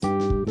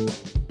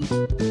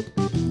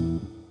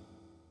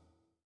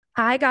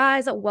Hi,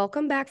 guys.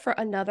 Welcome back for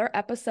another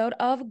episode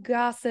of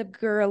Gossip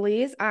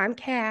Girlies. I'm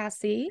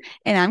Cassie.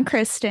 And I'm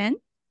Kristen.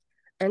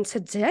 And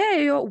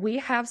today we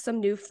have some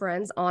new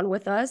friends on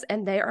with us,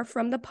 and they are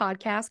from the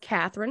podcast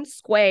Katherine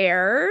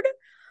Squared.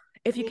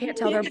 If you can't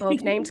tell, they're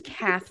both named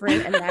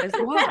Katherine, and that is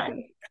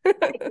why.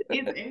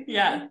 Easy.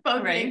 Yeah,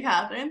 Both right. named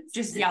Katherine.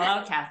 Just yell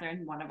out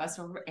Katherine. One of us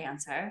will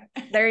answer.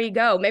 There you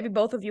go. Maybe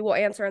both of you will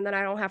answer, and then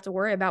I don't have to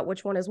worry about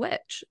which one is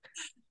which.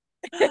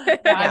 Yeah,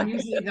 I'm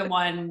usually the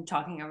one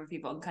talking over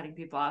people and cutting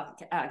people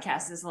off.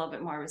 Cass is a little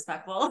bit more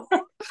respectful.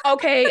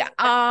 Okay,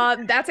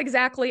 that's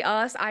exactly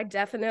us. I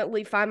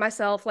definitely find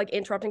myself like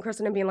interrupting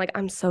Kristen and being like,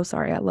 "I'm so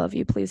sorry, I love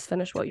you. Please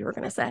finish what you were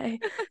gonna say."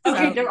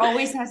 Okay, So, there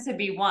always has to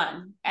be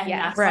one, and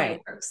Yes. that's why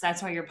it works.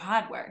 That's why your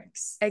pod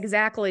works.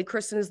 exactly.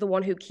 Kristen is the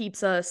one who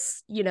keeps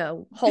us,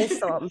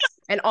 wholesome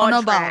and I don't know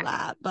on track.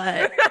 about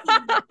that,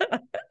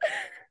 but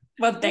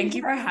Well, thank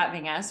you for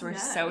having us. We're Yeah,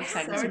 so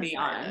excited to be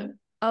on.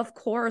 Of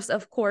course.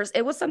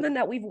 It was something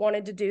that we've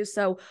wanted to do.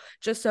 So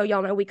just so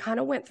y'all know, we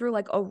kind of went through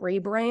like a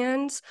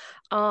rebrand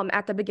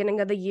at the beginning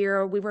of the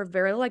year. We were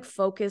very like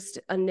focused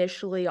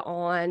initially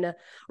on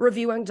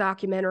reviewing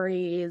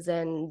documentaries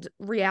and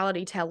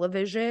reality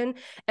television.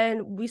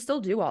 And we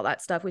still do all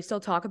that stuff. We still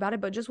talk about it,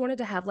 but just wanted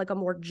to have like a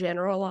more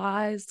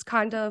generalized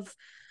kind of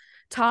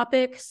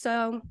topic.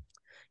 So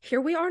here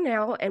we are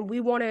now, and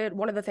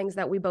one of the things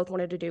that we both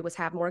wanted to do was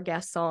have more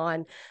guests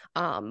on.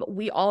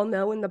 We all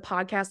know in the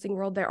podcasting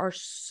world there are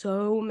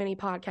so many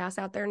podcasts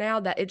out there now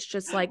that it's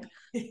just like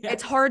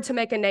it's hard to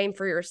make a name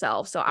for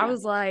yourself. So I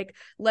was like,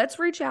 let's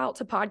reach out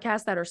to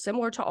podcasts that are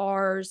similar to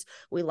ours.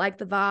 We like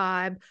the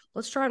vibe.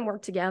 Let's try and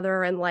work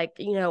together and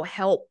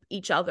help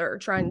each other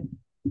try and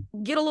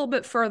get a little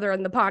bit further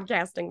in the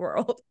podcasting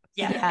world.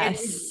 Yeah,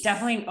 Yes. it's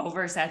definitely an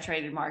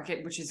oversaturated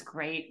market, which is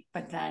great,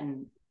 but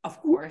then of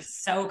course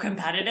so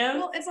competitive.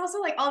 Well, it's also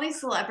like all these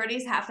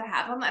celebrities have to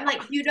have them. I'm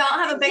like, you don't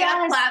have a big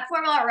enough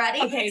platform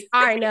already. Okay,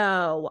 I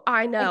know.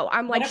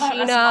 I'm like, What about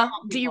us Sheena, normal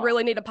do you people?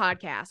 really need a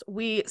podcast?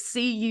 We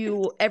see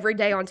you every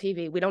day on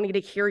TV. We don't need to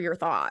hear your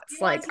thoughts.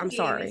 You on Like, I'm TV,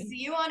 sorry. We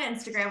see you on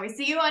Instagram. We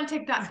see you on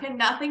TikTok. Can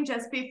nothing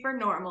just be for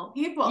normal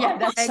people? Yeah,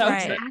 that's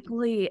so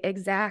true.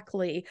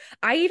 Exactly.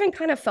 I even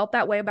kind of felt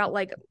that way about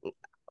like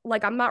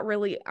I'm not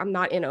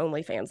in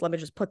OnlyFans. Let me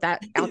just put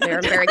that out there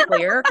and very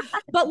clear.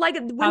 But like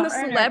when the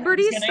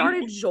celebrities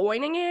started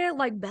joining it,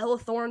 like Bella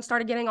Thorne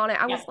started getting on it,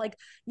 I was like,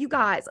 you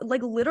guys,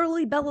 like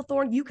literally Bella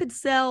Thorne, you could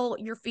sell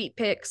your feet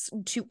pics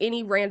to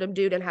any random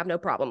dude and have no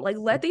problem. Like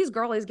let these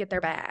girlies get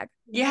their bag.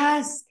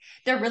 Yes,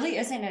 there really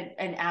isn't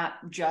an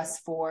app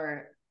just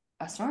for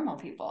us normal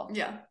people.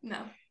 Yeah, no.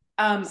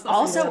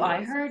 Also,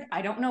 I heard,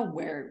 I don't know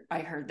where I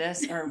heard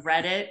this or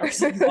read it or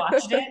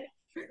watched it,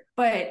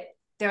 but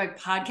they're like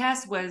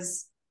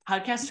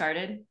podcast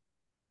started,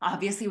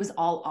 obviously it was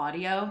all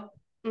audio,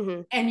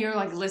 and you're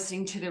like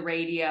listening to the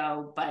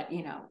radio, but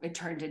it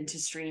turned into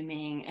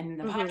streaming and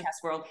the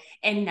podcast world.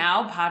 And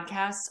now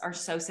podcasts are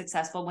so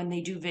successful when they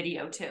do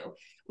video too,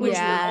 which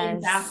we're going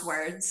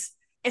backwards.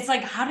 It's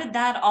like, how did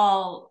that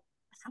all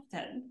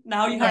happen?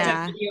 Now you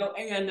have to video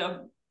and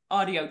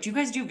audio. Do you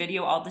guys do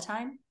video all the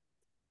time?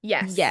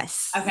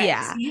 Yes. Okay.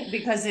 Yeah.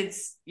 Because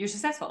you're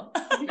successful.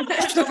 I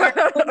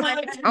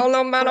don't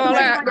know about all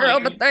that, girl,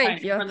 but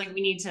thank you. Like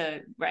we need to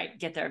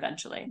get there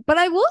eventually. But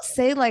I will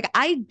say, like,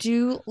 I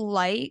do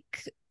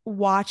like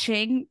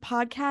watching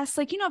podcasts.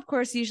 Like, of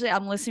course, usually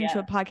I'm listening to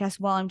a podcast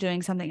while I'm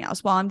doing something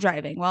else, while I'm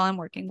driving, while I'm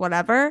working,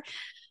 whatever.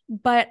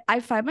 But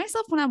I find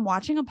myself when I'm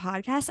watching a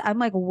podcast, I'm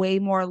like way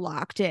more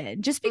locked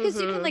in just because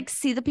you can like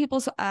see the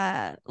people's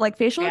like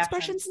facial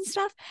expressions and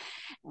stuff.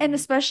 And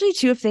especially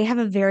too, if they have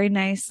a very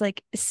nice,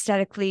 like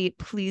aesthetically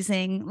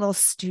pleasing little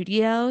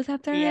studio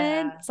that they're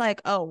in, it's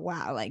like, oh,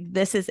 wow, like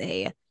this is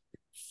a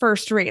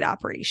first rate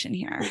operation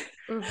here.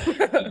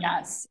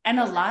 Yes. And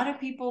a lot of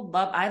people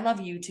I love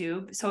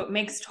YouTube. So it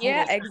makes total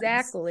sense.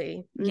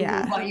 Exactly.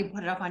 Yeah. While you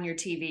put it up on your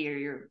TV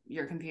or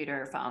your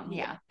computer or phone.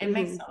 Yeah. It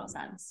makes total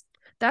sense.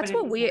 That's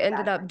what we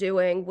ended up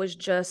doing, was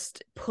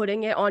just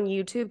putting it on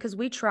YouTube, because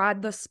we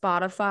tried the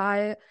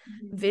Spotify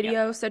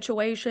video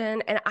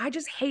situation and I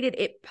just hated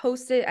it.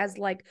 Posted as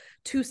like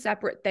two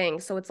separate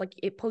things. So it's like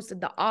it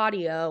posted the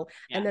audio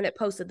and then it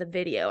posted the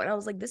video. And I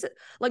was like, this is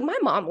like, my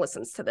mom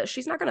listens to this.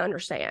 She's not going to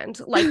understand.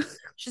 Like,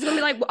 she's going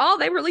to be like, oh,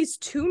 they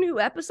released 2 new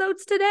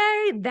episodes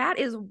today. That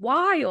is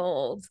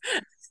wild.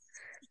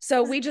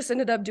 So we just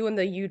ended up doing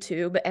the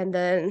YouTube and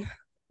then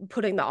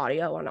putting the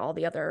audio on all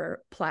the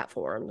other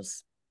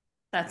platforms.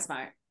 That's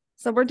smart.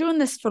 So we're doing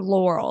this for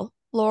Laurel.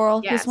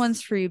 This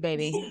one's for you,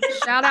 baby.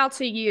 Shout out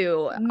to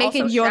you.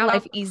 Making your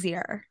life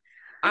easier.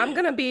 I'm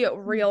going to be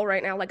real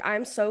right now. Like,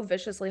 I'm so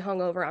viciously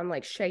hungover. I'm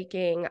like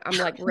shaking. I'm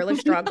like really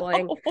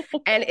struggling.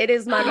 And it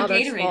is my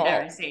mother's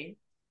fault.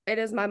 It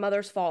is my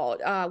mother's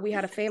fault. We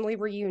had a family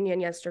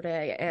reunion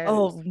yesterday. And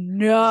oh,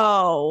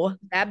 no.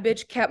 That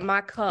bitch kept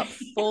my cup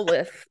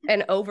fulleth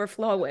and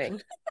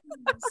overflowing.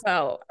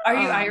 So are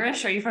you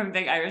Irish? Are you from a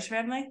big Irish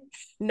family?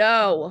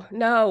 No,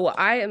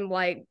 I am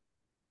like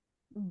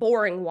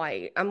boring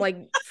white. I'm like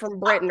from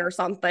Britain or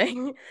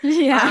something.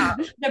 Yeah.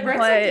 The Brits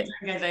like to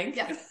drink, I think.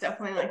 Yes,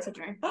 definitely like to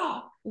drink.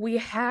 We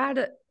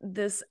had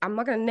this, I'm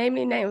not going to name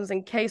any names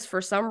in case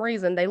for some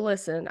reason they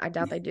listen. I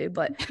doubt they do,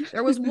 but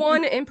there was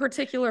one in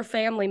particular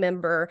family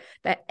member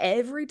that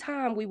every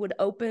time we would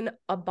open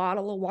a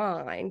bottle of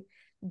wine,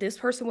 this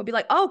person would be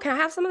like, "Oh, can I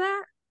have some of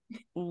that?"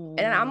 Ooh.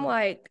 And I'm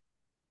like,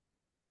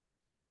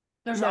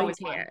 There's "No, always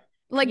you can't."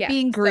 Like Yeah,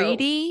 being so-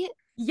 greedy.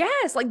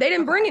 Yes, like they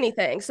didn't bring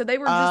anything. So they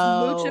were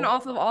just mooching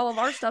off of all of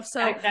our stuff. So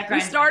that we grinds my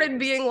started gears.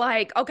 being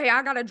like, okay,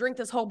 I got to drink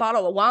this whole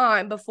bottle of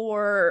wine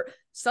before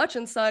such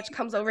and such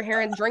comes over here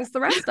and drinks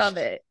the rest of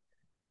it.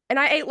 And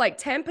I ate like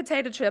 10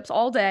 potato chips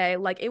all day.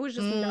 Like it was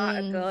just not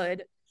a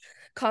good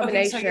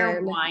combination. Okay, so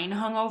you're wine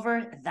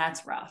hungover.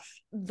 That's rough.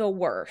 The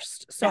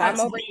worst. So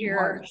That's I'm over the here,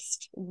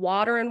 worst.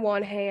 water in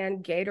one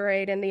hand,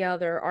 Gatorade in the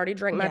other. Already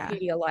drank my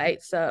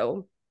Pedialyte.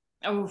 So,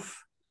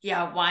 oof.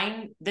 Yeah,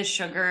 wine, the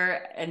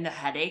sugar and the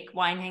headache,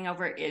 wine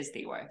hangover is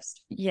the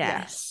worst.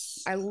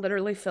 Yes. I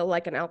literally feel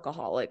like an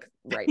alcoholic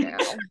right now.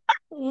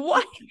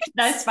 What?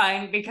 That's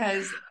fine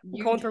because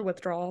I'm going through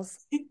withdrawals.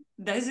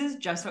 This is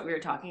just what we were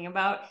talking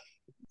about.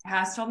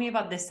 Cass told me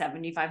about the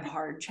 75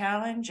 hard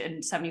challenge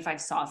and 75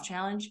 soft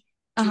challenge.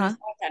 Do you know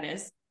what that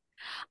is?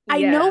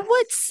 I know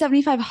what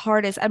 75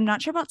 hard is. I'm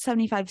not sure about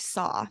 75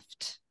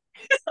 soft.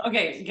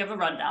 Okay, give a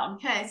rundown.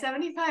 Okay,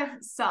 75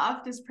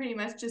 soft is pretty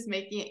much just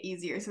making it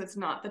easier. So it's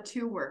not the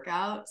 2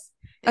 workouts.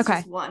 It's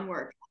just 1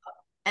 workout.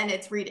 And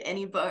it's read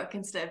any book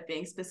instead of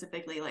being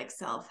specifically like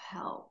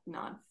self-help,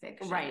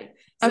 nonfiction. Right.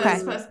 So it's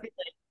supposed to be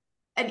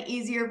like an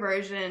easier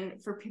version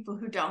for people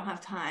who don't have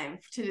time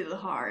to do the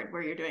hard,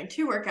 where you're doing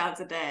 2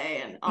 workouts a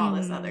day and all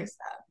this other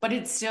stuff. But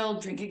it's still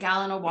drink a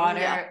gallon of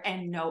water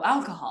and no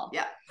alcohol.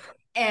 Yeah.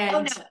 And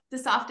no, the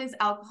soft is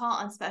alcohol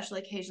on special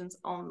occasions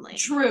only.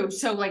 True.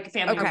 So like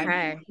family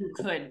members who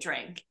could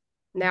drink.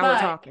 Now we're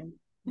talking.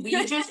 We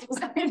just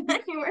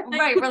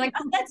right. We're like,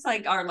 oh, that's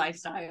like our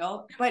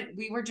lifestyle. But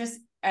we were just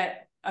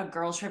at a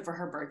girl trip for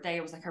her birthday.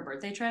 It was like her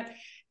birthday trip.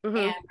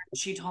 And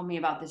she told me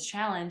about this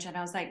challenge. And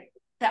I was like,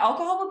 the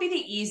alcohol will be the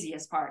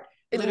easiest part.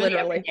 Literally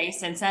every day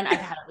since then, I've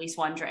had at least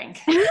 1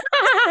 drink.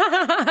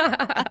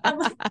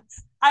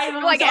 I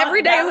like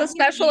every day is a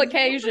special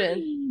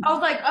occasion. I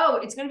was like, oh,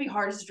 it's gonna be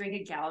hardest to drink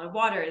a gallon of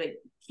water, like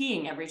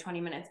peeing every 20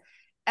 minutes.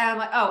 And I'm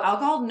like, oh,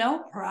 alcohol,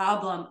 no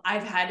problem.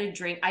 I've had a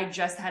drink. I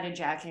just had a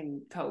Jack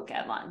and Coke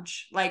at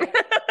lunch. Like,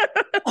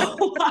 I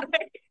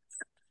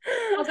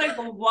was like,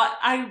 well, what?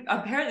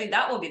 Apparently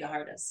that will be the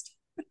hardest.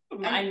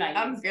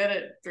 I'm good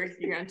at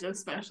drinking on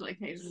just special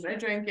occasions. I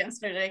drank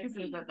yesterday because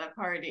I was at that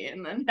party,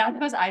 and then that's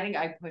because I think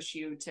I push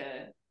you to.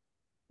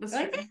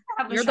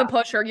 You're the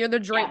pusher. You're the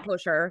drink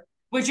pusher.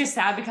 Which is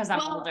sad because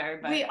I'm older.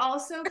 But we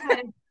also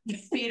kind of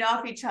feed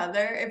off each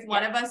other. If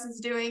one of us is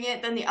doing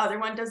it, then the other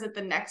one does it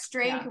the next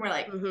drink, and we're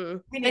like,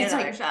 we need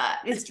another shot.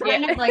 It's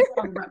kind of like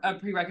a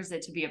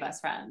prerequisite to be a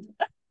best friend.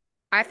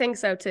 I think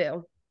so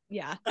too.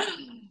 Yeah.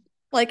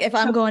 Like if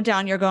I'm going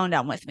down, you're going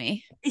down with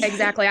me.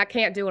 Exactly. I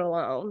can't do it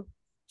alone.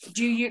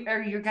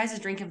 Are your guys'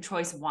 drink of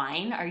choice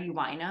wine? Are you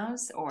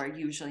winos or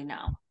usually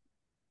no?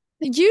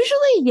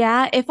 Usually,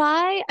 yeah.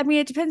 I mean,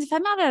 it depends. If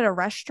I'm out at a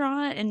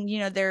restaurant and,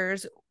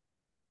 there's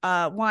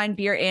wine,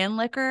 beer, and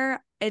liquor,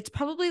 it's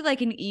probably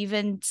like an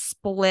even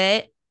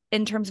split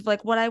in terms of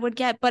like what I would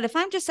get. But if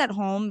I'm just at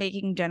home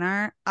making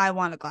dinner, I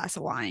want a glass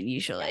of wine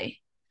usually.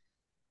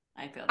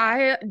 I feel that.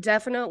 I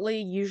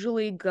definitely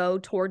usually go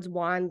towards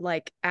wine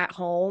like at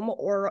home,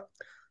 or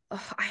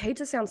I hate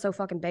to sound so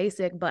fucking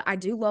basic, but I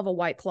do love a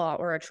White Claw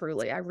or a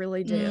Truly. I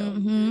really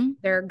do.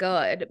 They're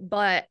good,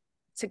 but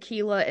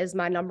tequila is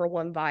my number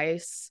 1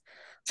 vice.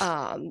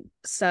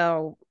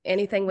 So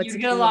anything with tequila.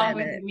 You get along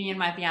with me and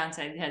my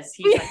fiance because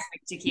he's like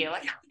tequila.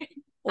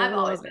 I've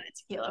always been a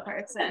tequila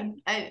person.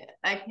 I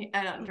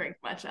don't drink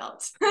much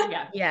else.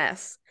 Yeah.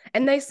 Yes.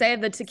 And they say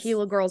the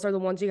tequila girls are the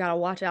ones you got to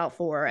watch out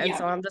for. And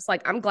so I'm just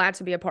like, I'm glad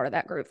to be a part of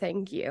that group.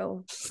 Thank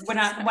you. When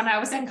I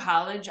was in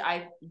college,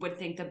 I would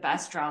think the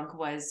best drunk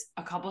was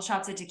a couple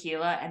shots of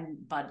tequila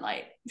and Bud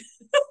Light.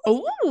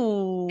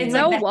 Oh, it's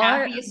like the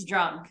happiest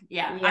drunk.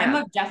 Yeah.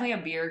 I'm definitely a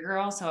beer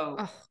girl.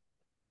 So,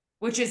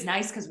 which is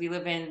nice because we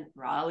live in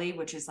Raleigh,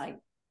 which is like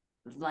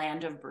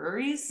land of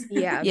breweries.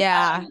 Yeah.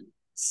 Yeah.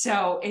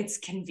 So it's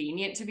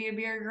convenient to be a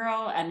beer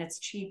girl and it's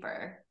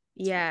cheaper.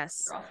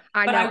 Yes.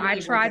 I know. I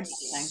tried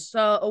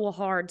so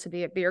hard to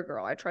be a beer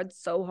girl. I tried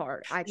so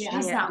hard. I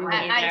can't do it.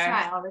 I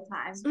try all the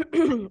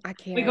time. I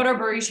can't. We go to a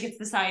brewery, she gets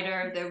the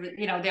cider. They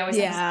always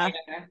have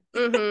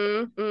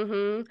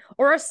cider.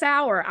 Or a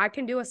sour. I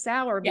can do a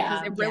sour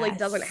because it really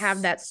doesn't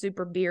have that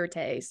super beer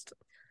taste.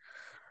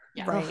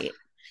 Yeah. Right.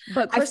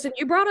 But Kristen,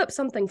 you brought up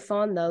something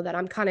fun though that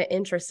I'm kind of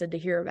interested to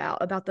hear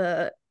about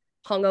the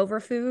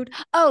hungover food.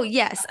 Oh,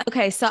 yes.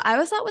 Okay. So I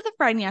was out with a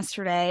friend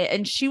yesterday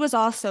and she was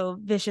also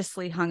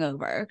viciously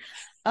hungover.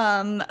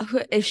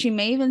 She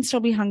may even still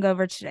be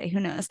hungover today.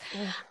 Who knows?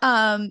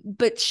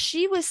 But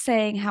she was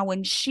saying how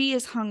when she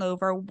is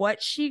hungover,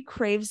 what she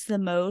craves the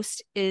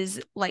most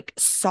is like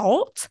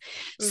salt.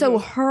 So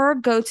her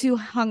go-to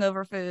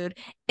hungover food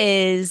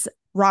is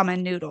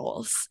ramen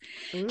noodles.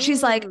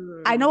 She's like,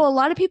 I know a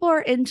lot of people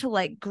are into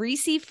like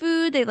greasy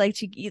food. They like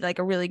to eat like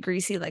a really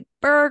greasy like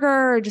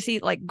burger or just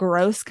eat like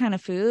gross kind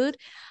of food.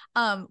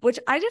 Which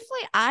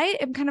I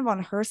am kind of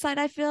on her side.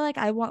 I feel like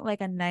I want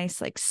like a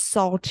nice like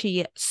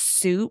salty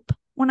soup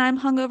when I'm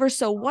hungover.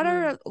 So what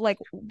are like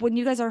when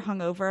you guys are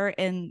hungover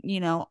and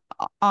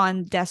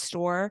on death's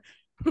door,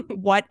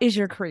 what is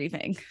your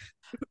craving?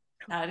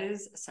 That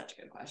is such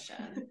a good question.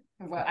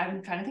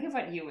 I'm trying to think of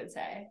what you would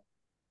say.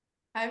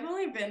 I've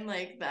only been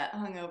like that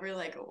hungover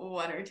like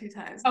 1 or 2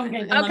 times.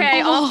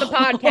 Okay, off the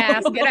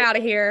podcast. Get out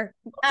of here.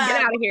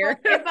 Get out of here.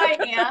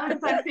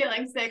 If I'm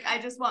feeling sick, I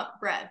just want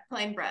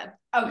plain bread.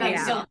 Okay,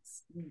 so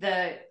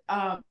the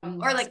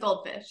or like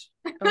goldfish.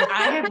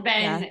 I have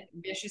been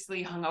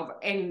viciously hungover.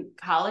 In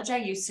college, I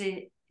used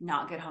to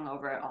not get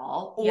hungover at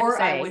all.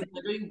 Or I would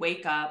literally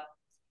wake up.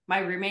 My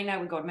roommate and I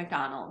would go to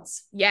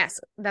McDonald's. Yes,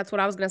 that's what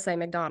I was gonna say.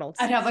 McDonald's.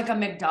 I'd have like a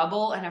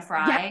McDouble and a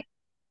fry.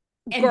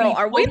 Yeah. Girl,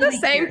 are we the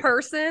same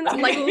person?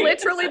 Like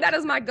literally, that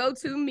is my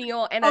go-to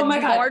meal and a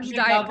large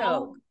Diet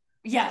Coke.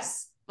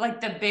 Yes,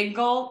 like the big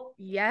gulp.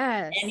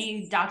 Yes.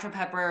 Any Dr.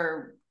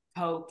 Pepper,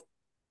 Coke,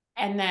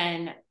 and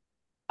then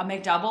a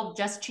McDouble,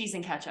 just cheese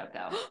and ketchup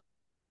though.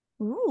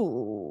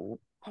 Ooh.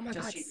 Oh my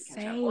God,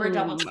 same. Or a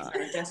double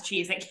cheeseburger, just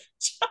cheese and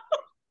ketchup.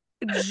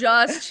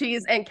 Just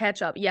cheese and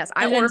ketchup. Yes,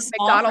 I ordered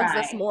McDonald's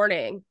this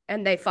morning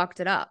and they fucked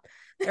it up.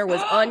 There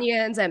was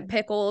onions and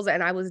pickles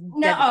and I was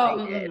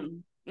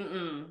devastated.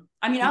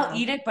 I mean, I'll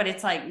eat it, but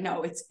it's like,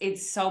 no,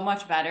 it's so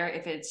much better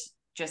if it's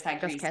just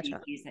that greasy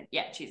ketchup. Cheese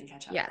and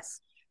ketchup.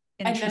 Yes.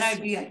 And then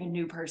I'd be like a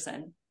new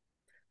person.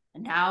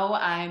 Now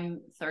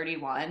I'm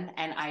 31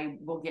 and I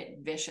will get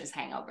vicious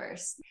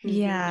hangovers.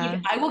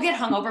 Yeah. I will get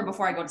hungover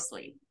before I go to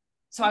sleep.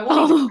 So I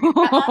won't even drink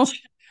that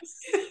much.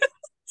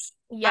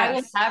 Yes. I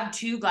will have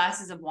 2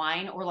 glasses of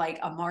wine or like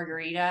a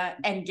margarita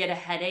and get a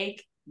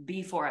headache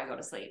before I go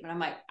to sleep. And I'm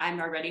like, I'm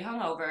already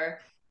hungover.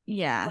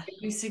 Yeah. I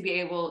used to be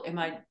able in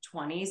my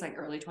 20s, like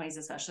early 20s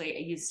especially, I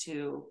used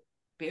to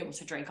be able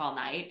to drink all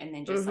night and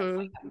then just like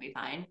wake up and be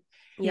fine.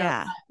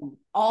 Yeah.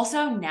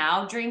 Also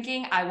now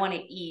drinking, I want to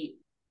eat.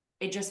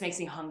 It just makes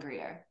me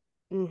hungrier.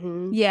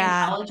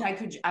 Yeah. In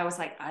college, I was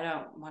like, I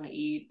don't want to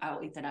eat.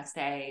 I'll eat the next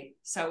day.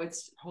 So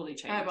it's totally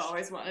changed. I've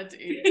always wanted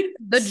to eat.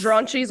 The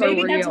drunchies are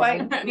real. That's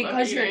why,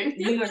 because you're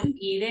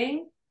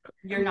eating,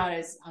 you're not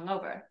as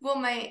hungover. Well,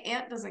 my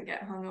aunt doesn't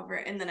get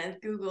hungover, and then I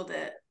Googled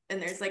it, and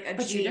there's like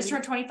But you just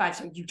turned 25,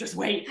 so you just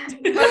wait.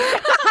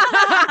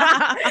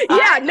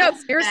 Yeah, no,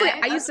 seriously,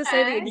 I used to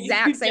say the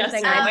exact same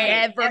thing.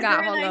 I never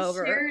got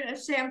hungover. I shared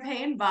a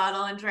champagne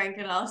bottle and drank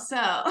it also.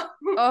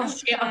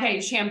 Okay,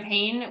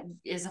 champagne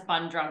is a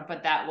fun drunk,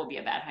 but that will be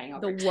a bad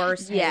hangover. The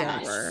worst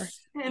hangover.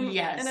 And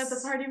at the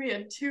party we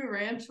had 2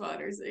 ranch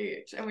waters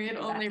each, and we had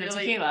only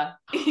really tequila.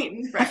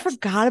 eaten I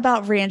forgot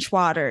about ranch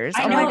waters.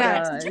 I know,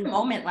 that was such a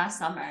moment last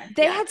summer.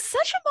 They had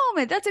such a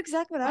moment. That's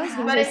exactly what I was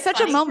going to say. It's such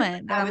a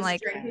moment. I was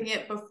drinking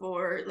it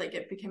before like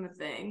it became a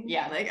thing.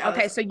 Yeah.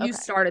 Like so you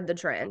started the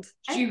trend.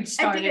 You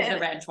started the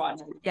ranch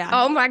water. Yeah.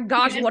 Oh my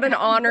gosh, what an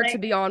honor to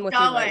be on with you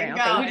right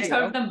now. We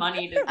took the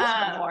money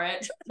to for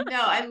it.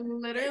 No, I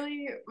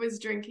literally was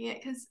drinking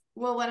it because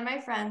one of my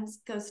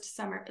friends goes to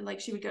summer, like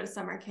she would go to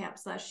summer camp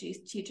 / she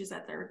teaches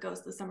at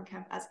goes to the summer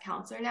camp as a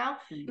counselor now.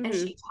 And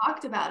she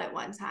talked about it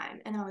one time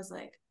and I was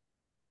like,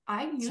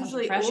 I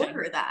usually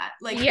order that.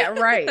 Like, yeah,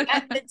 right.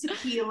 The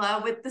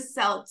tequila with the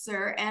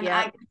seltzer and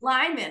I put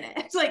lime in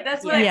it. Like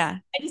that's what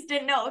I just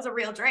didn't know it was a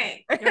real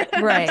drink.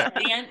 Right.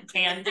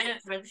 Canned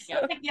it with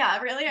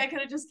really? I could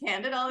have just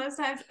canned it all those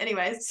times.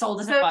 Anyways.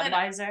 Sold it at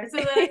Budweiser. So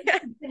then I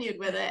continued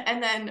with it.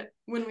 And then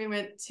when we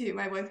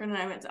my boyfriend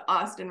and I went to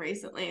Austin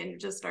recently and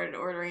just started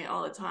ordering it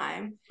all the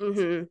time.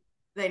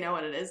 They know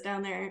what it is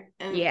down there.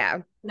 And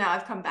now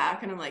I've come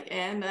back and I'm like,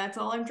 and that's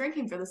all I'm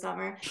drinking for the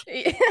summer.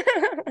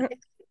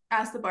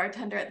 Asked the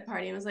bartender at the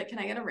party and was like, can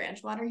I get a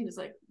ranch water? He was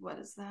like, what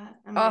is that?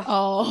 I'm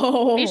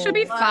like, he should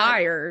be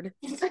fired.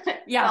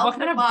 Yeah, what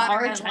kind of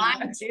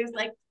bartender? He was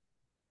like,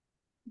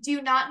 do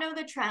you not know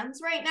the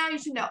trends right now? You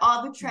should know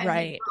all the trends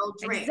world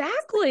drinks.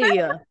 Exactly.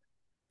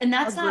 And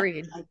that's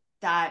agreed. Not like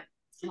that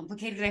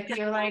complicated. I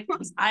feel like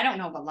I don't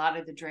know a lot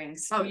of the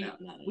drinks.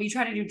 We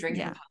try to do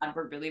drinking pod.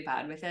 We're really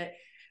bad with it,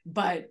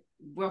 but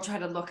we'll try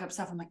to look up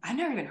stuff. I'm like, I've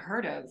never even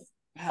heard of.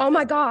 Oh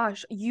my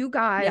gosh, you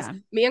guys,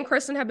 me and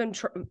Kristen have been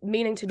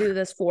meaning to do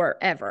this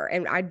forever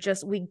and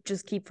we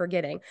just keep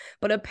forgetting.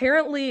 But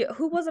apparently,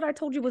 who was it I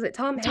told you? Was it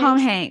Tom Hanks? Tom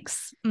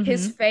Hanks.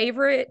 His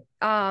favorite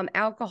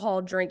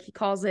alcohol drink, he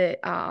calls it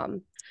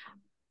Diet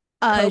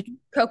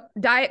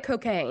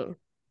Cocaine.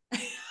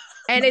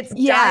 And it's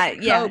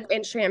Diet Coke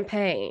and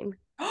champagne.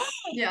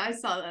 Yeah, I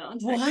saw that on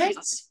TikTok. What?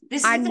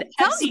 This sounds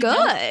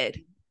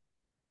good.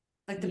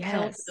 Like the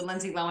pills, the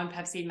Lindsay Lohan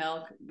Pepsi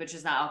milk, which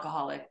is not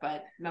alcoholic,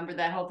 but remember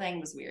that whole thing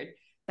was weird.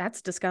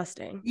 That's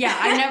disgusting. Yeah,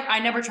 I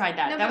never tried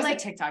that. That was like a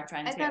TikTok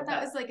trend. I thought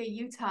that was like a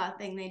Utah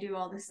thing. They do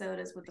all the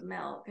sodas with the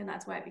milk, and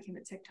that's why it became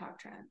a TikTok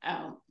trend.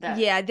 Oh,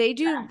 they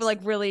do like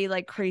really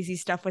like crazy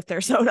stuff with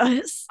their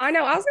sodas. I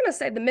know. I was gonna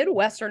say the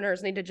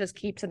Midwesterners need to just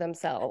keep to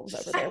themselves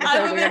over there.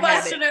 I'm a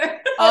Midwesterner.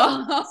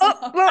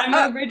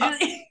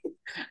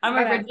 I'm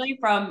originally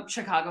from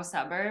Chicago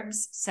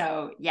suburbs,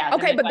 so yeah.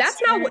 Okay, but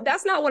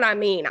that's not what I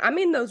mean. I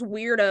mean those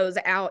weirdos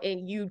out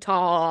in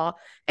Utah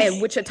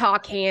and Wichita,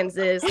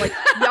 Kansas. Like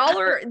y'all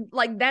are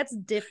like that's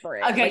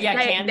different. Okay, like, yeah,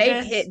 Kansas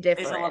they hit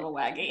different. is a little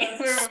waggy.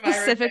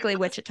 Specifically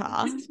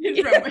Wichita.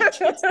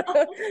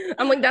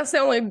 I'm like that's the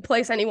only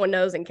place anyone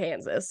knows in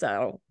Kansas.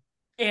 So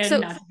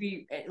not to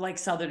be like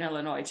Southern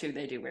Illinois too,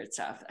 they do weird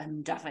stuff.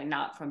 I'm definitely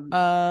not from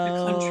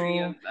the country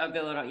of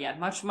Illinois. Yeah,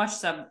 much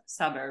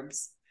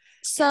suburbs.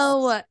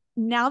 So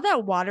now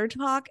that water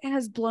talk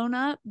has blown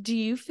up, do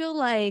you feel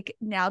like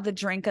now the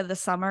drink of the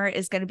summer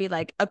is going to be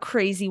like a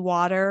crazy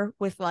water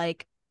with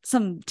like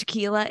some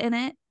tequila in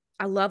it?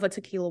 I love a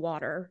tequila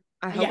water.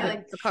 I hope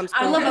it becomes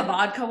cool. I love a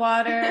vodka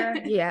water.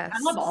 Yes. I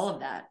love all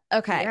of that.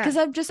 Okay.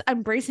 Because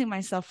I'm bracing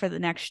myself for the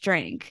next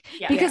drink.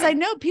 Yeah. Because I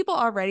know people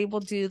already will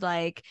do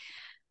like,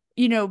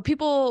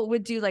 people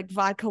would do like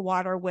vodka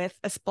water with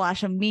a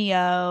splash of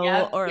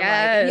Mio or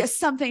like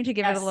something to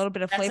give it a little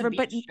bit of flavor.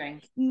 But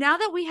now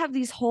that we have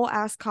these whole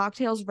ass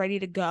cocktails ready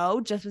to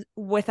go just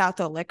without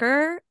the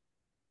liquor,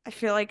 I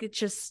feel like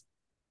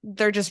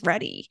they're just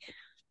ready.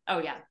 Oh,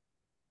 yeah.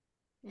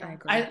 I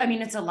agree. I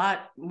mean, it's a lot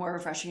more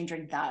refreshing to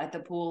drink that at the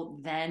pool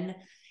than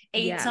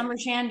 8 summer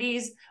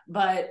shandies,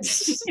 but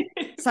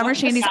summer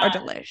shandies are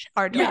delicious.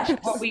 Yeah,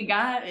 what we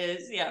got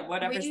is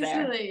whatever's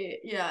there. We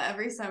usually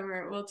every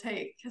summer we'll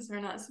take because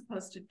we're not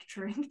supposed to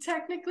drink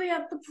technically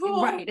at the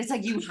pool. Right. It's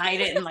like you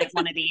hide it in like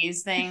one of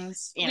these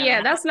things.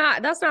 Yeah, that's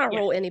not a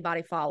rule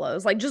anybody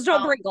follows. Like just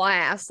don't bring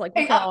glass. Like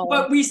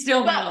but we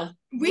still know.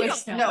 We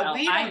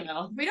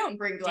don't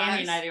bring glass.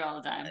 Danny and I do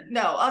all the time.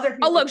 No, other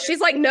people. Oh, look, she's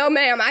like, no,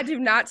 ma'am, I do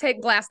not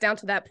take glass down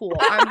to that pool.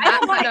 I'm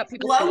not putting up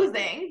people's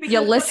clothing.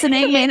 You're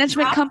listening,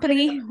 management company.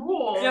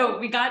 No,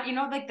 we got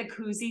like the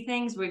koozie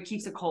things where it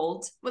keeps it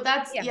cold. Well,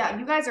 that's you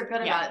guys are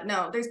good about it.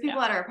 No, there's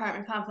people at our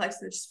apartment complex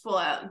that just pull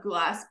out a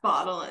glass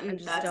bottle and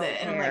that's it.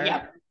 And I'm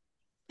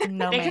like,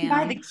 no, they can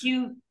buy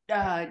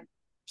the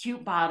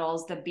cute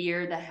bottles, the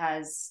beer that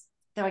has.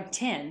 They're like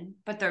tin,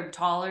 but they're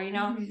taller, They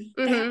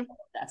have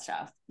that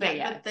stuff.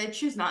 But they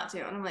choose not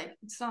to. And I'm like,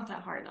 it's not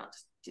that hard not to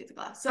do the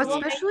glass. So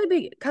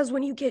especially because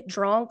when you get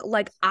drunk,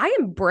 like I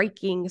am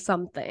breaking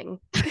something.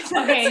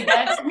 Okay,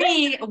 that's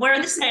me.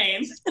 We're the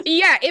same.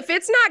 Yeah, if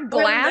it's not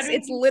glass,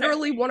 it's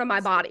literally one of my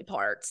body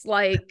parts.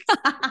 Like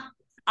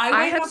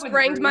I have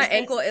sprained my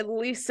ankle at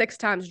least 6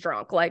 times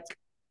drunk. Like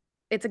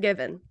it's a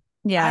given.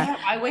 Yeah,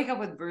 I wake up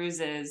with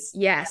bruises.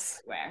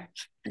 Yes. Everywhere.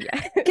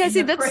 Yeah.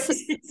 Cassie,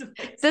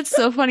 that's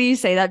so funny you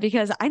say that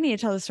because I need to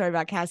tell the story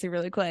about Cassie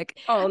really quick.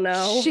 Oh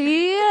no.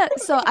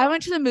 So I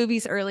went to the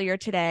movies earlier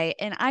today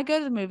and I go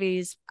to the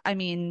movies, I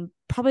mean,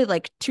 probably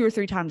like 2 or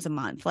 3 times a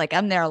month. Like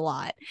I'm there a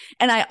lot.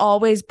 And I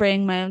always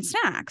bring my own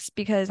snacks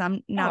because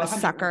I'm not a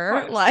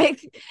sucker. Like,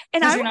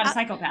 and you're not a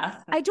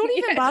psychopath. I don't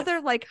even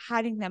bother like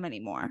hiding them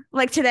anymore.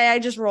 Like today I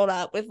just rolled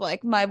up with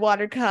like my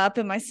water cup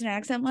and my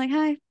snacks. I'm like,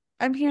 hi,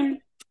 I'm here.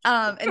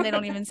 And they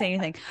don't even say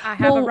anything. I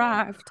have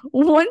arrived.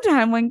 One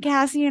time when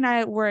Cassie and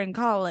I were in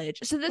college,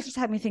 so this just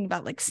had me think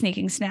about like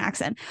sneaking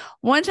snacks. And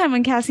one time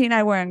when Cassie and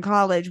I were in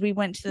college, we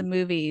went to the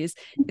movies,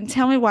 and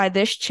tell me why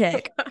this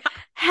chick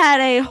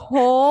had a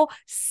whole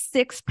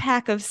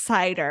 6-pack of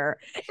cider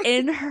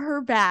in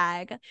her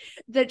bag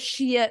that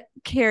she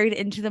carried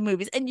into the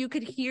movies, and you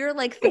could hear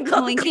like the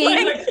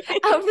clinking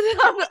of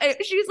them.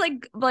 She's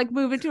like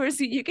moving to her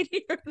seat. You could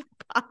hear the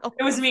bottle.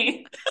 It was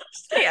me.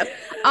 Yes.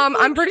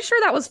 I'm pretty sure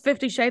that was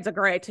 50 Shades of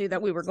Grey too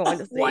that we were going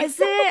to see. Was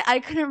it? I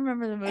couldn't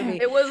remember the movie.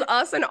 It was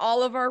us and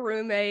all of our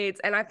roommates,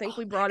 and I think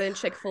we brought in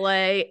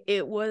Chick-fil-A.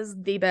 It was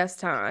the best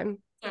time.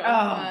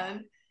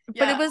 But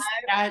it was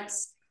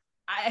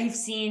I've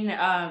seen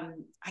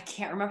I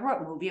can't remember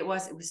what movie it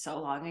was. It was so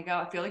long ago.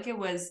 I feel like it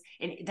was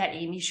in that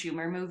Amy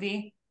Schumer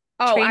movie.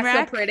 Oh, I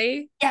Feel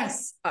Pretty?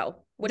 Yes.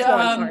 Oh, which one?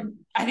 Sorry.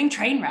 I think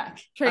Trainwreck.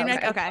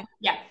 Trainwreck, okay.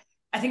 Yeah.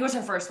 I think it was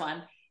her first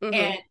one. Mm-hmm.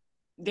 And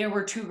there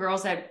were 2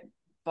 girls that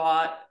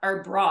brought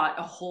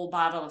a whole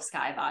bottle of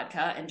Sky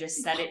vodka and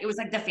just set it. It was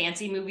like the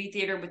fancy movie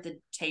theater with the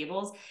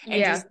tables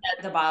and just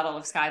set the bottle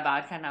of Sky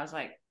vodka. And I was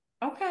like,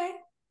 okay.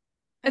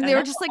 And they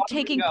were just like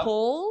taking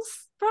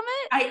pulls from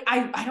it?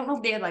 I don't know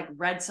if they had like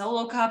red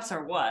Solo cups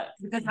or what,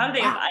 because how do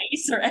they have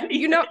ice or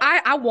anything?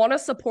 I want to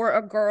support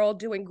a girl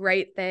doing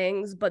great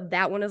things, but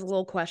that one is a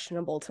little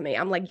questionable to me.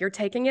 I'm like, you're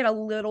taking it a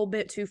little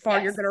bit too far.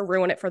 Yes. You're going to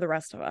ruin it for the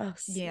rest of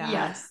us. Yeah.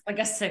 Yes. Like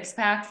a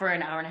 6-pack for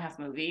an 1.5-hour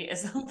movie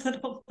is a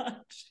little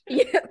much.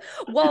 Yeah.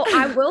 Well,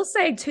 I will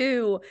say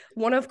too,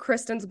 one of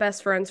Kristen's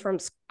best friends from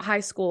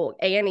high school,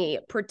 Annie,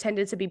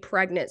 pretended to be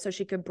pregnant so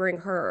she could bring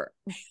her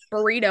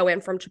burrito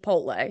in from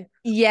Chipotle.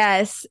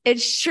 Yes,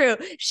 it's true.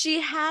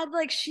 She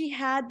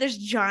had this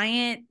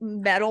giant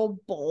metal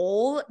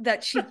bowl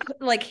that she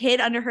like hid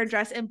under her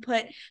dress and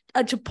put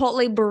a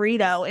Chipotle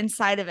burrito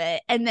inside of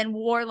it, and then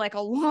wore like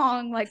a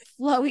long, like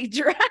flowy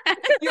dress.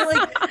 You're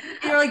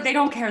like they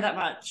don't care that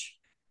much.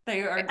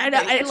 They are. I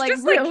know. It's like,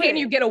 just like, can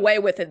you get away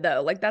with it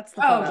though? Like that's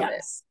the fun of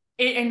it.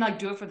 And like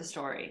do it for the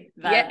story.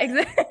 Yeah,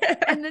 exactly.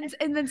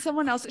 and then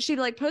someone else, she'd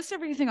like post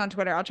everything on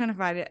Twitter. I'll try to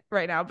find it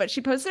right now, but she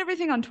posted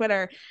everything on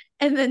Twitter,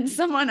 and then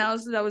someone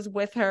else that was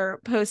with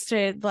her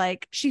posted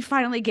like she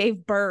finally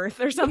gave birth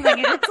or something,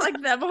 and it's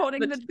like them holding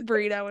the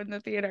burrito in the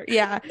theater.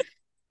 Yeah.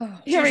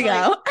 Here we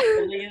go.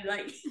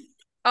 Like,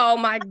 oh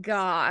my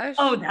gosh.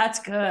 Oh, that's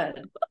good.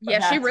 Yeah,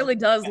 that's she really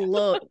does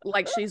look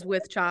like she's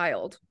with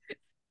child.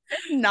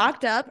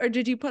 Knocked up, or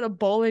did you put a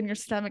bowl in your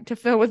stomach to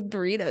fill with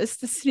burritos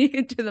to sneak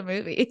into the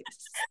movies?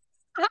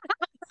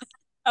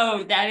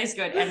 Oh, that is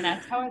good. And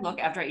that's how I look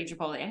after I eat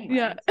Chipotle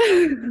anyway.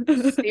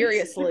 Yeah.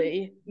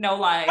 Seriously. No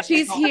lie.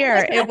 She's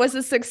here. It was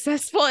a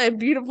successful and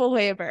beautiful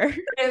labor.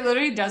 It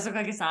literally does look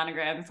like a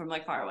sonogram from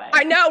like far away.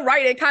 I know,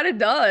 right? It kind of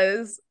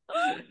does.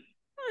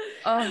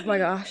 Oh my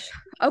gosh.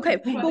 Okay.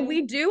 But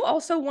we do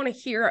also want to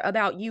hear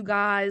about you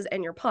guys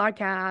and your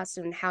podcast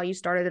and how you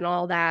started and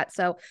all that.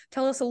 So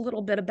tell us a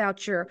little bit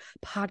about your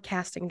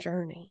podcasting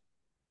journey.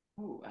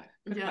 Ooh,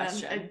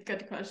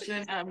 Good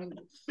question.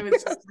 It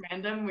was just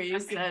random. We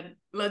said,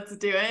 let's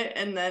do it.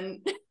 And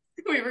then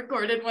we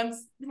recorded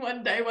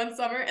one day, one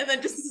summer, and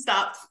then just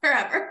stopped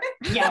forever.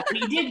 Yeah, we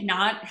did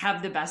not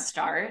have the best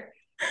start.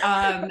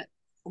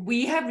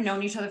 We have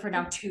known each other for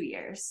now 2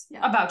 years.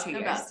 Yeah, about 2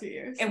 years. About 2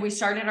 years. And we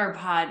started our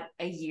pod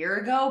a year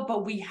ago,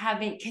 but we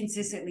haven't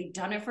consistently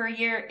done it for a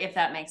year, if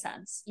that makes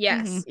sense.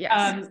 Yes.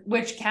 Yes.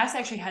 Which Cass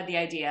actually had the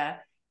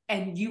idea,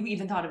 and you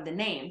even thought of the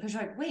name because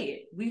you're like,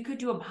 wait, we could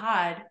do a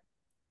pod.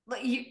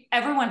 Like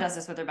everyone does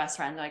this with their best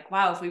friend. They're like,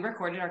 wow, if we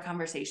recorded our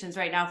conversations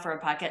right now for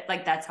a podcast,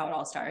 like that's how it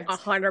all starts.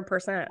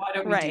 100%. Why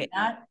don't we do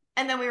that?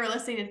 And then we were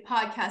listening to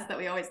podcasts that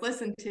we always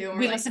listen to. And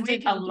we listened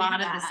to a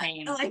lot of the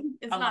same. Like,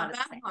 it's not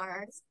that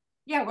hard.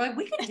 Yeah, we're like,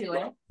 we could do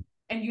it.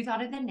 And you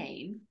thought of the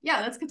name.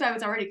 Yeah, that's because I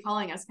was already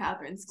calling us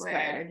Katherine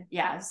Squared.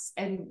 Yes.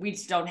 And we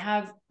just don't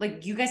have,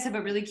 like, you guys have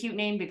a really cute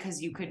name because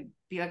you could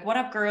be like, what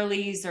up,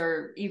 girlies?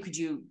 Or you could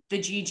do the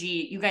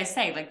GG. You guys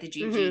say, like, the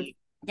GG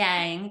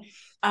gang.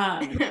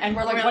 And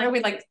we're like, what are we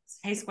like?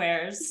 Hey,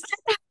 squares.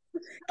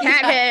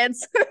 Cat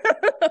heads.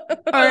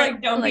 Or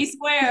like, don't be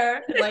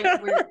square.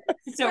 Like, we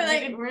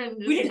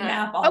didn't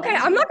map all okay,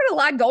 I'm not gonna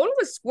lie, going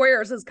with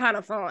squares is kind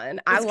of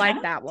fun. I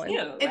like that one.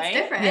 Cute, it's right?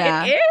 different.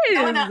 Yeah. It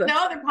is.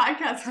 No other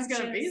podcast is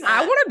gonna be that.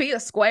 I want to be a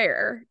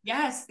square.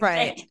 Yes.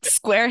 Right.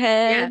 Square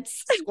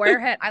heads. Yeah. Square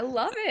head. I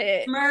love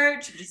it.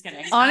 Merch. Just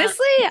kidding.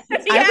 Honestly,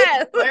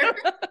 yes.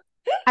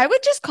 I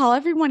would just call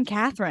everyone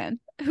Katherine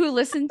who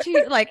listened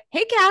to like,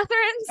 hey, Katherine.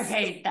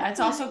 Okay, that's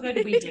also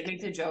good. We did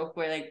make the joke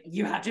where like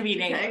you have to be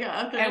named,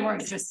 and we're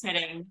just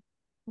kidding.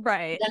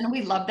 Right. Then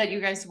we love that you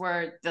guys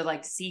were the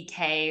like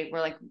CK. We're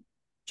like,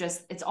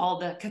 just it's all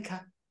the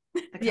kaka.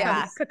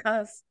 Yeah,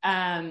 kakas.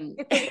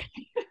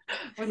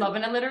 We love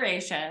an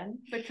alliteration.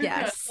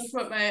 Yes, that's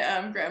what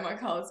my grandma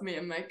calls me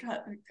and my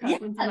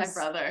cousins and my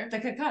brother. The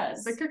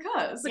kakas. The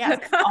kakas. Yeah,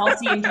 all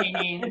C and K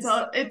names.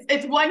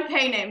 It's one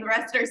K name. The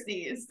rest are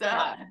C's. So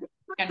kind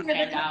of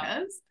stand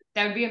out.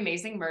 That would be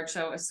amazing merch.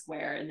 So a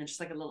square and then just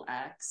like a little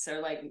X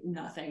or like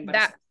nothing.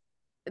 But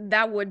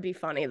that would be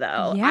funny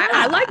though. Yeah.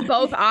 I like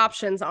both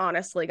options,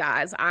 honestly,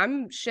 guys.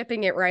 I'm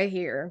shipping it right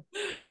here.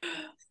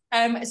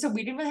 So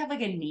we didn't really have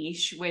like a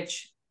niche,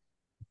 which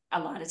a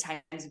lot of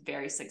times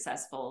very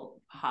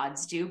successful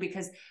pods do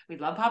because we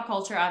love pop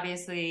culture,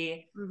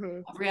 obviously,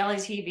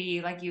 reality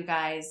TV like you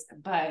guys,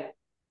 but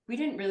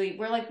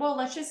we're like, well,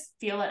 let's just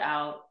feel it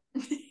out.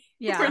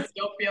 Yeah. We're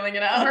still feeling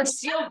it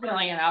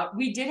out.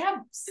 We did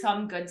have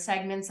some good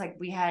segments. Like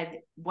we had,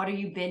 what are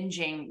you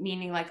binging?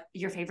 Meaning like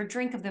your favorite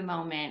drink of the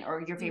moment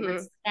or your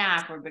favorite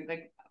snack or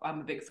like, I'm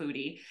a big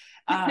foodie.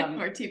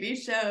 Or TV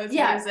shows,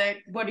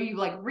 music. What are you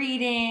like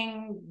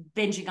reading,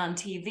 binging on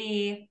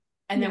TV?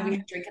 And then we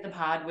have Drink of the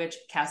Pod, which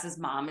Cass's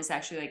mom is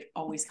actually like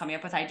always coming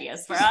up with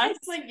ideas for us.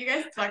 It's like, you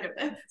guys suck at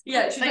this.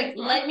 Yeah, she's like,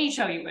 let me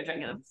show you what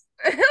Drink of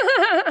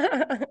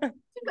the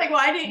She's like,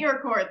 why didn't you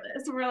record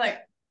this? And we're like,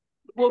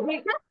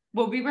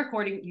 we'll be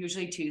recording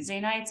usually Tuesday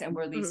nights and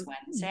we'll release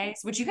Wednesdays,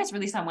 which you guys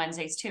release on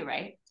Wednesdays too,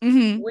 right?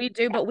 We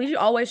do, but we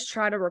always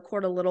try to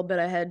record a little bit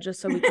ahead just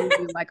so we can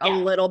do like a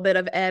little bit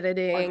of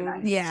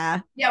editing.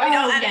 Yeah. Yeah, we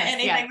don't edit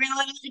anything. Yeah.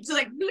 We just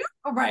like,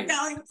 right.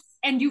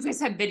 And you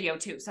guys have video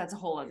too, so that's a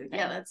whole other thing.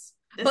 Yeah,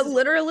 but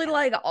literally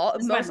like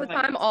most of the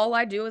time all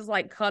I do is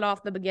like cut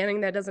off the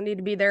beginning that doesn't need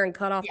to be there and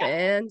cut off the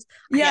end.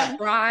 I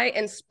try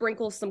and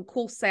sprinkle some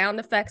cool sound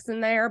effects in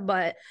there,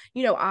 but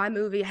you know,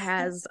 iMovie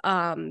has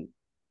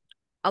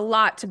a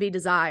lot to be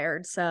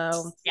desired,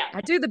 so I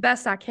do the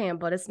best I can,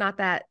 but it's not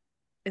that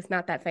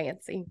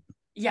fancy.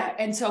 Yeah,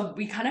 and so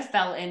we kind of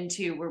fell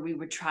into where we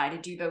would try to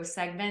do those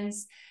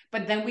segments,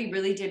 but then we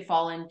really did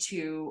fall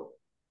into,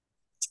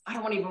 I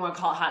don't even want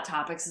to call it hot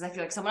topics because I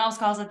feel like someone else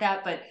calls it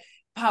that, but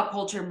pop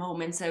culture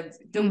moments of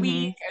the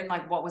week and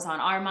like what was on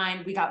our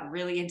mind. We got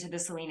really into the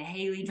Selena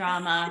Haley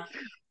drama.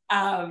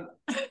 I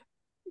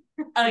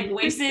like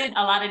wasted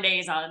a lot of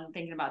days on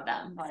thinking about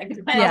them. Like,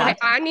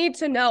 I need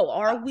to know,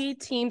 are we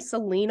team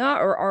Selena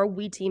or are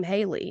we team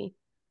Haley?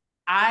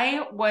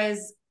 I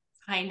was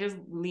kind of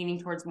leaning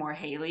towards more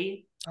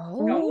Haley.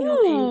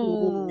 Oh.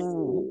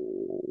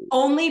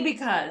 Only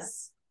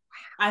because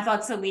I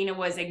thought Selena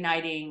was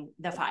igniting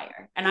the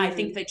fire. And I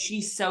think that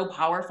she's so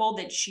powerful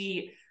that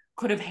she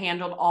could have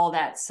handled all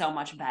that so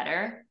much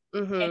better.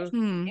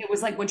 It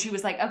was like when she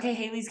was like, okay,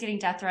 Haley's getting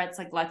death threats,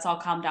 like let's all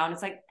calm down.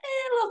 It's like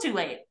a little too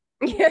late.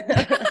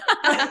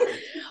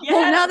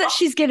 Well, now that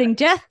she's getting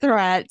death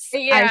threats,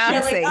 I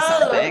should say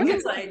something.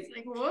 It's like,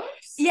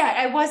 whoops. Yeah,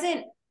 I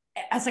wasn't.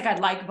 I was like, I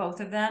like both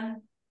of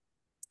them,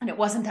 and it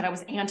wasn't that I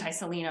was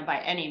anti-Selena by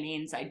any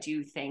means. I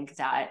do think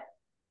that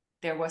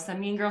there was some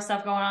mean girl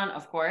stuff going on,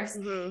 of course,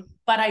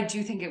 but I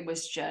do think it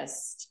was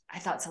just, I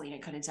thought Selena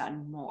could have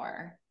done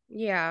more.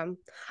 Yeah,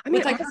 I mean,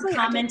 with like honestly, her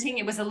commenting,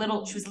 it was a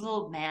little. She was a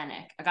little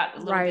manic. I got a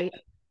little bit.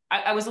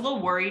 I was a little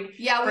worried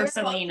for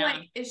Selena.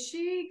 Like, is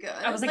she good?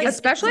 I was like,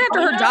 especially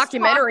after her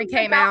documentary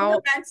came out.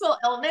 Her mental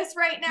illness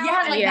right now.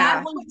 Yeah, like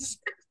that one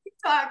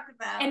talked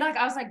about. And like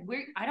I was like,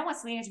 I don't want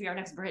Selena to be our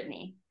next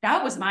Britney.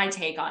 That was my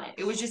take on it.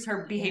 It was just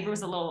her behavior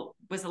was a little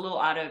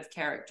out of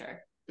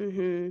character.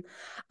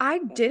 I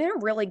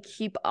didn't really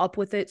keep up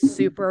with it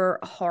super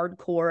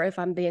hardcore, if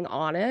I'm being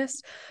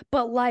honest.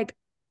 But like,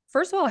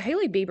 first of all,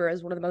 Hailey Bieber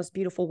is one of the most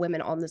beautiful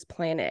women on this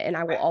planet, and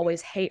I will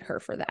always hate her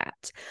for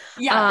that.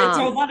 Yeah,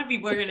 so a lot of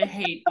people are going to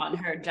hate on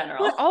her in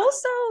general. But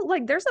also,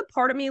 like, there's a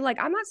part of me,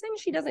 like, I'm not saying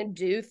she doesn't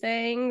do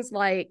things,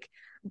 like,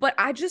 but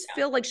I just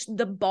feel like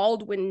the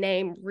Baldwin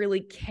name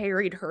really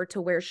carried her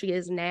to where she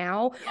is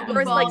now. Yeah.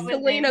 Whereas, like,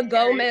 Selena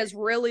Gomez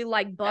really,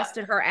 like,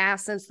 busted her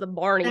ass since the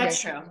Barney. That's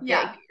true.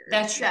 Yeah,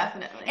 that's true.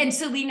 Definitely. And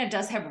Selena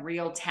does have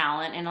real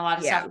talent and a lot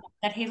of stuff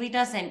that Hailey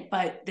doesn't,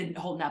 but the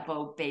whole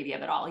Nepo baby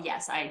of it all.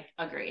 Yes, I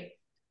agree.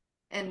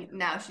 And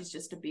now she's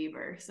just a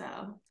Bieber,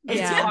 so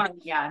it's hard.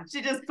 Yeah,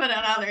 she just put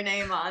another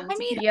name on. I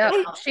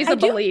mean, she's a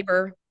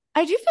believer.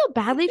 I do feel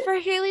badly for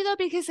Hailey though,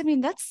 because I mean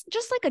that's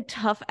just like a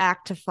tough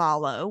act to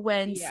follow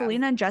when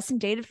Selena and Justin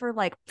dated for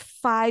like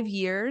 5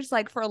 years.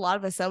 Like for a lot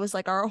of us, that was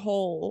like our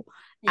whole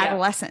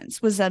adolescence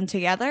was them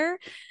together,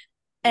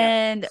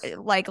 and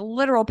like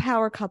literal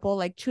power couple,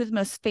 like two of the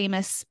most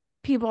famous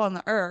people on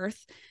the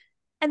earth.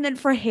 And then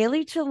for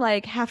Hailey to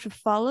like have to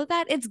follow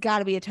that, it's got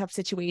to be a tough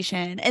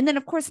situation. And then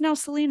of course now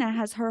Selena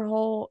has her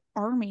whole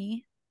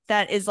army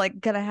that is like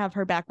gonna have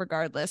her back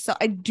regardless. So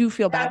I do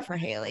feel bad for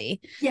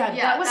Hailey. Yeah,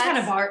 that was kind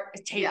of our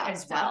take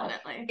as well.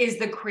 Definitely. Is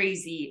the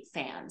crazy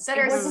fans that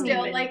are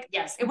still even, like,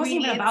 it wasn't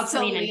even about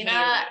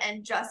Selena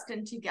and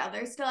Justin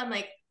together. Still, I'm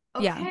like,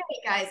 okay,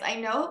 guys, I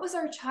know it was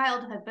our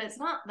childhood, but it's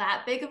not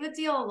that big of a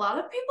deal. A lot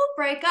of people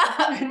break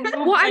up.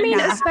 Well, I mean,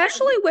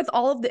 especially with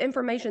all of the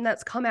information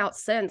that's come out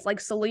since, like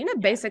Selena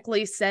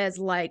basically says,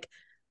 like,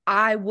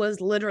 I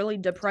was literally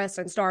depressed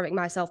and starving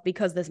myself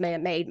because this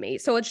man made me.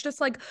 So it's just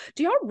like,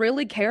 do y'all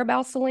really care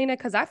about Selena?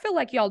 Because I feel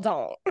like y'all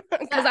don't.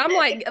 Because I'm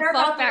like,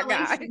 fuck that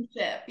guy.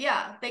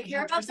 Yeah, they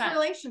care 100%. About the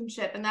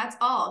relationship, and that's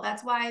all.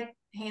 That's why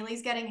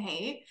Hailey's getting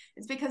hate.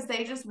 It's because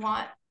they just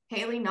want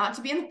Hailey not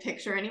to be in the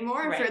picture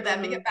anymore and for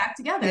them to get back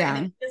together.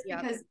 And it's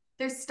just because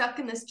they're stuck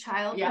in this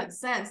childhood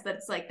sense that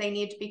it's like they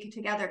need to be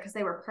together because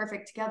they were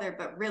perfect together,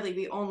 but really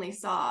we only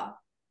saw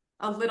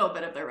a little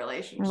bit of their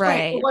relationship.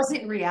 Right. It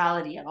wasn't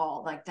reality at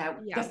all. Like that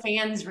the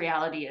fans'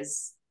 reality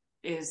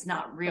is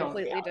not real.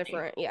 Completely reality.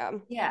 Different. Yeah.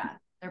 Yeah.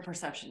 Their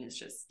perception is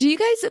just. Do you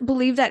guys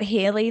believe that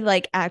Hailey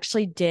like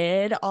actually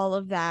did all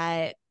of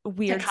that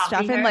weird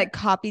stuff and like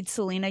copied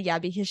Selena? Yeah,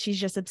 because she's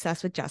just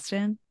obsessed with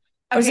Justin.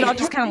 Or is it all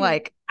just kind of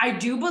like, I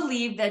do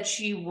believe that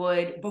she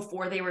would,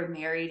 before they were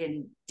married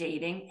and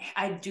dating,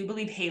 I do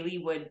believe Hailey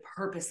would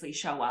purposely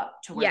show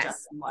up to where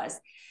Justin was.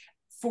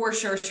 For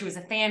sure, she was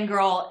a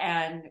fangirl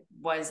and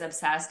was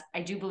obsessed.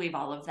 I do believe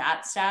all of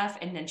that stuff.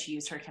 And then she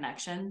used her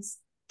connections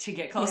to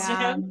get close to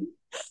him.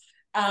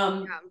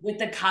 With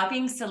the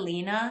copying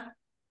Selena,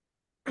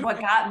 what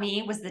got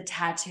me was the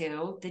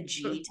tattoo, the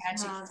G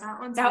tattoo.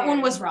 That one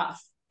was rough.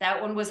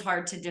 That one was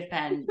hard to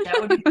defend. That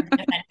would be hard to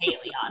defend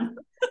Hailey on.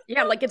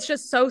 Yeah, like it's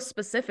just so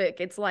specific.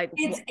 It's like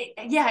it's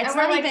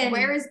not like, even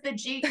where is the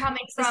G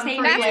coming from?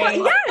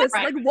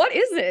 Like what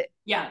is it?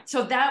 Yeah.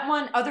 So that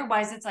one,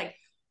 otherwise it's like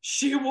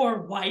she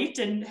wore white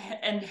and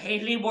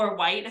Hailey wore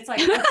white. It's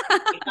like,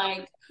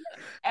 like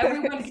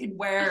everyone could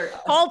wear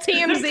all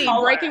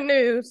TMZ breaking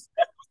news.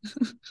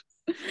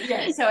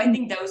 Yeah. So I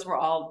think those were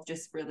all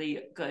just really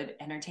good,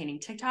 entertaining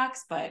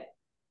TikToks, but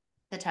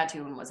the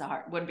tattoo one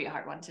would be a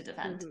hard one to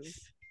defend.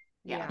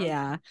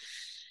 Yeah.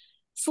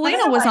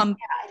 Selena was on.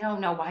 I don't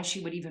know why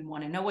she would even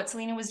want to know what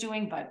Selena was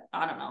doing, but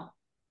I don't know.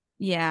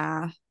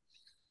 Yeah.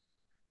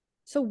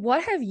 So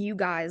what have you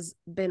guys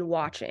been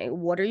watching?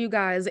 What are you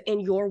guys, in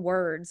your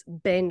words,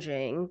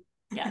 binging?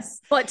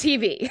 Yes. But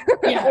TV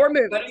or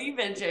movies. What are you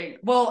binging?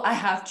 Well, I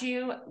have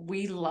to.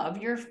 We love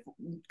your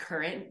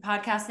current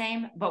podcast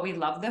name, but we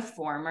love the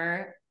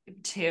former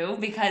too,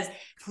 because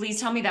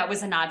please tell me that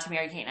was a nod to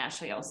Mary-Kate and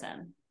Ashley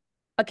Olsen.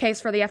 A Case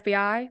for the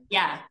FBI?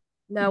 Yeah.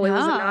 No, it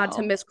was a nod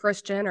to Miss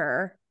Kris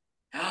Jenner.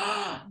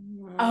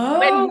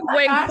 When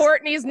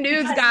Courtney's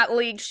nudes got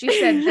leaked, she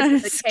said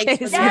this is a case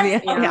for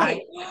the FBI.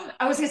 Okay.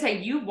 I was gonna say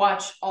you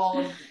watch all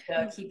of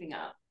the Keeping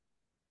Up,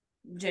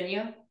 didn't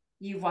you?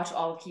 You've watched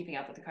all of Keeping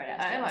Up with the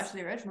Kardashians. I watched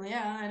the original,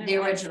 yeah. The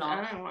original.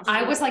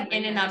 I was like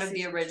in and out of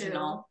the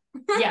original.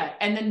 Yeah,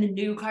 and then the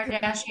new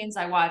Kardashians,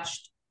 I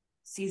watched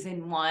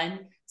season 1.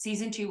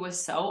 Season 2 was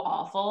so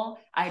awful.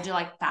 I had to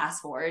like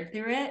fast forward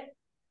through it.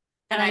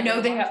 And I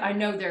know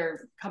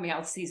they're coming out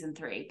with season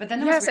 3. But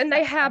then yes, and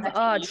they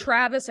have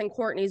Travis and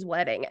Courtney's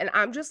wedding, and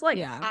I'm just like,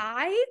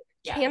 I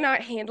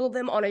cannot handle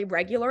them on a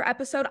regular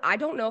episode. I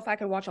don't know if I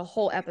can watch a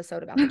whole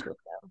episode about the two of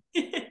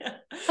them.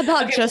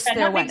 About just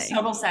their wedding. That makes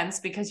total sense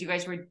because you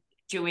guys were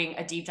doing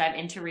a deep dive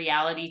into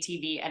reality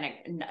TV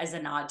and as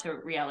a nod to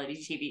reality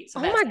TV. So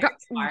oh my God,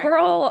 smart.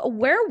 Girl,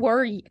 where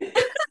were you?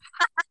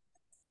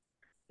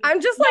 I'm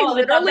just like,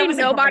 literally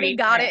nobody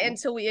got it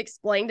until we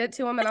explained it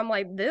to him. And I'm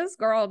like, this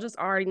girl just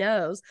already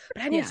knows.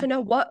 But I need to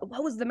know what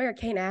was the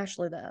Mary-Kate and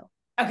Ashley though?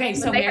 Okay,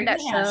 so they had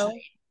that show.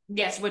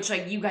 Yes, which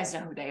like you guys know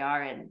who they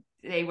are. And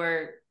they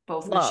were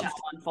both Michelle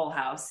on Full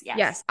House.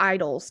 Yes,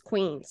 idols,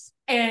 queens.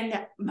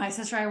 And my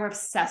sister and I were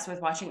obsessed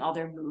with watching all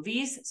their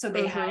movies. So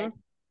they had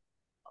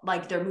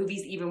like their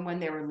movies even when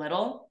they were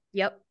little.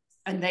 Yep.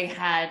 And they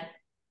had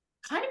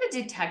kind of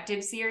a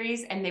detective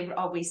series. And they would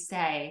always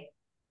say,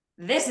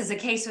 this is a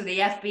case for the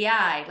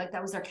FBI. Like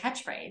that was their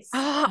catchphrase.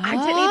 Oh, I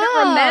didn't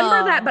even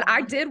remember that, but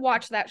I did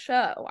watch that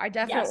show. I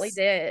definitely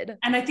did.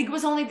 And I think it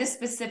was only the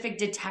specific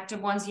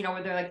detective ones, you know,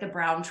 where they're like the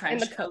brown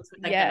trench coats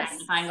with like the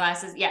magnifying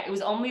glasses. Yeah, it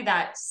was only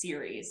that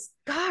series.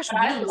 Gosh,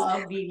 but I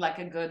love being like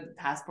a good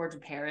passport to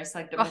Paris,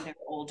 like when they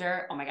were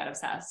older. Oh my God,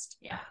 obsessed.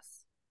 Yeah.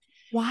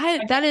 Why?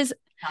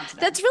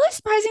 That's really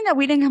surprising that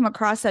we didn't come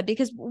across that,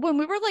 because when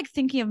we were like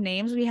thinking of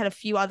names, we had a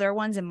few other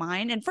ones in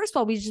mind. And first of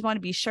all, we just want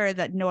to be sure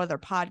that no other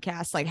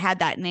podcast like had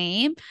that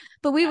name,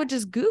 but we would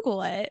just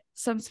Google it.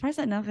 So I'm surprised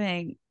that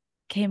nothing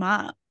came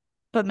up.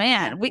 But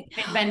man, we've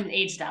been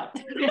aged out.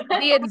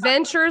 The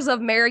Adventures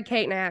of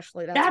Mary-Kate and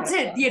Ashley. That's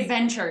it. The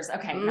Adventures.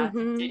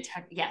 Okay.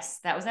 Yes,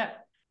 that was it.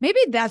 Maybe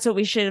that's what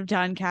we should have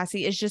done,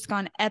 Cassie, is just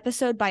gone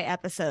episode by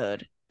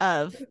episode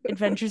of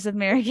Adventures of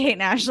Mary-Kate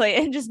and Ashley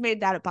and just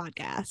made that a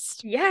podcast.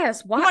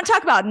 Yes. Why? We want to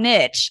talk about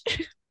niche.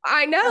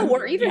 I know.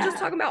 We're even just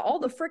talking about all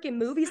the freaking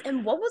movies.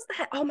 And what was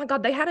that? Oh my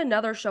God. They had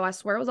another show. I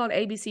swear it was on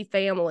ABC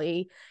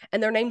Family.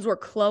 And their names were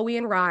Chloe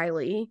and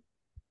Riley.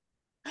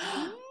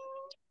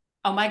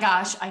 Oh my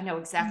gosh. I know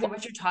exactly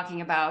what you're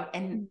talking about.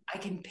 And I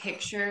can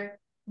picture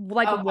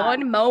like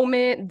one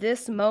moment,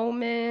 this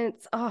moment.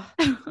 Oh,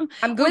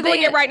 I'm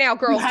Googling it right now,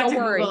 girls. Don't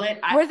worry.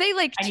 Were they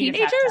like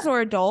teenagers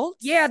or adults?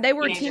 Yeah, they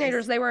were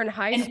teenagers. They were in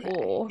high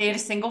school. They had a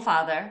single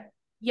father.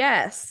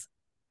 Yes.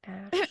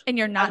 And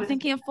you're not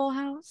thinking of Full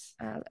House?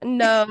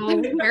 No.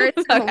 Very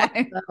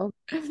okay.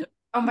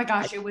 Oh my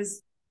gosh, it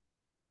was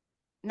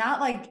not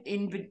like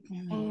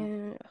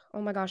in.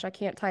 Oh my gosh, I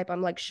can't type.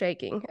 I'm like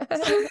shaking.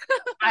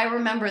 I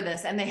remember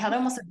this, and they had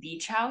almost a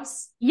beach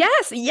house.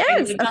 Yes.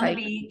 On the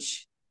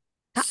beach.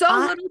 So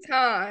little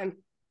time.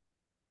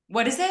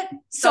 What is it?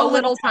 So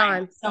little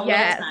time. So little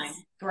time.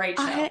 Great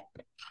show.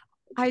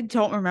 I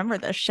don't remember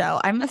this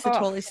show. I must have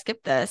totally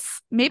skipped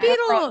this. Maybe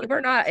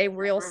we're not a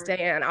real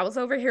stan. I was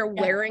over here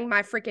wearing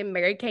my freaking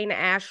Mary-Kate and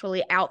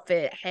Ashley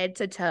outfit head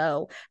to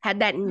toe. Had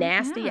that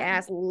nasty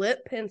ass lip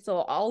pencil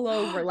all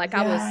over like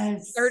I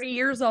was 30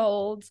 years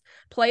old,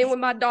 playing with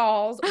my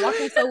dolls,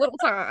 watching So Little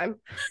Time.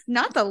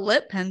 Not the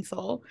lip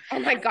pencil. Oh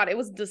my God, it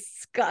was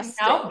disgusting.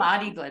 Now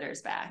body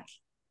glitter's back.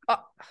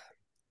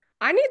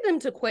 I need them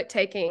to quit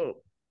taking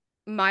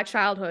my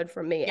childhood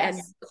from me and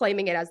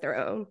claiming it as their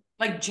own.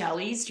 Like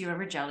jellies. Do you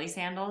remember jelly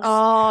sandals?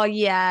 Oh,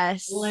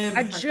 yes.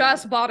 I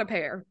just bought a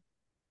pair.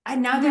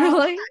 And now they're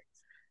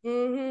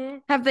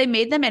really? Have they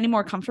made them any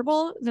more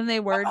comfortable than they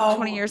were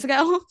 20 years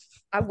ago?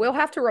 I will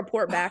have to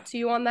report back to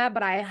you on that,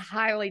 but I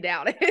highly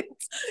doubt it.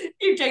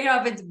 You're taking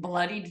off its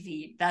bloodied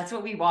feet. That's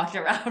what we walked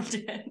around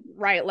in.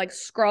 Right, like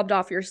scrubbed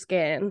off your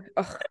skin.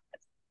 Ugh.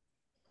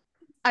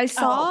 I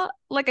saw,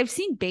 I've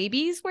seen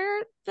babies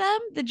wear them,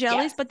 the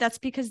jellies, but that's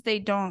because they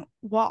don't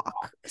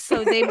walk.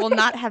 So they will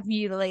not have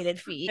mutilated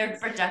feet. They're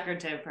for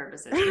decorative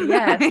purposes.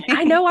 Yes.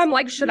 I know. I'm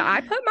like, should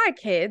I put my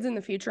kids in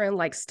the future in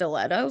like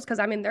stilettos? Because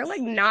I mean, they're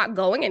like not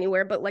going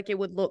anywhere, but like it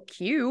would look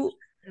cute.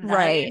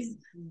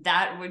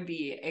 That would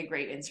be a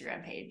great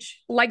Instagram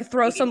page. Like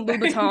throw some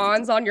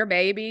Louboutins on your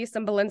baby,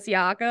 some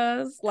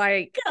Balenciagas,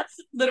 like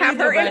have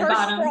her in her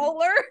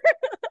stroller.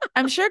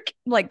 I'm sure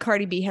like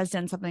Cardi B has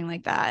done something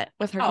like that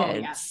with her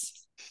kids.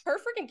 Yeah. Her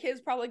freaking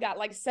kids probably got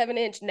like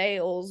 7-inch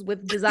nails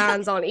with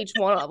designs on each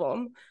one of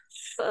them.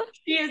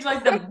 She is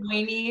like the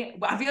whiny.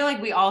 I feel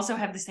like we also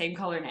have the same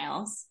color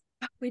nails.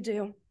 We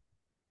do.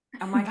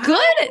 Oh my God.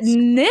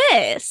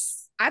 Goodness.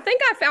 I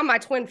think I found my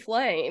twin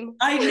flame.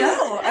 I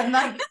know. I'm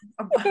like,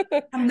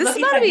 this is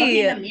about to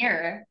be in the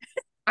mirror.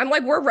 I'm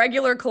like, we're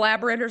regular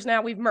collaborators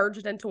now. We've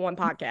merged into one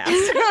podcast.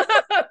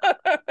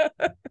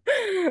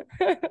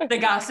 The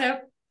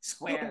gossip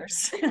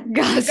squares.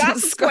 Gossip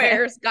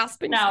squares.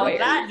 Gossiping squares.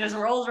 That just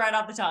rolls right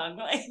off the tongue.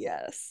 Like,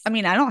 yes. I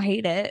mean, I don't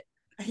hate it.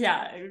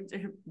 Yeah,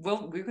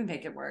 we can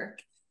make it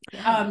work.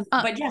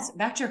 But yes,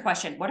 back to your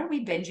question. What are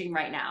we binging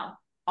right now?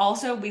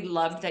 Also, we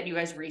loved that you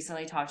guys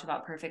recently talked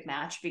about Perfect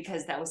Match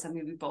because that was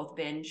something we both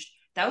binged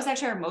That was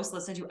actually our most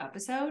listened to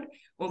episode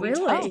when we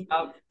Really? talked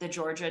about the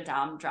Georgia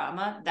Dom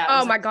drama. That Oh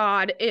was my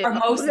God. our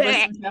most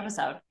listened to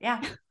episode.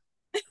 Yeah.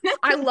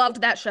 I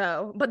loved that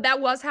show, but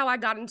that was how I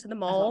got into the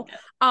mole.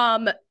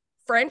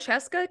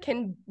 Francesca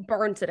can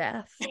burn to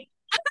death.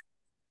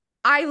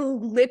 I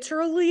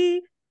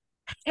literally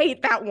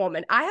hate that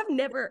woman. I have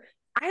never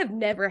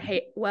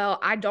well,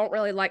 I don't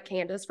really like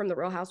Candace from the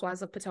Real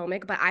Housewives of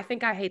Potomac, but I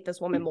think I hate this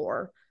woman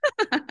more.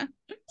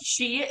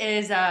 She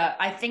is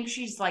I think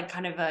she's like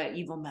kind of a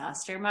evil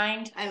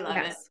mastermind. I love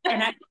it.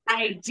 And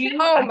I do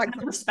Oh my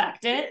God.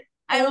 Respect it.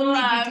 I only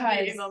love because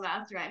the evil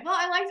mastermind. Well,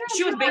 I liked her.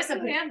 She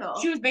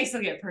was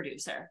basically a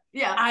producer.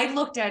 Yeah. I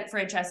looked at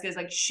Francesca as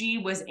like she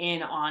was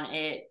in on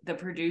it. The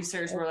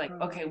producers were like,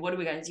 okay, what do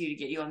we got to do to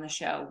get you on the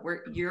show?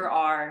 You're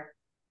our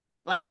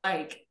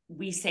like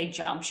we say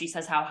jump, she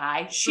says how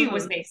high. She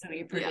was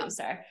basically a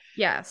producer. Yeah.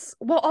 Yes.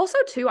 Well, also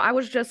too, I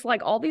was just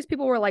like, all these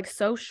people were like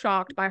so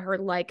shocked by her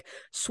like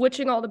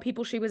switching all the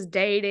people she was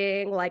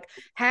dating, like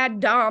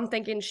had Dom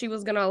thinking she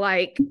was gonna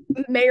like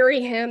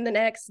marry him the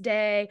next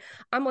day.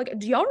 I'm like,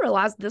 do y'all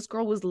realize this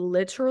girl was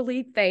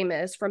literally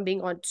famous from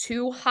being on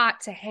Too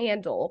Hot to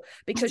Handle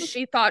because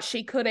she thought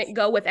she couldn't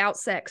go without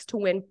sex to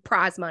win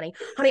prize money?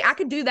 Honey, I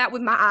could do that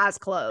with my eyes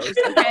closed.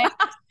 Okay.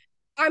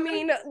 I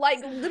mean, like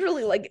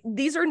literally, like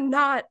these are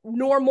not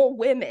normal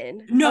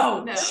women.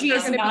 No, she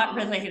is not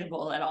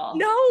relatable at all.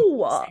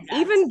 No,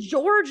 even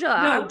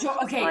Georgia. No,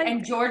 okay, like,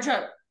 and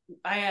Georgia,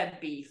 I had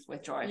beef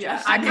with Georgia.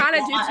 Yeah, I kind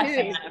of do too.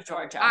 A fan of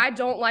Georgia. I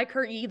don't like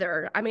her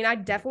either. I mean, I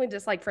definitely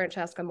dislike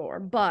Francesca more,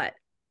 but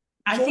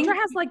Georgia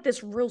has like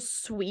this real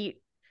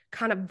sweet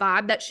kind of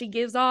vibe that she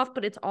gives off,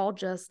 but it's all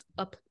just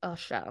a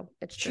show.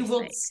 It's just she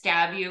will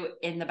stab you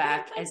in the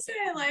back as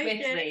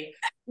quickly,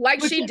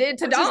 like she did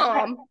to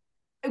Dom.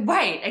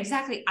 Right,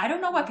 exactly. I don't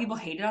know why people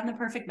hated on The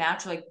Perfect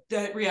Match. Like,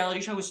 that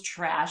reality show was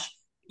trash.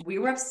 We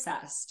were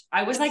obsessed.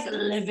 I was like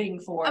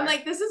living for it. I'm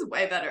like, this is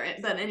way better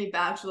than any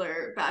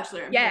Bachelor.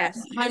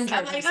 Yes, 100%.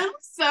 I'm like, I'm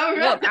so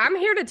good. Look, I'm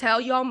here to tell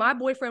y'all, my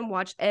boyfriend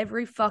watched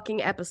every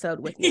fucking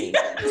episode with me,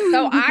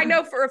 so I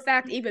know for a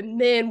fact even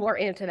men were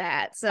into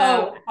that.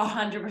 So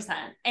 100%,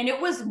 and it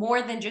was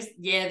more than just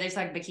there's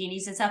like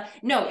bikinis and stuff.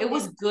 No, it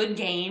was good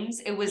games.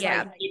 It was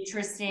like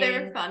interesting. They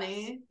were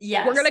funny.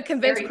 Yeah, we're gonna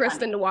convince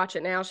Kristen to watch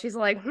it now. She's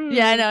like,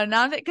 yeah, I know,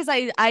 not because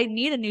I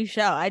need a new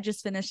show. I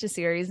just finished a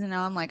series, and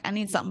now I'm like, I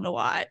need something to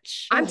watch.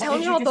 I'm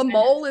telling y'all, The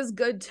Mole is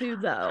good too,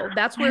 though.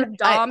 That's where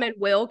Dom and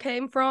Will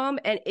came from,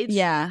 and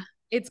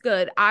it's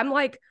good. I'm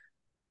like,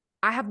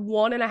 I have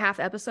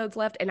 1.5 episodes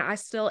left, and I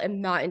still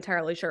am not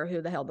entirely sure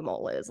who the hell the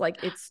mole is.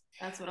 Like,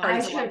 that's what I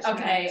should.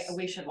 Okay, next.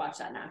 We should watch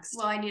that next.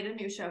 Well, I need a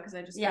new show because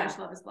I just finished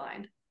Love Is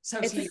Blind. So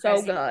it's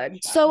so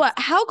good. So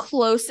how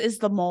close is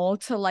the mole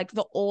to like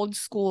the old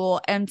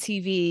school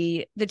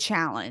MTV The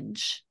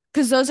Challenge?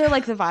 Because those are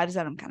like the vibes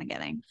that I'm kind of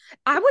getting.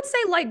 I would say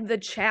like the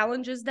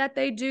challenges that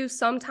they do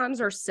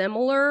sometimes are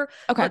similar.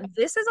 Okay. But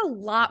this is a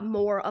lot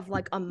more of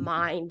like a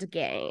mind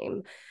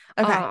game.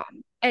 Okay.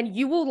 And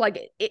you will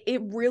like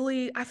it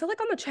really, I feel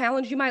like on the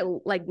challenge, you might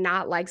like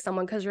not like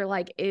someone because you're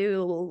like,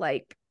 ew,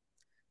 like,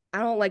 I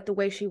don't like the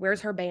way she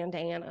wears her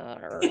bandana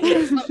or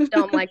something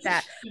dumb like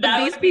that.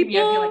 But these people,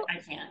 I feel like I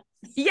can't.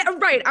 Yeah,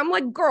 right. I'm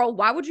like, girl,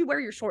 why would you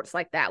wear your shorts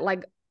like that?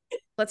 Like,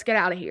 let's get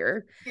out of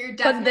here. You're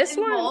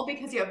definitely mole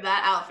because you have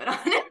that outfit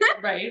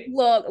on. Right.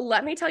 Look,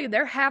 let me tell you,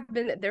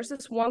 there's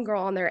this one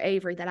girl on there,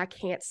 Avery, that I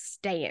can't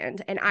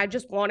stand. And I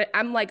just want it.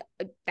 I'm like,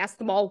 that's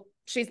the mole.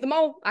 She's the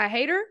mole. I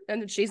hate her.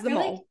 And she's the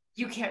mole. Like,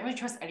 you can't really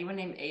trust anyone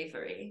named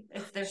Avery.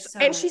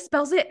 And she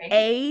spells it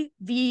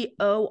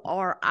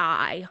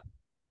Avori.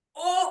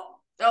 Oh,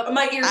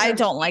 my ears. I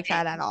don't like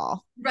that at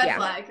all. Red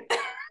flag.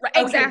 Right,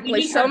 exactly.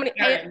 Okay, so many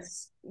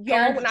parents.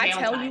 Y'all, when I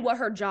tell you what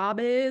her job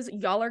is,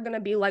 y'all are going to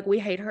be like, we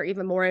hate her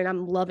even more. And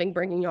I'm loving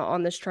bringing y'all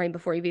on this train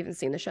before you've even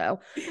seen the show.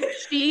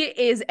 She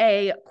is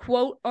a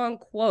quote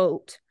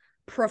unquote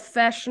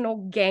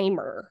professional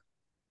gamer.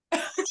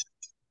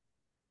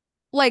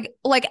 Like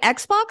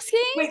Xbox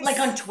games? Wait, like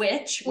on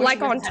Twitch?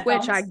 Like on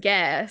Twitch, I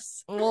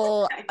guess.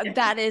 Well,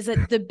 that is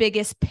the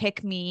biggest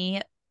pick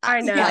me.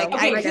 I know. Like,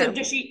 okay, I know. So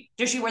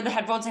does she wear the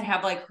headphones and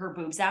have like her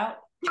boobs out?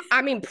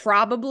 I mean,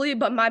 probably,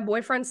 but my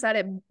boyfriend said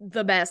it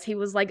the best. He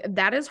was like,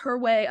 that is her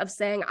way of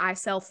saying I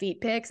sell feet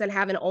pics and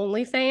have an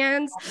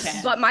OnlyFans,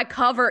 but my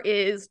cover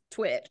is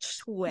Twitch.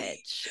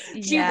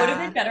 She would have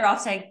been better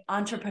off saying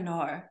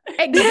entrepreneur.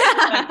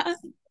 Exactly.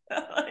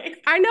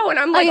 I know, and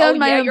I'm like,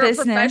 you're a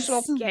business.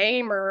 Professional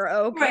gamer.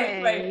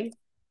 Okay. Right.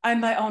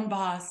 I'm my own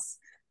boss.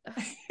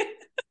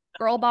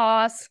 Girl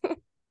boss.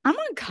 I'm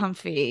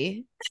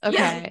uncomfy. Okay.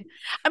 Yeah.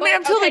 I mean,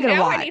 I'm totally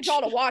gonna watch. I need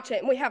y'all to watch it,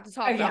 and we have to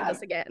talk about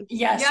this again.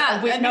 Yes.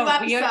 Yeah. New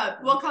episode.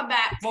 We'll come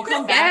back. We'll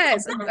come back.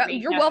 Yes.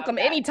 You're welcome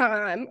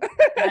anytime.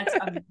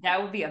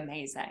 That would be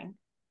amazing.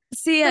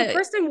 See, so,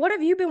 Kristen, what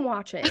have you been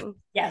watching?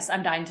 Yes,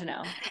 I'm dying to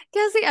know.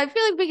 Cassie, I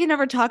feel like we can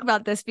never talk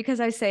about this because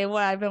I say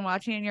what I've been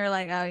watching, and you're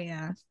like, oh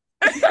yeah.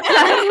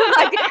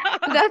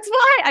 That's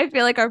why I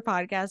feel like our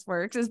podcast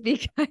works, is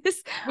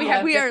because we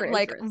are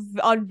like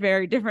on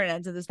very different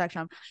ends of the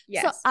spectrum.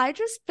 Yes. So I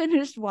just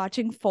finished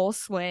watching Full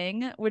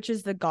Swing, which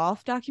is the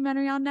golf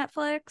documentary on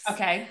Netflix.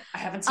 Okay. I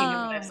haven't seen it,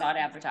 but I saw it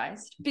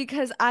advertised.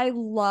 Because I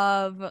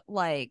love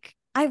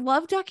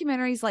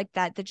documentaries like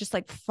that just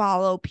like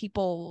follow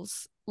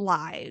people's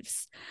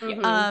lives.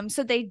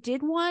 So they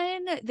did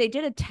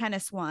a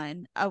tennis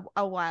one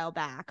a while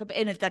back,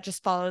 and that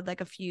just followed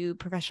like a few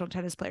professional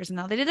tennis players, and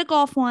now they did a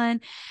golf one,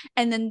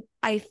 and then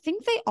I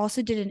think they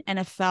also did an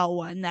NFL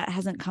one that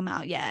hasn't come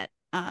out yet.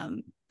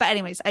 But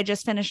anyways, I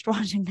just finished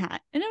watching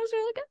that and it was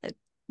really good.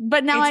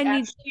 But now I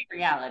need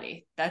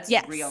reality. That's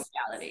real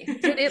reality.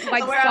 Did it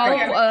like follow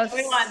us?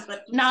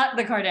 Not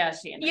the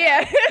Kardashian.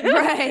 Yeah.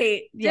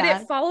 Right. Did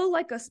it follow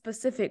like a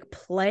specific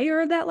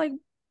player that like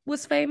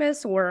was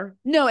famous, or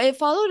no? It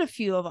followed a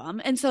few of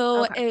them, and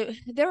so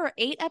there are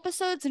 8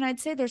 episodes, and I'd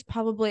say there's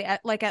probably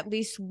at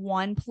least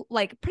one,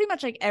 like pretty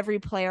much like every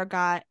player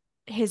got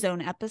his own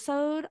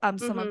episode.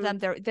 Some of them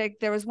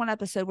there was one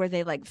episode where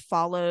they like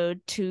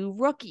followed 2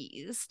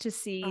 rookies to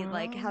see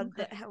like how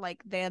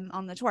like them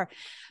on the tour.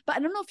 But I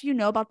don't know if you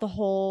know about the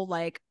whole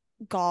like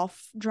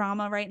golf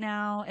drama right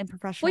now in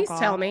professional golf. Please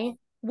tell me.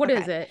 What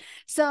is it?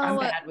 So I'm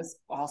bad with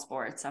all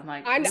sports. I'm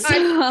like, I'm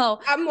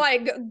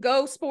like,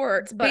 go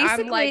sports, but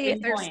I'm like,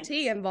 if there's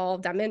tea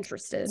involved, I'm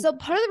interested. So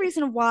part of the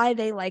reason why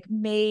they like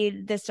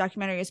made this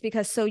documentary is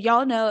because, so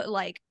y'all know,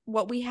 like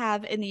what we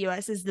have in the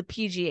US is the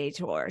PGA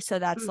Tour. So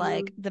that's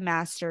like the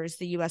Masters,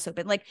 the US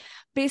Open, like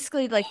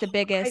basically like the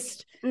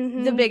biggest, I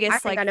know what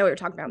you're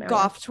talking about now,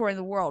 golf tour in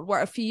the world.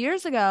 Where a few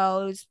years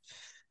ago, it was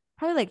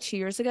probably like 2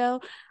 years ago,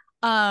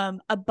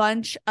 a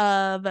bunch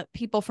of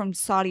people from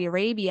Saudi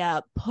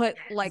Arabia put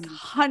like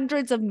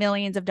hundreds of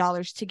millions of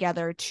dollars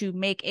together to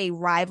make a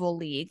rival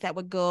league that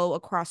would go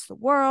across the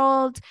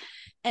world,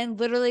 and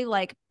literally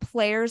like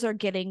players are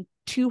getting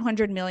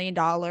 $200 million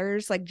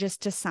like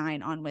just to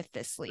sign on with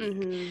this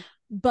league.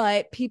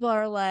 But people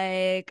are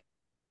like,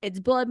 it's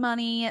blood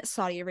money.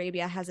 Saudi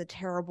Arabia has a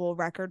terrible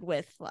record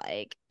with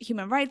like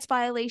human rights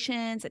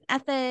violations and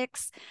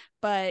ethics.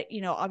 But,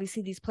 you know,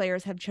 obviously these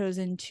players have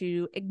chosen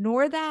to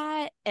ignore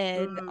that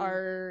and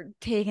are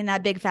taking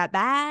that big fat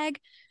bag.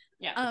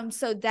 Yeah.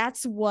 So that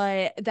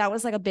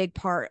was like a big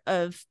part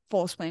of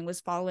Full Swing, was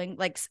following,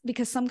 like,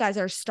 because some guys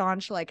are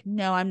staunch, like,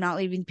 no, I'm not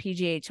leaving the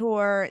PGA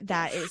Tour.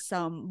 That is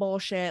some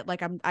bullshit.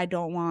 Like, I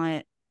don't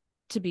want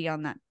to be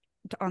on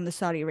the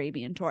Saudi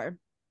Arabian tour.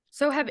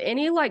 So have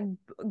any like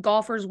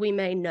golfers we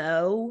may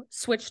know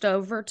switched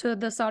over to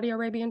the Saudi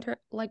Arabian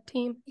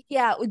team?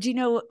 Yeah. Do you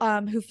know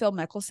who Phil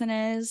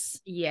Mickelson is?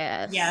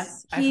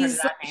 Yes.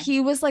 He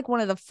was like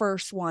one of the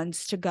first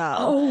ones to go.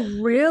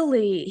 Oh,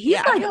 really? He's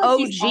like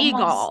OG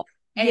golf.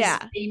 As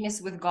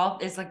famous with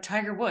golf is like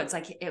Tiger Woods.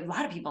 Like a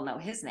lot of people know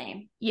his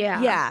name.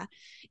 Yeah.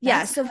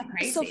 So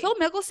Phil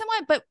Mickelson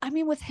went, but I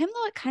mean, with him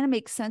though, it kind of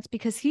makes sense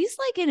because he's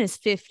like in his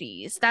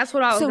 50s. That's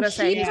what I was gonna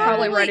say. He's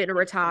probably ready to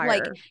retire.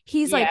 Like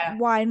he's like,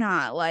 why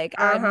not? Like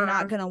I'm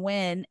not gonna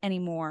win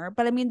anymore.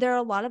 But I mean, there are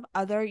a lot of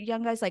other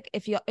young guys. Like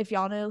if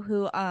y'all know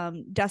who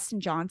Dustin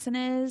Johnson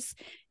is,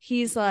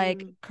 he's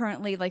like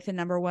currently like the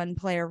 #1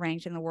 player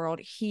ranked in the world.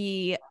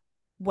 He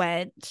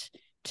went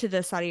to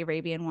the Saudi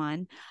Arabian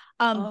one.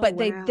 But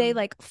they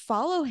like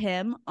follow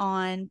him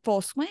on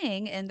Full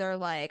Swing, and they're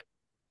like,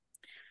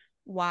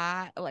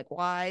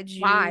 why'd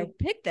you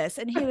pick this?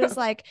 And he was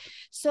like,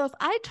 so if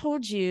I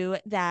told you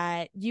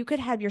that you could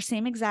have your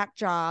same exact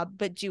job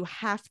but do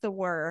half the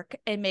work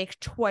and make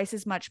twice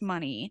as much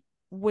money,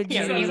 would you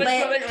take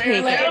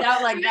it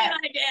out like that?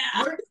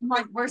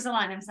 Where's the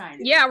line of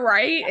signs? Yeah,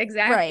 right.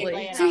 Exactly.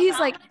 Right. So he's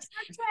like,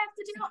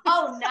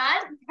 none.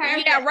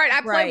 Yeah, right.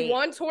 I play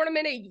one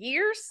tournament a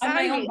year.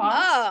 Sign me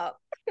up.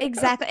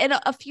 Exactly. And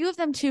a few of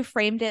them too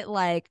framed it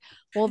like,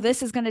 well,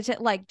 this is gonna take,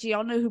 like, do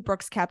y'all know who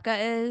Brooks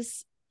Koepka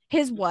is?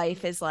 His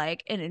wife is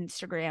like an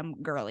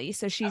Instagram girly,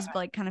 so she's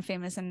like kind of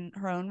famous in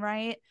her own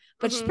right,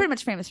 but she's pretty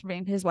much famous for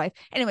being his wife.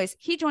 Anyways,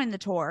 he joined the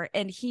tour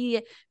and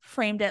he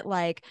framed it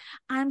like,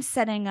 I'm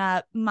setting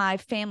up my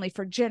family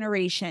for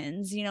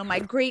generations. You know, my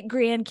great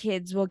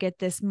grandkids will get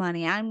this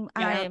money. I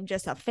am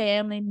just a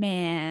family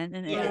man,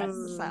 and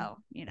so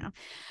you know.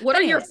 What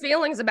are your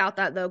feelings about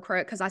that though,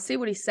 Craig? Because I see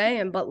what he's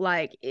saying, but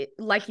like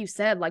you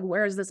said, like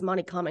where is this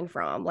money coming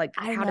from? Like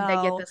how did they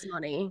get this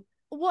money?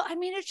 Well, I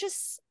mean, it's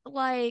just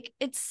like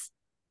it's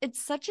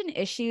such an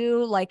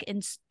issue, like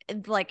in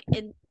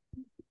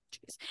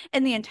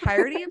the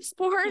entirety of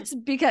sports,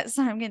 because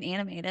I'm getting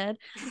animated.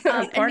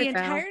 In the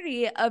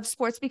entirety of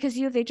sports, because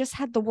they just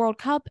had the World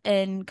Cup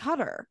in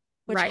Qatar,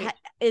 which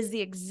is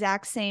the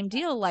exact same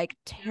deal, like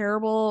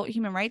terrible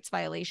human rights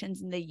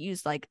violations, and they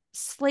used like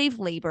slave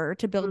labor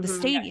to build the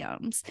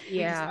stadiums.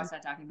 Yeah,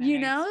 you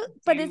know,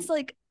 but it's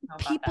like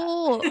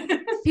people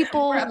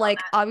like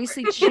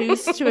obviously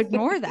choose to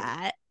ignore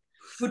that.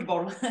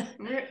 Football.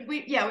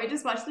 we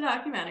just watched the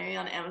documentary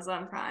on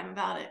Amazon Prime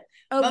about it.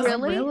 Oh,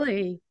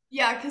 really?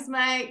 Yeah, because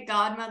my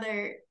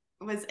godmother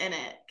was in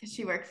it because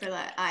she worked for the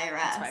IRS.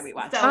 That's why we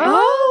watched it.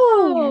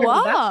 Oh,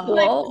 wow.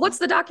 Cool. What's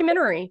the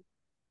documentary?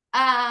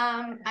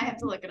 I have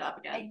to look it up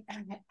again.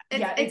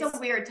 It's a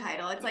weird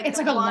title. It's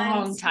like a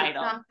long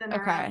title.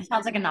 Okay.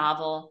 Sounds like a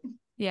novel.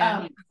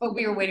 Yeah. But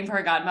we were waiting for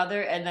her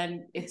godmother, and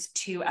then it's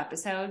 2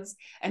 episodes.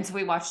 And so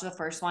we watched the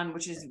first one,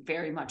 which is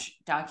very much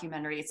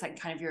documentary. It's like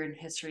kind of you're in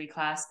history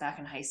class back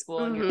in high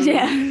school. And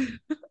you're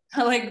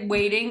like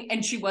waiting,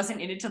 and she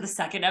wasn't in it till the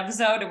 2nd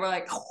episode. And we're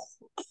like,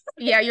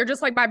 yeah, you're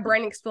just like, my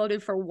brain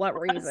exploded for what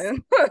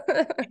reason?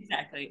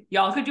 Exactly.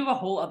 Y'all could do a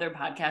whole other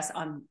podcast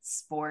on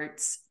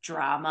sports,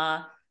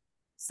 drama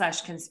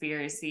 /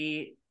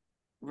 conspiracy.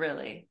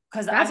 Really,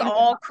 because that's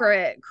all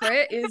Crit.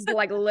 Crit is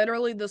like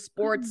literally the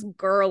sports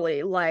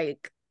girly.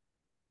 Like,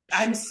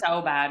 I'm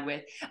so bad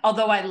with.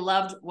 Although I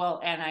loved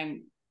and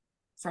I'm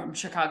from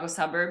Chicago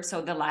suburbs,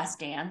 so The Last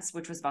Dance,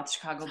 which was about the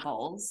Chicago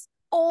Bulls.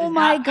 Oh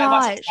my gosh! I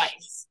watched it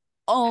twice.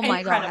 Oh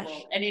my gosh!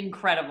 An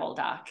incredible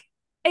doc.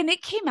 And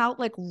it came out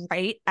like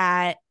right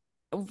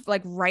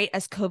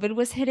as COVID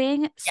was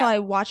hitting. So I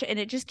watched it, and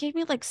it just gave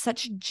me like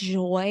such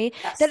joy.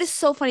 Yes. That is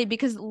so funny,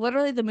 because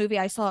literally the movie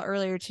I saw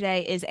earlier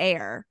today is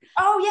Air.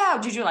 Oh yeah.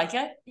 Did you like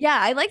it? Yeah,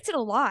 I liked it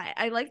a lot.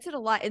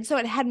 And so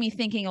it had me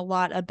thinking a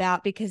lot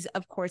about, because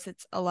of course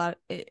it's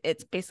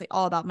basically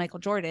all about Michael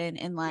Jordan,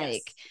 and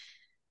like,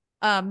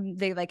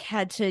 they like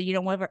had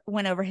to,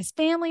 went over his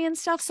family and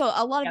stuff. So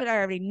a lot of it I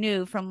already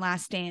knew from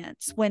Last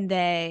Dance, when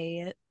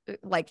they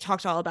like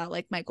talked all about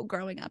like Michael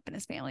growing up in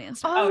his family and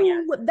stuff. Oh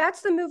yeah,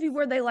 that's the movie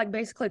where they like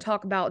basically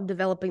talk about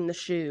developing the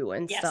shoe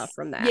and stuff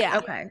from that. Yeah.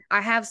 Okay, I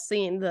have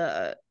seen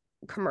the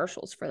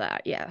commercials for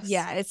that. Yes.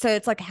 Yeah. So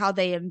it's like how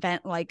they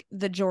invent like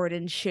the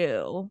Jordan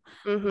shoe.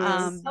 Oh yes, I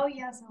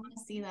want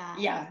to see that.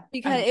 Yeah,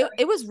 because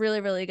it was really,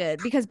 really good,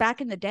 because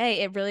back in the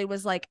day it really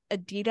was like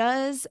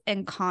Adidas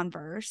and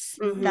Converse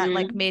that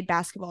like made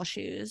basketball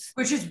shoes.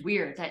 Which is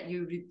weird that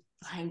you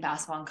playing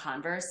basketball in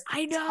Converse.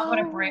 I know. What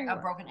a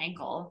broken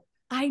ankle.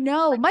 I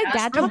know. My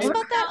dad talks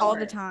about that all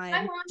the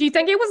time. Do you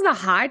think it was the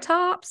high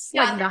tops?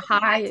 Yeah, like the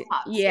high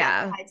tops.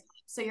 Yeah. The high tops.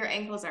 So your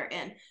ankles are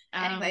in.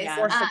 Anyways,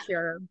 more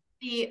secure.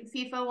 The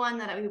FIFA one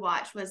that we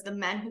watched was the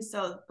men who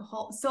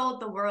sold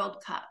the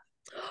World Cup.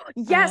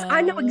 Yes,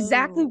 I know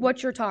exactly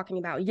what you're talking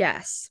about.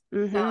 Yes.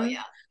 Oh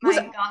yeah. My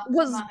godmother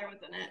was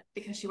in it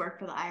because she worked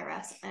for the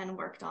IRS and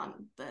worked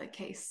on the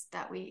case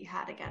that we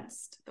had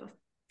against the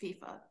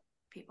FIFA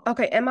people.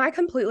 Okay, am I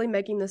completely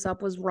making this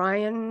up? Was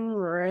Ryan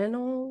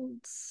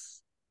Reynolds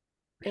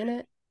in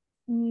it?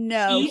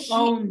 No, he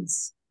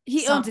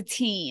owns a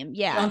team.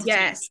 Yeah.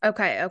 Yes.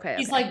 Okay.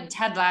 He's like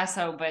Ted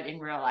Lasso, but in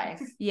real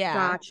life.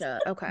 Yeah.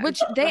 Gotcha. Okay.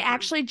 Which they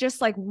actually just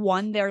like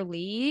won their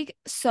league.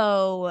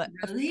 So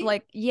really?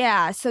 Like,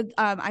 yeah. So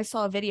I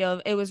saw a video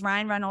of it was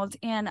Ryan Reynolds,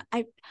 and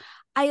I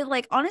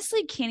like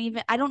honestly can't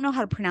even, I don't know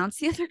how to pronounce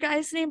the other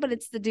guy's name, but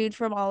it's the dude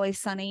from Always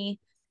Sunny.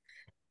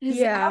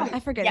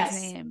 I forget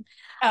his name.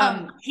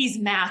 He's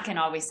Mac in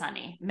Always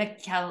Sunny.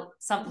 I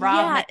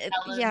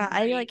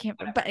like can't.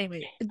 But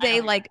anyway,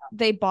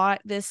 they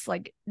bought this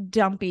like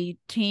dumpy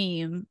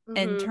team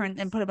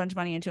and put a bunch of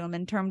money into them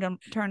and turned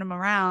them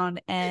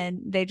around,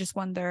 and they just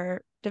won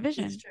their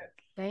division.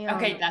 Damn.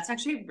 Okay, that's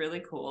actually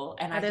really cool,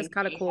 and that is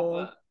kind of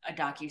cool. A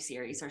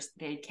docu-series, or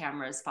the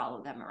cameras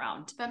follow them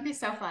around. That'd be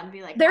so fun.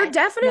 Be like, there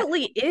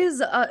definitely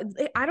is I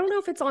don't know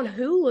if it's on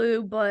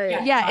Hulu, but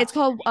it's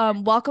called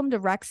Welcome to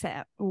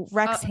Wrexham.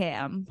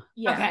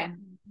 Yeah. Okay.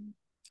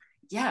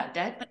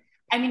 Yeah,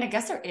 I mean, I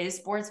guess there is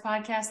sports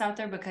podcasts out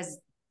there, because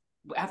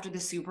after the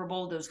Super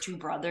Bowl, those 2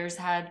 brothers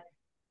had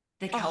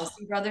the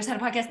Kelsey brothers had a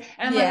podcast,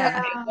 and I'm like,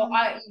 okay, well,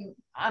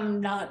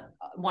 I'm not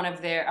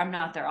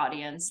their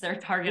audience, their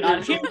target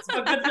audience,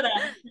 but good for them.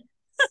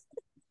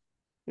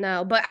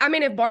 No, but I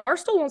mean, if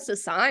Barstool wants to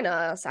sign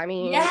us, I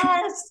mean,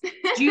 yes.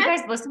 Do you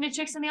guys listen to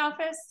Chicks in the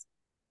Office?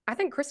 I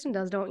think Kristen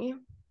does, don't you?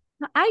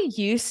 I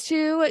used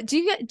to. Do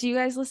you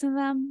guys listen to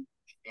them?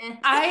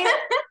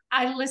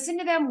 I listen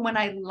to them when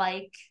I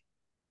like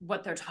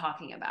what they're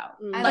talking about.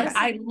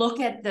 I look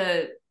at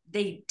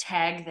they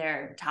tag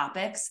their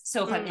topics.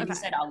 So if I'm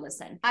interested, I'll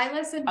listen. I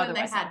listened when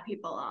they had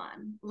people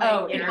on.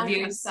 Like,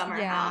 interviews. Summer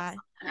House.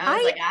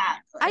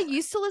 I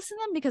used to listen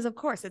to them because, of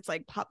course, it's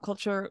like pop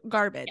culture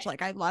garbage.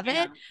 Like, I love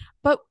it.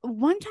 But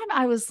one time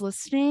I was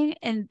listening,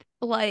 and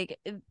like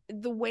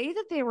the way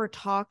that they were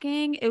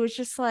talking, it was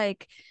just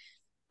like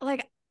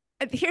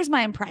here's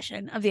my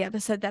impression of the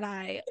episode that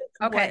I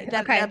I'm ready.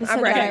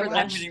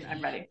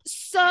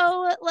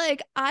 So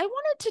like I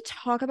wanted to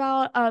talk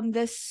about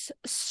this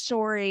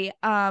story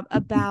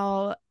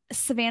about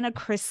Savannah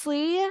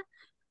Chrisley.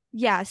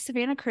 Yeah,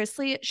 Savannah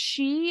Chrisley.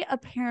 She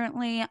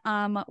apparently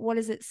what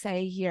does it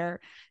say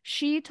here?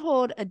 She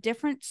told a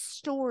different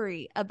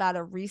story about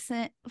a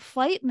recent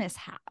flight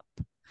mishap.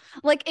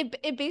 Like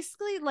it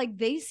basically, like,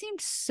 they seemed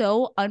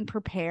so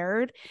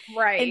unprepared,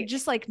 right? And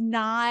just like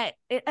not.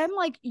 I'm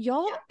like,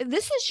 y'all,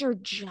 this is your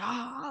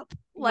job.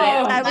 Like,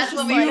 I was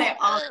just like,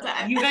 all the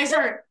time. You guys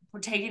are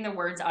taking the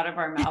words out of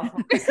our mouth.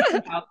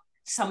 About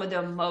some of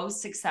the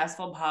most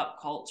successful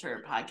pop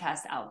culture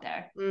podcasts out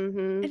there,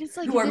 and it's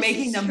like, who are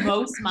making the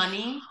most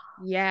money.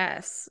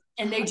 Yes,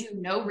 and they do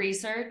no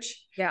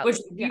research. Yeah, which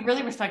we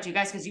really respect you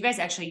guys, because you guys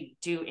actually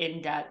do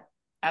in-depth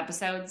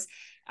episodes.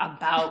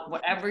 about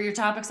whatever your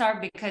topics are,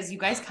 because you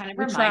guys kind of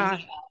remind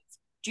me of,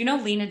 do you know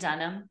Lena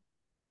Dunham?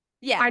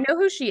 Yeah. I know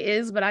who she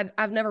is, but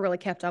I've never really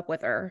kept up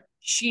with her.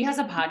 She has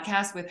a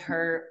podcast with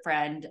her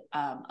friend,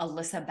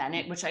 Alyssa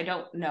Bennett, which I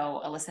don't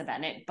know Alyssa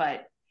Bennett,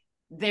 but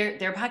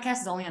their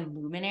podcast is only on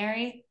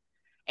Luminary,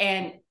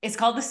 and it's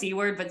called the C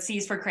word, but C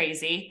is for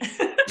crazy.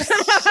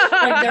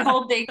 Like their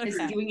whole thing is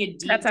doing a deep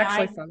dive. That's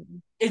actually fun.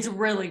 It's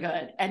really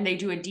good. And they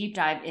do a deep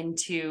dive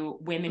into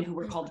women who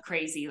were called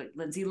crazy, like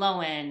Lindsay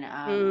Lohan,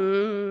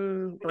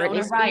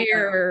 Britney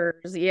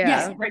Spears. Yeah.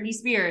 Yes, Britney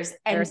Spears.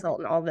 And Paris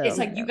Hilton, all them. It's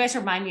like, you guys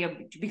remind me of,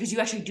 because you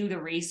actually do the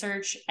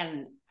research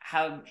and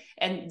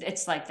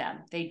it's like them.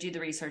 They do the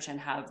research and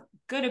have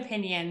good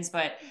opinions,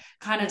 but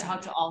kind of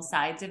talk to all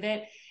sides of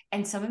it.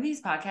 And some of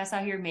these podcasts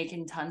out here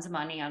making tons of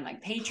money on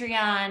like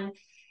Patreon,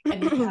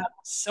 and they have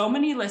so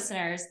many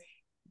listeners,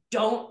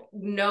 don't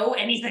know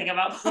anything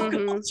about pop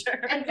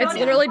culture. And it's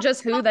literally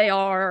just who they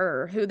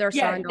are, or who they're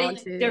signed on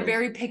to. They're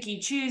very picky,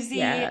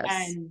 choosy,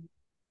 and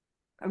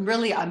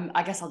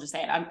I guess I'll just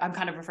say it. I'm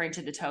kind of referring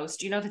to the Toast.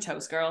 Do you know the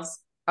Toast girls?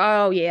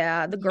 Oh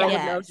yeah, the girl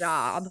with no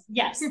job.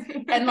 Yes.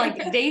 And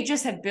like they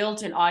just have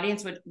built an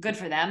audience, which good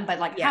for them, but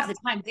like half the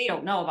time they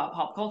don't know about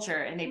pop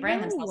culture, and they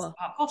brand themselves as a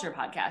pop culture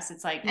podcast.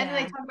 It's like, and then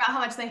they talk about how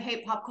much they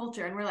hate pop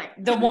culture, and we're like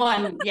the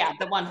one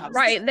host.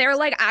 Right. They're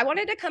like, I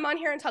wanted to come on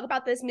here and talk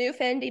about this new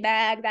Fendi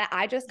bag that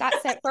I just got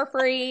sent for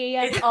free.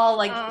 It's all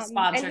like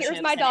sponsorships. And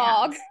here's my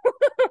dog.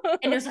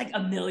 And there's like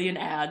a million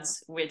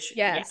ads, which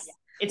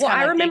it's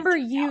I remember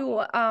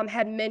you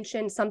had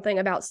mentioned something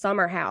about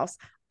Summer House.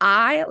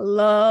 I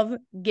love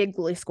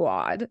Giggly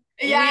Squad.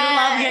 Yeah,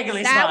 we love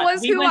Giggly Squad. That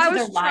was who I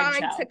was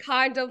trying to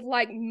kind of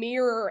like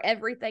mirror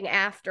everything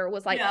after.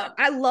 Was like,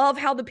 I love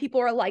how the people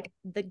are like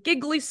the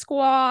Giggly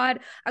Squad.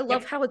 I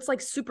love how it's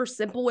like super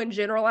simple and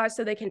generalized,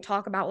 so they can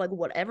talk about like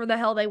whatever the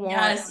hell they want.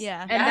 Yes,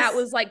 yeah. And that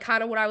was like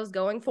kind of what I was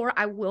going for.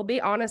 I will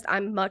be honest,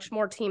 I'm much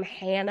more team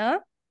Hannah.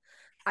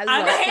 I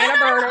love Hannah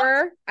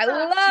Burner. I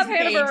love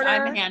Hannah Burner.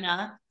 I'm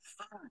Hannah.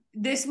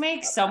 This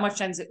makes so much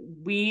sense.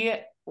 We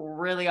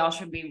really all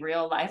should be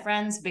real life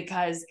friends,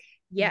 because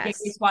Giggly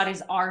Squad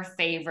is our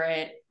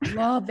favorite.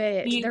 Love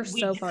it. They're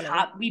so funny.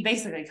 We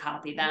basically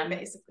copy them.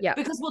 Yeah.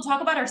 Because we'll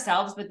talk about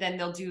ourselves, but then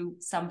they'll do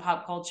some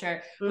pop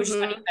culture, which is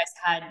funny. You guys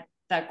had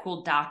that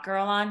cool doc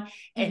girl on,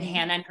 and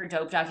Hannah and her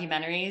dope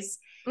documentaries.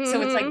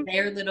 So it's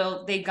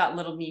like they've got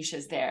little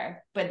niches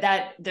there, but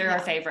they're our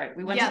favorite.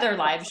 We went to their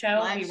live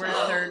show. We were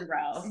third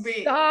row.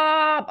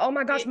 Stop. Oh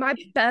my gosh. My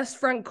best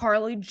friend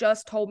Carly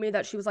just told me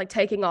that she was like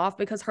taking off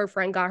because her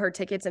friend got her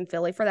tickets in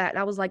Philly for that. And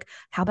I was like,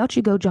 how about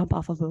you go jump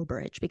off of a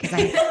bridge? Because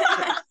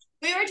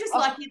we were just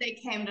lucky they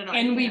came to North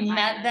and we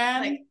met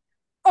them. Like,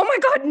 oh my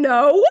God,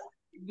 no.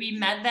 We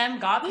met them,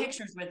 got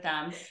pictures with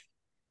them.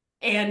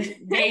 And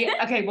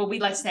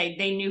let's say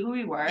they knew who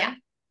we were. Yeah.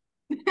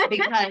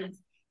 Because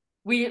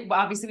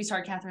we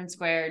started Catherine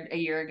Squared a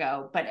year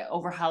ago, but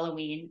over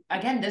Halloween,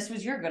 again, this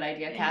was your good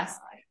idea, Cass.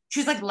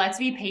 She's like, let's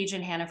be Paige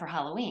and Hannah for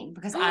Halloween,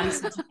 because I'm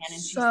such a fan and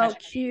she's so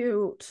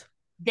cute.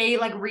 They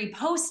like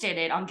reposted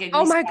it on Giggly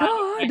Oh my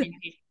God.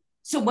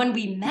 So when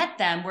we met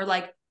them, we're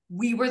like,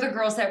 we were the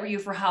girls that were you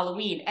for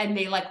Halloween, and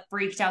they like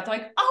freaked out. They're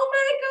like, oh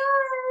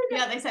my God.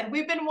 Yeah, they said,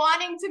 we've been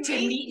wanting to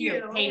meet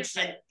you. Paige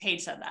said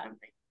that.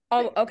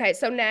 Oh, okay.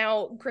 So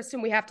now,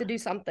 Kristen, we have to do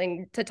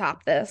something to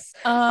top this.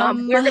 We're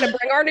going to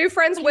bring our new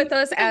friends with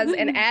us as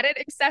an added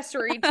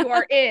accessory to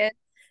our end.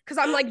 Because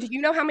I'm like, do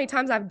you know how many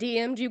times I've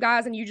DM'd you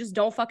guys and you just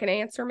don't fucking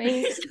answer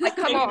me? Like,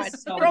 come on,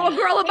 throw a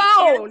girl a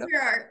bone.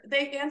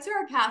 They answer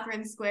our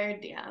Catherine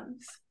Squared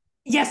DMs.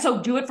 Yeah,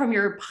 so do it from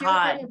your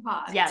pod.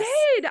 Yes.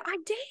 I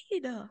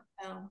did.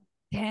 Oh.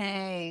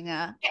 Dang.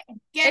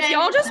 If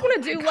y'all just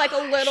want to do like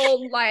a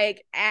little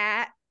like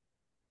at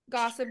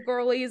Gossip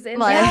Girlies and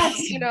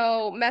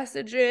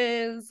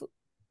messages.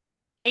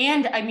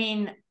 And I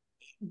mean,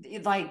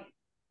 like,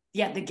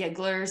 the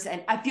gigglers,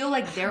 and I feel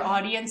like their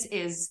audience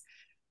is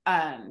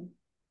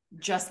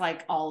just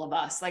like all of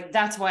us. Like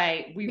that's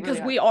why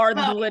we are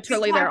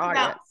literally their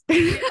audience.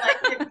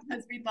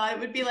 Because we thought it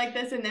would be like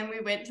this, and then we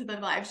went to the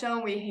live show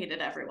and we hated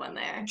everyone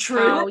there. True.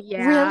 Oh,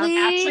 yeah. Really?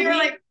 Actually, we were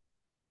like,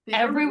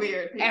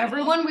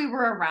 everyone we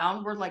were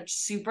around were like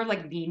super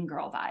like mean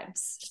girl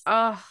vibes.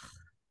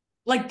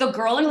 Like the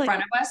girl in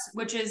front of us,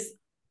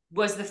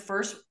 was the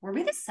first. Were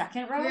we the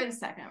second row? We were in the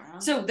second row.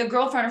 So the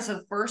girl in front of us was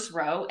the first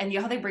row, and you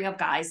know how they bring up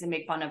guys and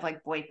make fun of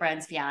like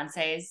boyfriends,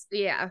 fiancés.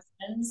 Yeah.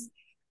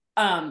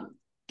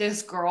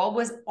 This girl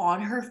was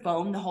on her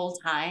phone the whole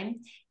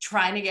time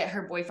trying to get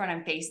her boyfriend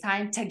on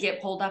FaceTime to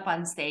get pulled up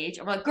on stage.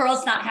 And we're like, girl,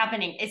 it's not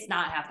happening. It's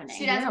not happening.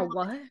 She doesn't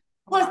what?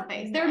 Plus,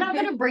 they're not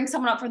going to bring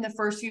someone up from the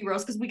first few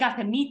rows because we got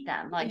to meet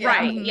them. Like,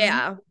 right.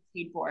 Yeah.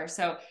 For.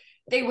 So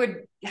they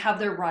would have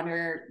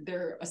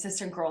their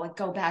assistant girl, like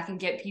go back and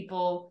get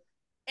people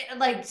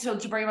like, so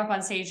to bring them up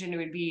on stage, and it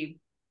would be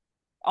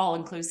all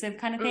inclusive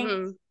kind of thing.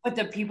 Mm-hmm. But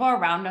the people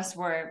around us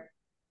were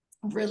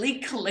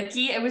really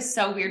cliquey. It was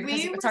so weird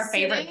because it's our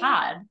favorite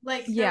pod.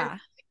 Like, the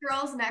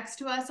girls next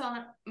to us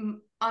on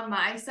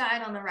my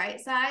side, on the right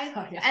side,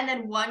 and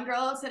then one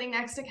girl sitting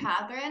next to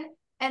Catherine,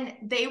 and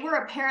they were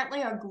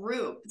apparently a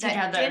group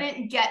that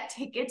didn't get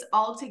tickets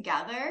all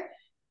together.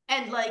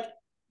 And like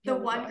the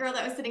one girl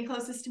that was sitting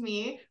closest to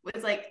me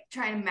was like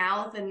trying to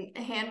mouth and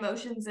hand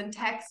motions and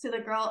text to the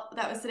girl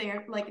that was sitting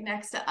like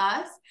next to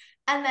us.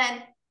 And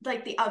then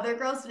like the other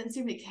girls didn't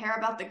seem to care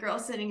about the girl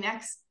sitting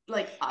next.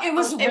 Like it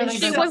was really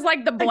she was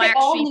like the black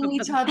all sheep knew of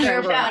each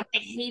other, but like they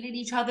hated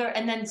each other.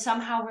 And then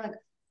somehow we're like,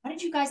 why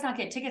did you guys not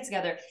get tickets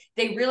together?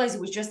 They realized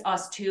it was just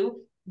us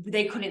two.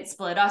 They couldn't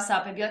split us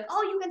up and be like,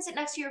 oh, you can sit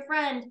next to your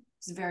friend.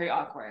 It's very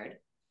awkward.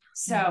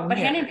 So, but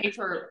Hannah and Paige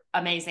were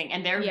amazing,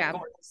 and they're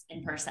gorgeous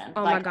in person.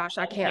 Oh my gosh,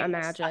 I can't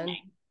imagine.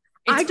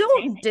 I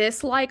don't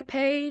dislike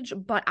Paige,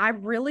 but I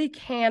really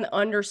can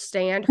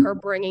understand her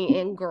bringing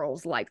in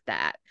girls like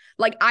that.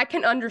 Like, I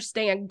can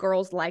understand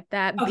girls like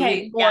that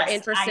being more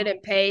interested in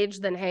Paige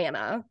than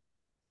Hannah.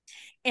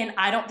 And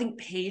I don't think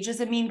Paige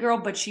is a mean girl,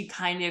 but she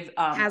kind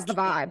of has the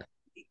vibe.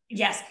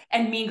 Yes,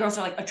 and mean girls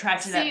are like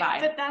attracted to that vibe.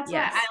 But that's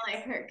why I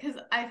like her,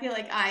 because I feel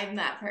like I'm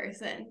that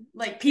person.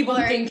 Like people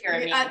think you're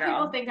a mean girl.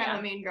 People think I'm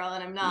a mean girl,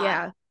 and I'm not.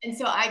 Yeah. And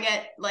so I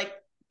get like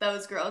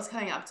those girls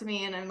coming up to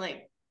me, and I'm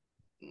like,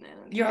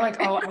 you're like,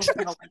 oh, I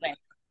feel away.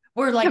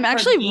 We're like, I'm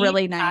actually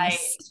really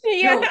nice.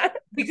 No,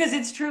 because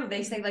it's true.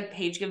 They say like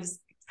Paige gives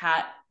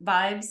cat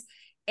vibes,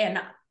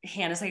 and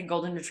Hannah's like a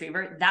golden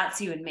retriever.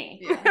 That's you and me.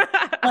 Yeah.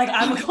 Like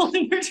I'm a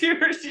golden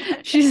retriever.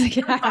 She's like,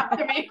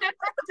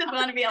 just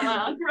want to be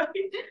alone, right?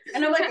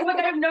 And I'm like, oh my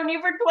god, I've known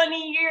you for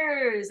 20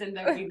 years, and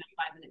then we met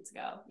 5 minutes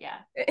ago. Yeah.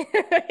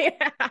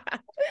 Yeah.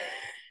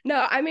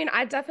 No, I mean,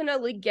 I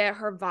definitely get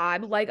her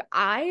vibe. Like,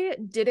 I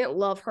didn't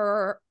love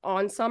her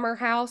on Summer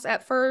House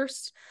at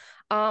first.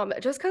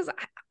 Just because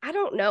I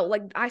don't know,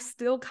 like I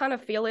still kind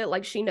of feel it,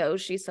 like she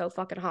knows she's so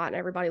fucking hot and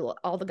everybody,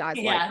 all the guys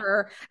like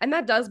her, and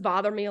that does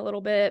bother me a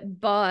little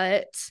bit.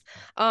 But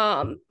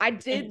I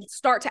did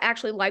start to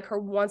actually like her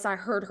once I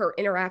heard her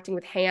interacting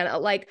with Hannah.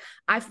 Like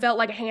I felt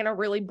like Hannah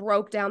really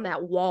broke down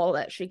that wall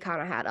that she kind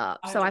of had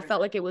up, so I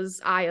felt like it was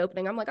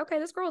eye-opening. I'm like, okay,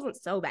 this girl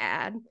isn't so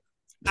bad.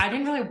 I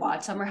didn't really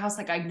watch Summer House,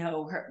 like I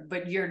know her,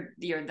 but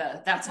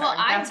that's her. Well,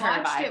 that's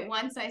I watched it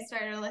once I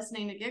started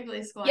listening to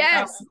Giggly Squad.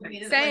 Yes,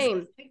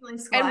 same.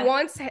 And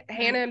once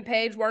Hannah and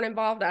Paige weren't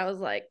involved, I was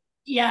like,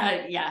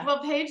 yeah.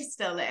 Well, Paige is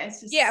still there. It's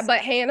just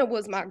but Hannah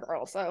was my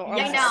girl, so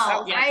I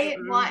know. I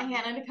want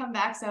Hannah to come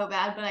back so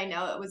bad, but I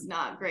know it was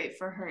not great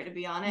for her to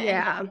be on it.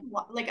 Yeah, and,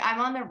 like I'm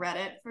on the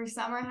Reddit for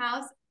Summer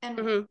House,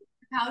 and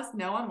House,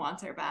 no one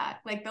wants her back.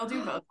 Like they'll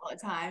do both all the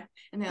time,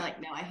 and they're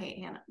like, no, I hate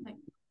Hannah. I'm like,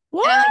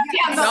 what?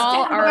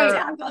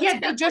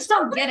 They just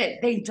don't get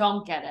it. They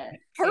don't get it.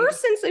 Her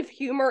sense of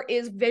humor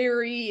is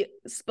very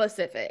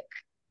specific.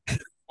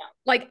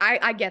 Like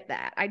I get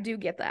that. I do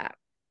get that.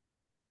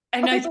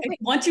 And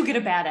once you get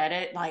a bad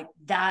edit like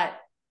that,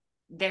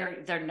 they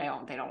don't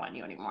want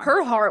you anymore.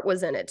 Her heart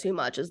was in it too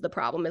much is the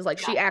problem. Is like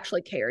she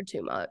actually cared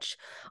too much.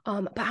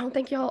 But I don't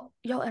think y'all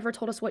ever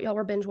told us what y'all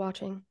were binge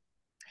watching.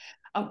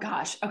 Oh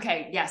gosh.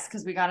 Okay. Yes,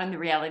 because we got on the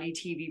reality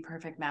TV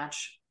perfect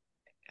match.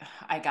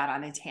 I got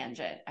on a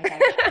tangent.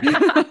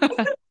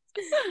 I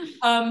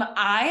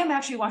am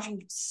actually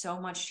watching so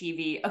much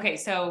TV. Okay,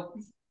 so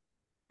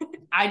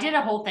I did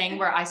a whole thing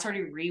where I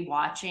started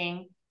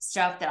rewatching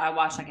stuff that I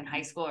watched like in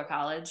high school or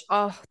college.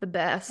 Oh, the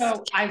best.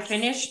 So I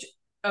finished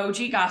OG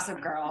Gossip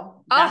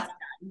Girl.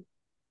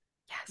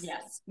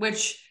 Yes,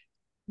 which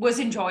was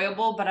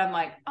enjoyable, but I'm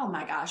like, oh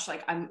my gosh,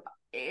 like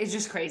it's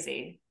just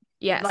crazy.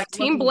 Yes, like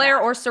Team Blair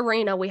or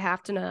Serena, we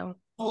have to know.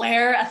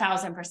 Blair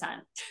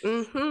 1,000%.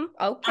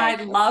 Okay. I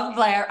love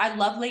Blair. I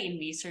love Leighton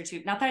Meester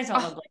too. Not that I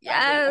don't love Blair.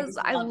 Yes,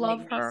 I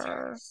love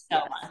her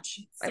so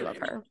much. I love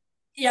her.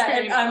 Yeah,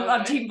 and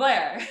I'm Team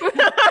Blair.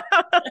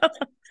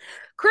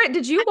 Crit,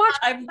 did you watch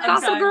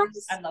Gossip Girl?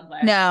 I love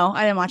Blair. No,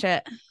 I didn't watch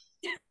it.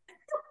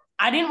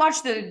 I didn't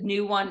watch the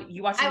new one.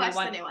 You watched the new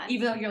one,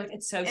 even though you're like,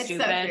 it's so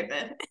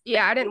stupid.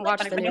 Yeah, I didn't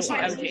watch the new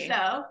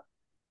one.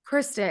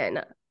 Kristen,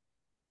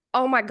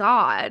 oh my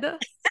God.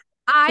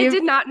 I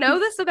did not know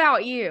this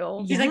about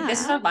you. She's like,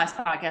 this is our last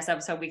podcast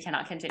episode. We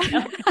cannot continue.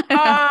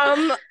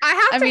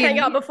 I have to hang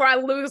up before I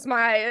lose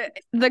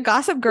the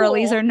Gossip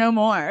Girlies are no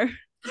more.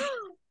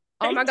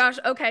 Oh my gosh.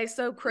 Okay,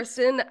 so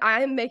Kristen,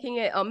 I'm making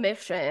it a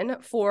mission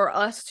for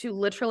us to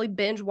literally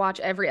binge watch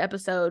every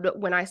episode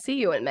when I see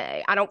you in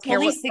May. I don't care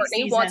what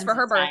Courtney wants for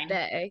her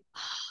birthday.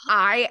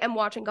 I am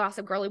watching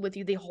Gossip Girlie with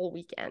you the whole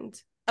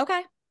weekend.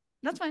 Okay,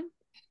 that's fine.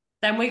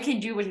 Then we'll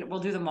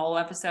do the mole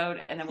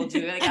episode, and then we'll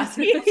do like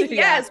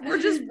yes, we're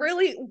just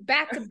really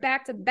back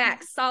to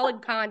back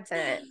solid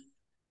content.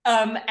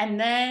 And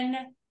then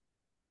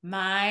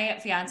my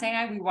fiance and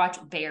I, we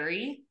watched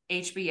Barry,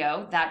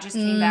 HBO. That just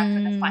came back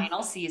for the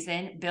final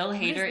season. Bill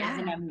Hader is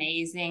an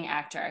amazing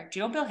actor.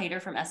 Do you know Bill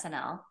Hader from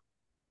SNL?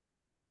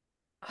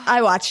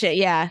 I watched it,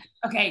 yeah.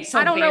 Okay, so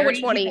I don't know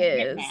which one he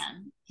is.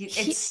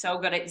 It's so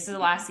good. It's the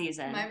last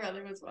season. My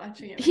brother was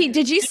watching it.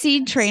 Did you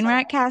see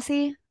Trainwreck,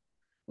 Cassie?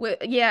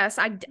 Yes,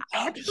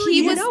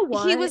 he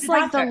was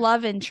like the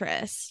love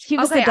interest. He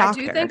was the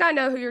doctor. I do think I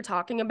know who you're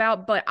talking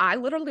about, but I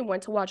literally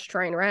went to watch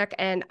Trainwreck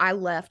and I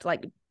left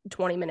like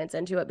 20 minutes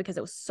into it because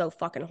it was so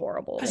fucking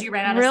horrible. Because you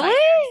ran out of Really?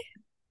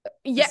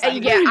 Yeah,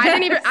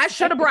 I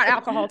should have brought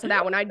alcohol to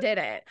that one. I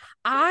didn't.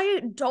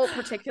 I don't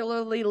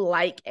particularly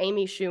like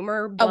Amy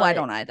Schumer, but I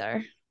don't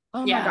either.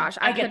 Oh my gosh,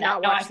 I could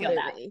not watch the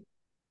movie.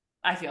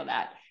 I feel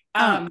that.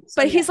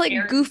 But he's like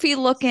goofy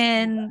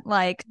looking,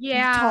 like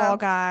tall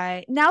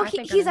guy. Now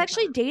he's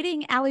actually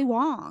dating Ali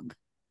Wong.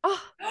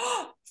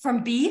 Oh,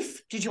 from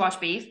Beef? Did you watch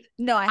Beef?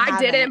 No, I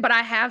didn't, but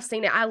I have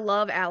seen it. I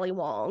love Ali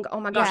Wong. Oh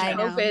my gosh,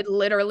 COVID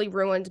literally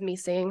ruined me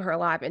seeing her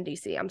live in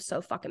DC. I'm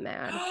so fucking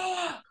mad.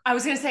 I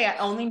was gonna say I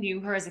only knew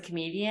her as a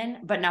comedian,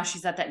 but now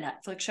she's at that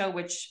Netflix show,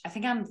 which I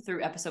think I'm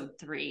through episode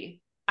 3.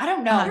 I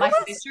don't know. My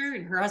sister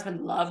and her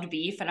husband loved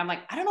Beef, and I'm like,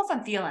 I don't know if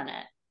I'm feeling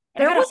it.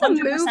 And there was a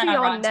movie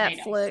on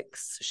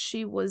Netflix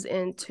she was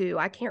into.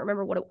 I can't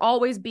remember what it.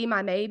 Always Be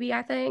My Maybe,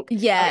 I think.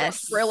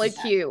 Yes, really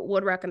cute.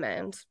 Would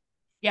recommend.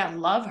 Yeah,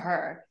 love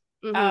her.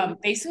 Mm-hmm.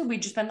 Basically, we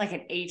just been like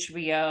an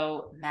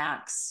HBO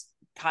Max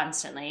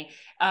constantly.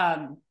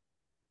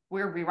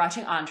 We're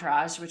rewatching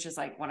Entourage, which is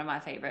like one of my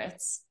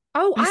favorites.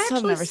 Oh, I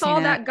actually saw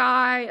that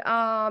guy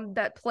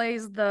that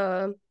plays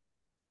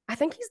I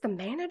think he's the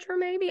manager,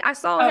 maybe. I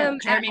saw him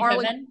Jeremy at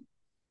Arlington.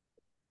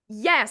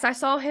 Yes, I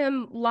saw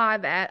him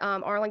live at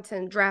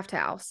Arlington Draft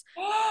House.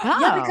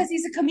 Yeah, because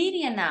he's a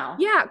comedian now.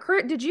 Yeah,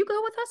 did you go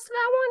with us to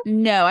that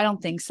one? No, I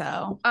don't think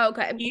so.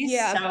 Okay. He's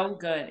so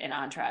good in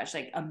Entourage.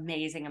 Like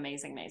amazing,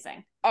 amazing,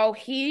 amazing. Oh,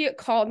 he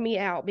called me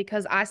out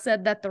because I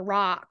said that The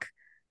Rock,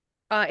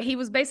 he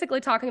was basically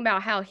talking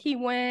about how he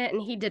went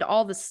and he did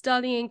all the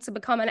studying to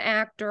become an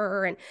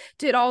actor and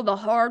did all the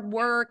hard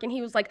work. And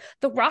he was like,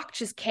 The Rock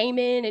just came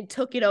in and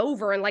took it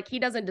over and like, he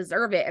doesn't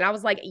deserve it. And I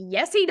was like,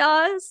 yes, he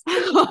does.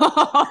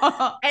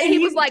 And he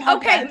was like,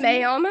 okay,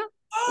 ma'am,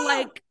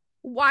 like,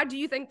 why do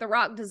you think The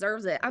Rock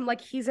deserves it? I'm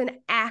like, he's an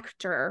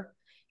actor.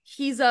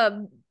 He's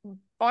a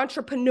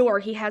entrepreneur.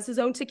 He has his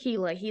own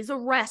tequila. He's a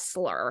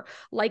wrestler.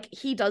 Like,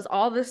 he does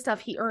all this stuff.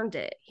 He earned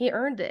it. He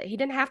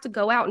didn't have to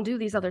go out and do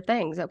these other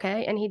things.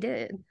 Okay. And he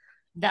did.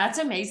 That's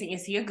amazing.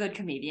 Is he a good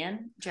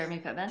comedian, Jeremy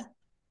Piven?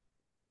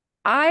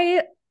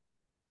 I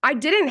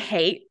didn't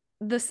hate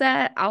the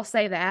set. I'll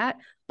say that,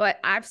 but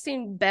I've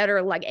seen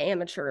better like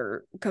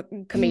amateur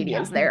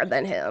comedians there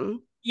than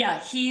him.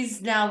 Yeah.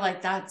 He's now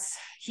like,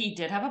 he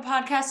did have a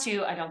podcast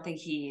too. I don't think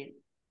he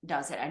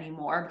does it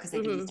anymore because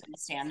they do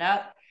stand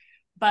up.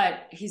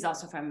 But he's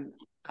also from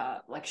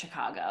like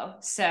Chicago.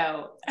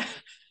 So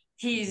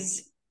he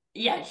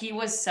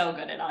was so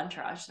good at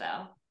Entourage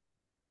though.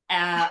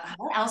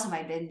 What else am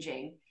I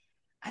binging?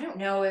 I don't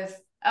know if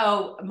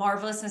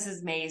Marvelous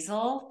Mrs.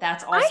 Maisel.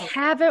 That's also I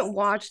haven't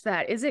watched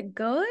that. Is it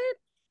good?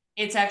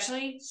 It's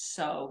actually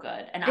so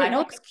good. And it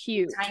looks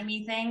cute.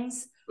 Timey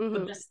things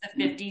with just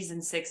the 50s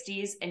and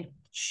 60s. And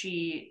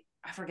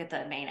I forget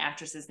the main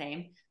actress's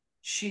name.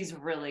 She's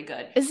really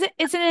good. Isn't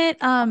it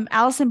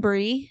Alison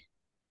Brie?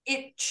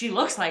 She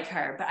looks like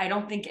her, but I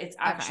don't think it's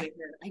actually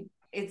her. Like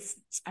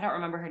I don't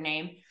remember her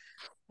name,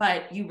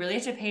 but you really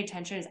have to pay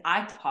attention. Is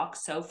I talk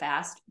so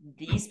fast.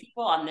 These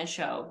people on this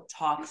show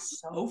talk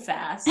so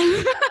fast,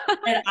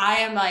 and I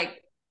am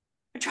like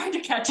trying to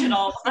catch it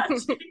all.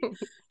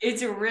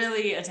 It's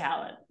really a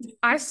talent.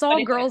 I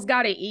saw Girls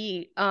Gotta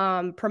Eat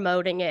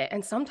promoting it,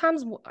 and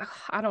sometimes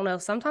I don't know.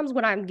 Sometimes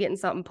when I'm getting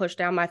something pushed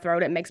down my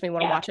throat, it makes me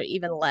want to watch it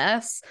even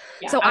less.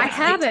 Yeah, so I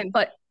haven't,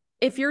 but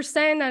if you're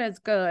saying that it's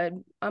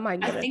good, I might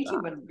give it. I think you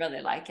would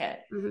really like it.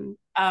 Mm-hmm.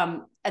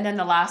 And then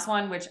the last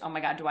one, which, oh my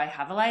God, do I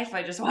have a life?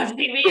 I just watch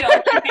TV.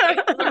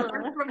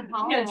 From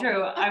home. Yeah,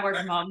 true. I work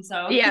from home,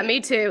 so yeah,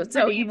 me too.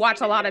 So you watch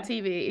a lot of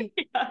TV.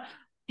 Yeah.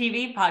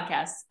 TV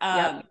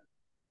podcasts.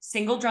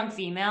 Single Drunk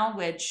Female,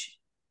 which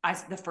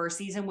the first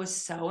season was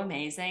so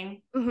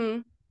amazing,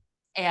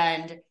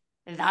 and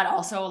that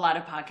also a lot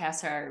of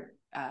podcasts are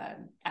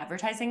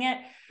advertising it.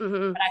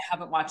 But I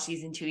haven't watched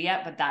season 2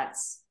 yet. But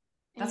that's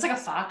like a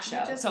Fox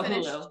show. So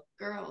Hulu.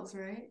 Girls,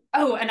 right?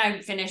 Oh, and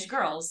I finished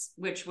Girls,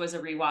 which was a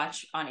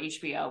rewatch on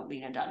HBO,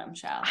 Lena Dunham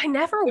show. I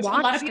never watched it.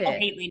 A lot of people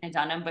hate Lena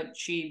Dunham, but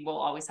she will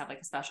always have like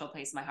a special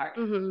place in my heart.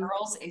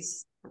 Girls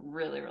is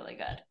really, really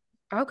good.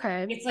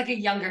 Okay. It's like a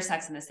younger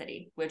Sex in the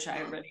City, which I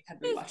really could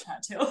rewatch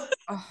that too.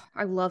 Oh,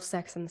 I love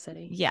Sex in the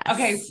City. Yes.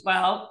 Okay,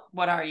 well,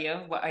 what are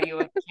you? What are you,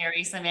 a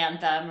Carrie,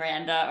 Samantha,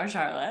 Miranda, or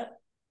Charlotte?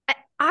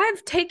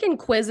 I've taken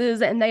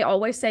quizzes and they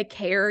always say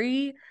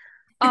Carrie.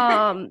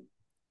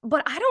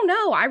 But I don't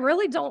know. I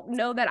really don't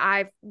know that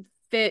I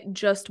fit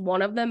just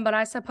one of them, but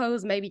I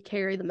suppose maybe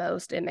Carrie the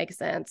most. It makes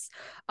sense.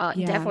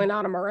 Definitely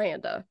not a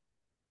Miranda.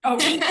 Oh,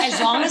 as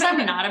long as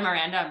I'm not a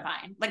Miranda, I'm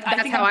fine. Like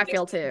that's how I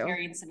feel too.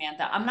 Carrie and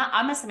Samantha.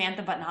 I'm a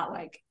Samantha, but not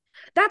like.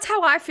 That's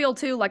how I feel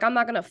too. Like I'm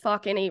not gonna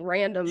fuck any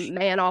random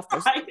man off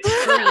the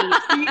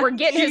street. We're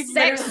getting his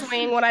sex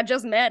swing when I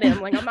just met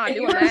him. Like I'm not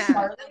doing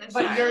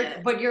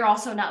that. But you're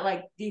also not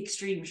like the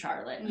extreme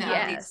Charlotte. No.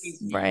 Yes,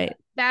 right.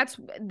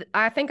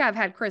 I think I've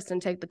had Kristen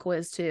take the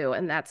quiz too,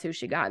 and that's who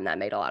she got, and that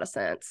made a lot of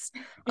sense.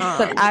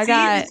 But I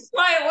got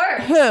why it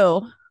works.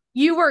 Who?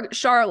 You were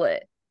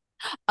Charlotte.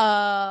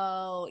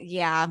 Oh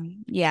yeah.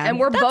 And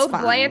we're both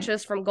fine.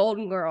 Blanches from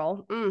Golden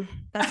Girl.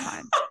 That's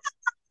fine.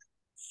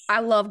 I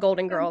love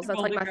Golden Girls. That's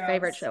like my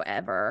favorite show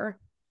ever.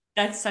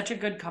 That's such a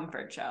good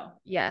comfort show.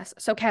 Yes.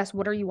 So Cass,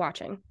 what are you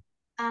watching?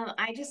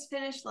 I just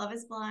finished Love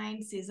is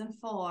Blind season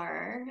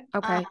 4.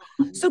 Okay.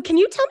 So can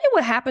you tell me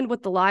what happened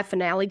with the live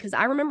finale? Because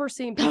I remember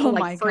seeing people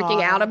like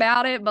freaking out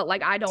about it, but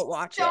like I don't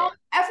watch it.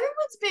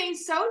 Everyone's being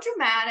so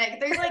dramatic.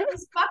 There's like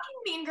these fucking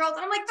mean girls,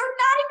 and I'm like, they're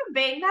not even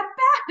being that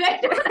bad. I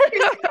don't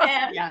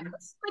understand. Yeah.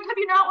 Like, have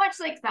you not watched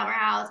like Summer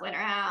House, Winter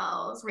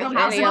House, Real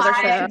Any other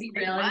show?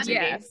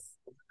 Yes.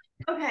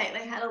 Okay,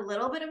 they had a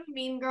little bit of a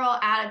mean girl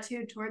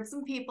attitude towards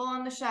some people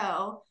on the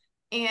show,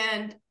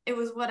 and it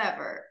was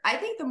whatever. I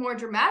think the more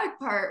dramatic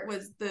part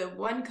was the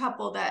one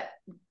couple that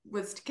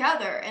was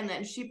together, and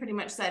then she pretty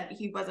much said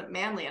he wasn't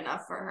manly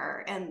enough for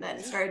her, and then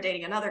started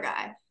dating another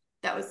guy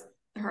that was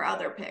her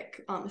other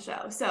pick on the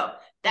show. So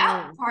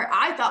that part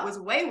I thought was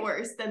way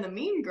worse than the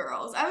mean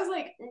girls. I was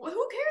like, who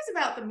cares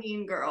about the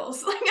mean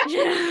girls? Like,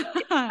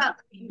 about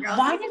the mean girls.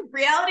 Why did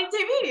reality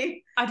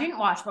TV? I didn't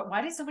watch, but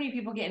why did so many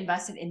people get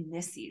invested in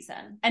this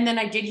season? And then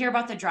I did hear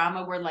about the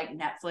drama where like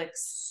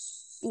Netflix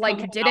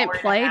like didn't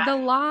play the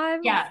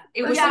live. Yeah,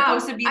 it was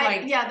supposed to be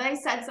like they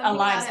said something a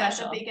live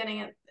special at the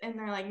beginning, and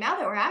they're like, now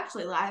that we're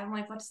actually live. I'm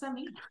like, what does that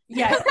mean?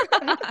 Yeah,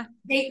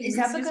 is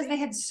that because they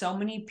had so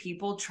many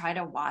people try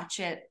to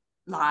watch it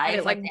live?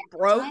 It like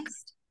broke.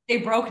 They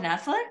broke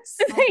Netflix.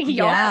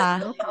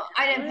 Yeah,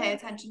 I didn't pay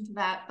attention to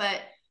that,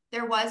 but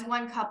there was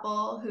one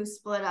couple who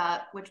split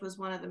up, which was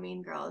one of the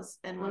mean girls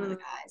and one of the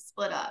guys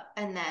split up,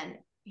 and then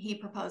he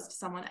proposed to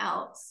someone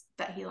else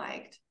that he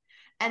liked.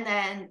 And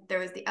then there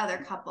was the other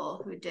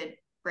couple who did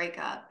break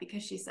up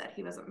because she said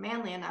he wasn't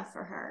manly enough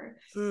for her.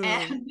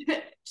 And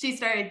she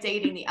started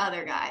dating the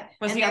other guy.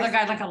 Was the other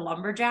guy like a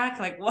lumberjack?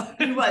 Like what?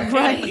 He was.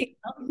 Right.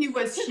 He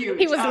was huge.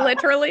 He was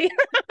literally.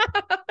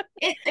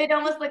 It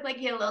almost looked like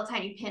he had a little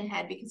tiny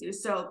pinhead because he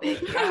was so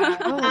big. Yeah.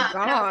 Oh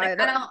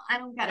God. I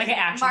don't get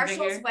it.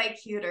 Marshall's way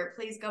cuter.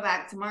 Please go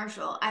back to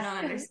Marshall. I don't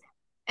understand.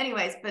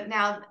 Anyways, but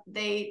now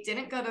they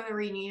didn't go to the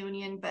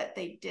reunion, but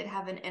they did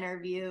have an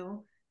interview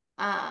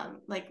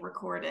like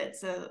recorded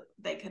so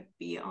they could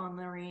be on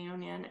the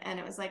reunion, and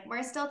it was like,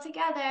 we're still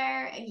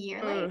together a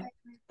year later,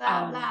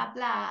 blah blah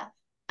blah,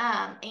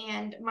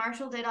 and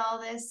Marshall did all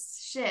this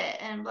shit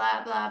and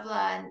blah blah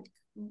blah and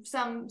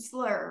some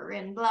slur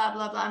and blah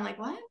blah blah. I'm like,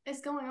 what is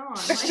going on?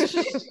 Like,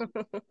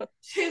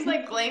 she was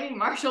like blaming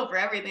Marshall for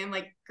everything. I'm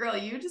like, girl,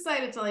 you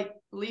decided to like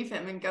leave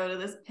him and go to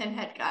this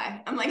pinhead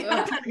guy. I'm like, I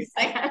don't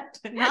understand.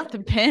 Not the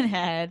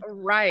pinhead,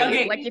 right?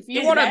 Okay, like if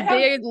you want a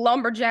big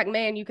lumberjack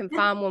man, you can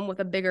find one with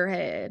a bigger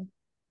head.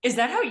 Is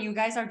that how you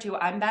guys are too?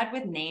 I'm bad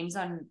with names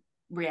on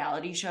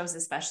reality shows,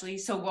 especially.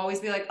 So we'll always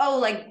be like, oh,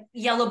 like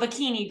yellow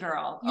bikini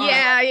girl.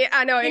 Yeah,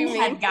 I know what you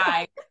mean.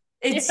 Guy.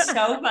 It's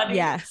so funny.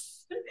 Yes.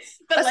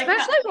 But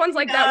especially ones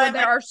like that where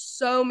there are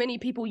so many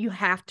people you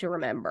have to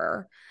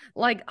remember.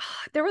 Like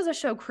there was a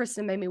show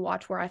Kristen made me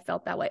watch where I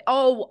felt that way.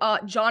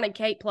 John and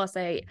Kate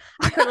 +8.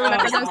 I couldn't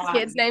remember those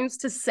kids' names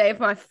to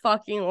save my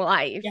fucking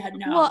life. Yeah,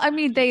 no. Well, I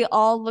mean, they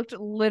all looked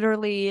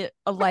literally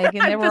alike,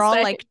 and they were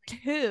all like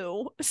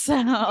 2,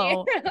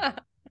 so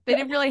they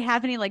didn't really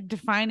have any like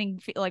defining.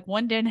 Like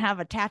one didn't have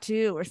a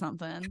tattoo or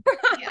something.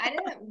 Yeah, I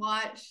didn't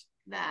watch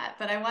that,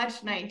 but I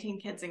watched 19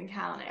 Kids and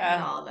Counting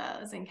and all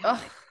those and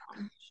counting.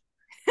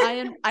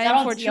 I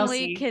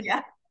unfortunately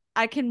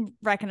I can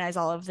recognize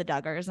all of the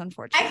Duggars,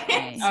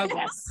 unfortunately. Oh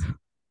yes.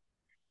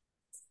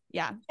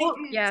 Yeah.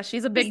 Yeah,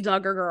 she's a big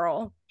Duggar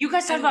girl. You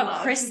guys talk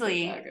about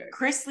Chrisley.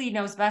 Chrisley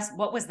knows best.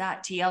 What was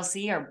that?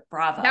 TLC or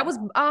Bravo? That was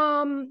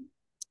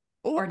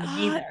or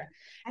neither.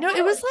 No,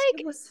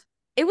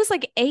 it was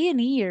like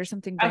A&E or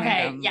something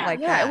random. Yeah.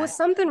 Like it was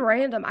something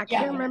random. I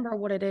can't remember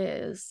what it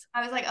is.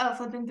 I was like,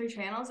 flipping through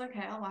channels.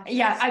 Okay, I'll watch it.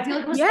 Yeah, I feel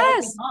like it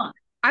was on.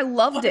 I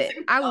loved it.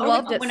 I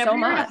loved it so much. Whenever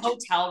you're in a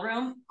hotel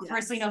room,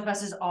 Chrisley Knows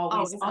Best is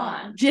always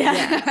on.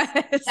 Yeah.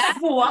 That's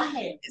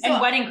why. And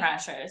Wedding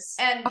Crashers.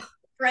 And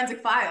Forensic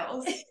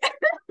Files.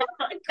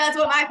 That's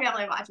what my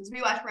family watches.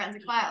 We watch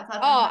Forensic Files.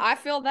 I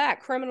feel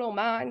that. Criminal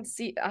Minds,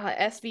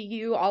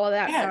 SVU, all of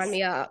that sign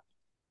me up.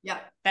 Yeah.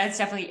 That's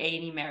definitely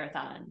A&E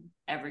marathon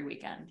every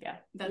weekend. Yeah.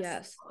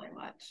 That's all I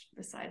watch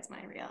besides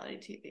my reality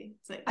TV.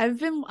 It's like I've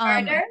been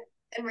and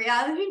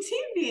reality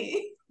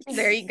TV.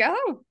 There you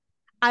go.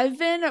 I've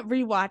been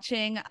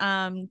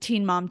rewatching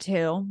Teen Mom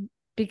 2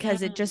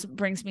 because it just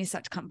brings me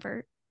such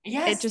comfort.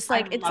 Yes, it just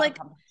like it's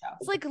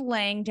like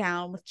laying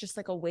down with just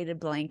like a weighted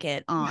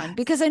blanket on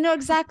because I know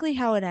exactly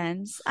how it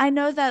ends. I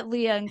know that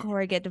Leah and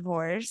Corey get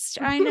divorced.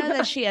 I know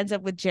that she ends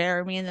up with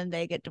Jeremy and then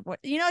they get divorced.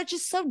 You know, it's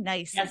just so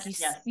nice. Yes, like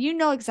you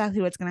know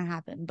exactly what's gonna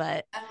happen.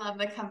 But I love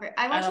the comfort.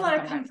 I watch a lot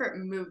of comfort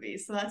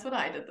movies, so that's what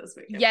I did this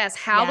weekend. Yes,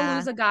 How to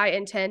Lose a Guy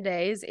in 10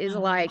 Days is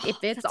like if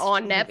it's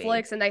on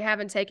Netflix and they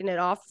haven't taken it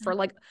off for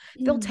like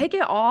they'll take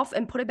it off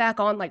and put it back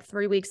on like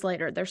 3 weeks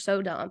later. They're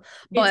so dumb.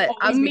 But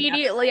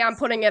immediately I'm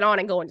putting it on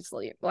and going to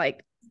sleep.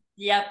 Like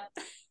yep.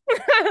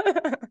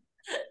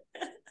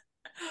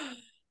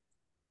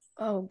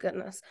 Oh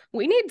goodness.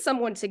 We need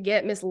someone to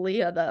get Miss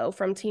Leah though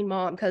from Teen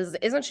Mom, because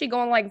isn't she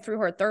going like through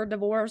her third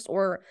divorce,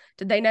 or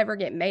did they never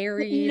get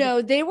married?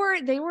 No, they were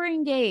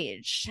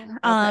engaged. Okay.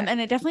 And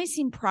it definitely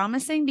seemed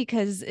promising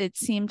because it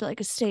seemed like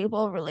a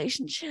stable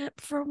relationship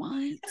for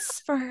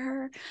once for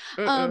her.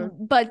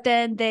 But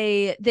then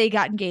they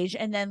got engaged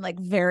and then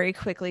like very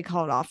quickly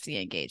called off the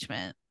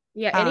engagement.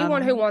 Yeah,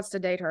 anyone who wants to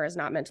date her is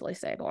not mentally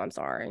stable. I'm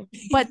sorry.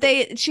 But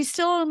she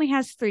still only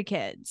has 3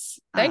 kids.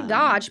 Thank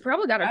God. She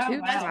probably got her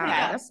tubes wow.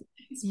 tied.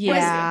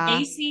 Yeah.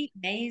 Was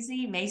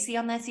Macy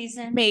on that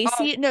season?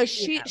 Macy? No,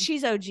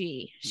 she's OG.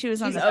 She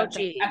was on the OG.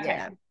 Okay.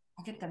 Yeah.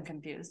 I get them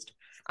confused.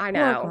 I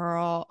know. Poor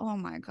girl. Oh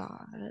my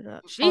God.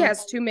 She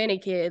has too many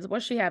kids.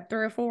 What she have,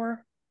 3 or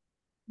 4?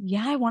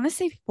 Yeah, I want to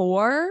say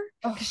 4.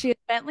 Because she has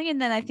Bentley, and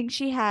then I think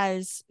she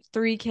has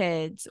 3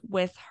 kids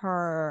with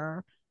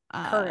her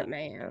current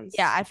man.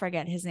 Yeah, I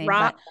forget his name.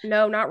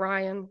 No, not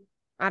Ryan.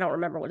 I don't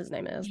remember what his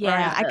name is. Yeah,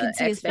 Ryan's I can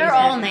see his face. They're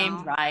all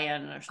named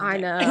Ryan or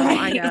something.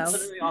 I know.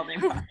 Literally all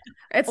named Ryan.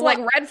 It's like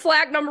red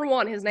flag number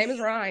 1. His name is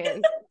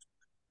Ryan.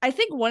 I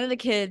think one of the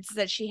kids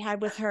that she had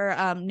with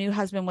her new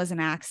husband was an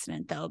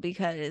accident though,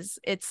 because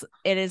it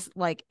is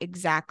like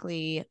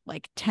exactly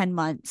like 10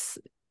 months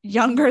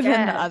younger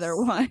than the other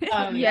one.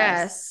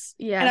 Yes.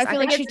 And I feel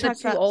like she it's the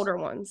talked 2 about older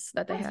ones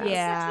that they have.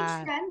 Yeah,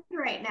 such a trend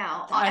right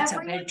now. That's a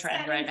big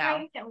trend right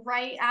now.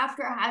 Right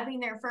after having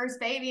their first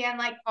baby, I'm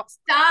like,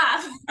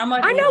 stop. I'm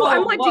like, I know.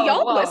 I'm like, do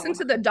y'all listen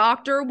to the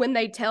doctor when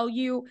they tell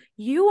you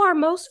are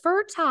most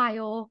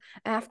fertile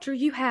after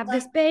you have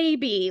this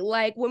baby?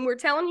 Like when we're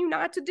telling you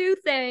not to do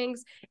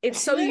things, it's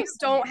so you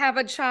don't have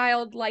a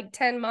child like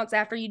 10 months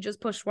after you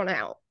just push one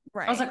out.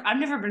 Right. I was like, I've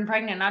never been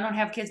pregnant and I don't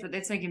have kids, but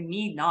it's making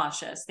me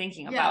nauseous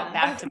thinking about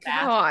back to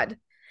back. God.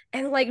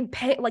 And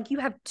like you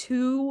have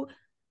 2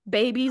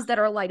 babies that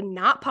are like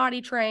not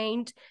potty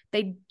trained.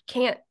 They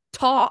can't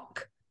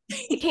talk.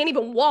 They can't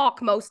even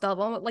walk, most of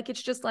them. Like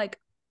it's just like,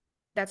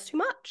 that's too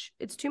much.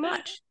 It's too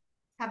much.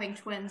 Having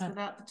twins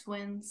without the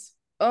twins.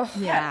 Oh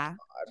yeah.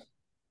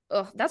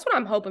 That's what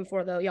I'm hoping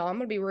for though, y'all. I'm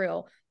gonna be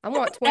real. I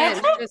want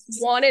twins, just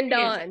one and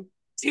done.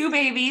 2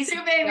 babies,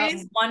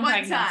 one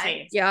pregnancy.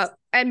 Time. Yep.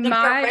 And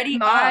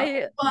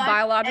my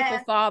biological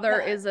father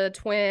is a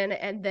twin,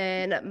 and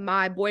then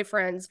my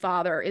boyfriend's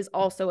father is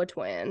also a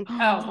twin.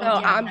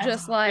 I'm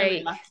just like,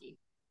 really lucky.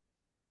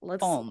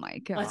 Oh my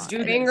God. Let's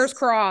do fingers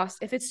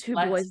crossed. If it's 2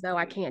 boys though,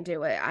 I can't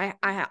do it.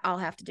 I'll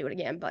have to do it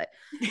again, but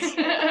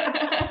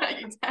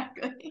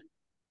exactly.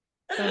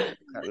 Oh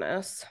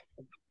goodness.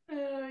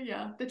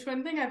 Yeah, the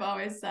twin thing I've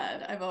always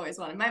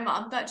wanted. My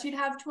mom thought she'd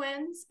have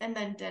twins and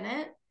then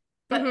didn't,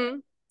 but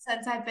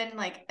since I've been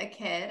like a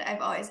kid, I've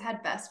always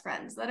had best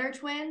friends that are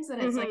twins,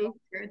 and it's like a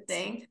weird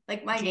thing.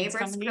 Like my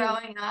neighbors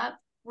growing up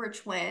were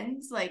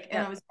twins, like,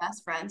 and I was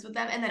best friends with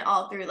them. And then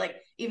all through, like,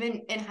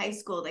 even in high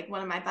school, like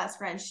one of my best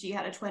friends, she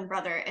had a twin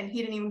brother, and he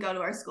didn't even go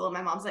to our school.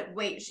 My mom's like,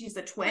 "Wait, she's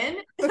a twin?"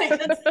 Like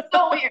that's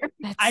so weird.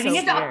 I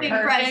think stop being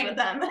friends with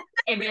them.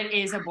 If it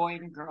is a boy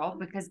and a girl,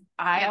 because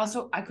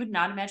I could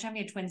not imagine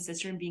having a twin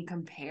sister and being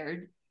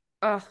compared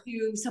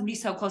to somebody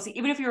so closely,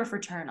 even if you were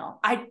fraternal.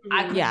 I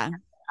couldn't.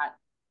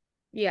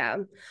 Yeah.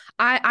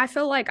 I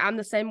feel like I'm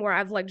the same, where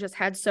I've like just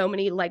had so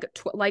many like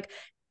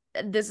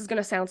this is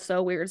gonna sound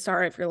so weird.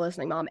 Sorry if you're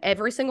listening, Mom.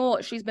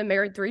 She's been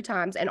married 3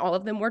 times, and all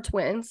of them were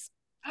twins.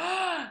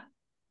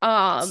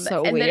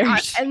 So and weird.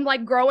 And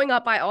like growing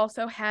up, I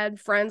also had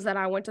friends that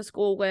I went to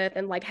school with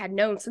and like had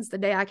known since the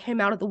day I came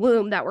out of the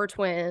womb that were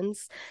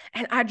twins.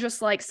 And I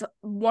just like,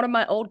 one of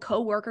my old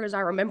coworkers,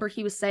 I remember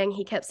he was saying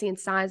he kept seeing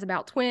signs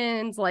about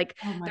twins. Like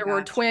there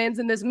were twins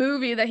in this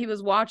movie that he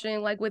was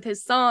watching, like with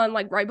his son,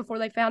 like right before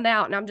they found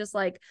out. And I'm just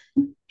like,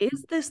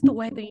 is this the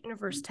way the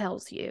universe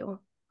tells you?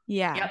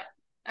 Yeah. Yep.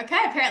 Okay,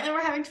 apparently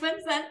we're having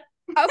twins then.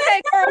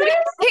 Okay, girl.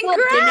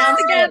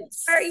 Congrats together.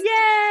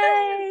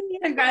 Yay!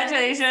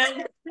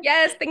 Congratulations.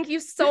 Yes, thank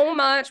you so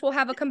much. We'll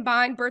have a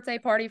combined birthday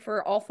party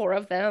for all 4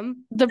 of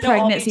them. The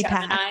pregnancy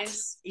pact.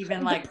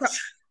 Even like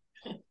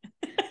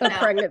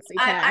pregnancy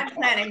pact. I'm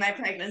planning my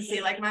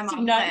pregnancy like my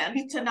mom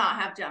planned to not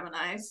have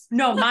Geminis.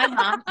 No, my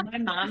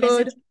mom is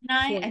a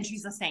Gemini, and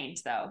she's a saint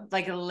though.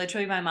 Like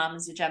literally, my mom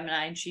is a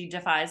Gemini, and she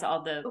defies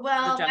all the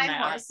Gemini.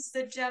 My horse is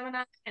a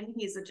Gemini, and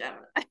he's a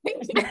Gemini.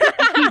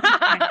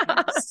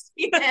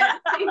 He's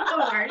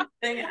the worst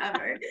thing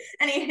ever,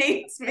 and he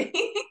hates me.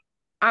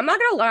 I'm not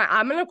gonna lie,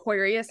 I'm an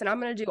Aquarius, and I'm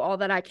gonna do all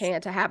that I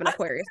can to have an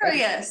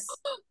Aquarius.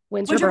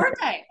 When's your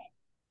birthday?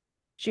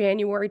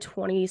 January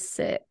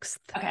 26th.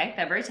 Okay,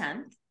 February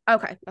 10th.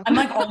 Okay. I'm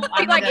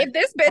like, if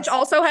this bitch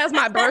also has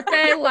my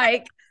birthday,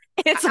 like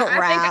it's a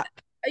wrap.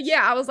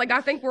 I was like, I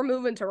think we're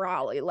moving to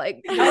Raleigh.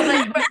 Like,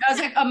 I was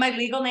like, oh, my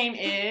legal name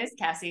is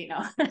Cassie.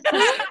 No,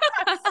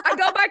 I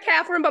go by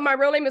Katherine, but my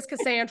real name is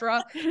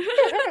Cassandra.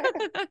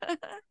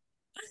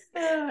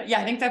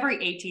 I think February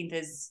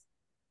 18th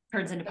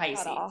turns into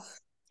Pisces.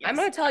 Yes. I'm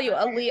gonna tell you,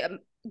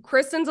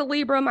 Kristen's a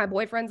Libra. My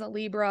boyfriend's a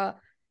Libra.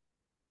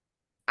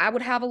 I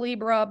would have a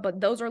Libra, but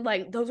those are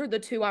the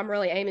 2 I'm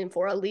really aiming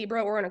for, a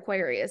Libra or an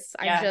Aquarius.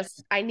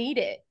 I need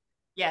it.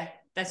 Yeah,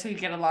 that's who you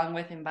get along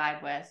with and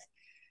vibe with.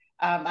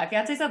 My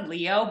fiance said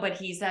Leo, but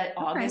he's at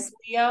August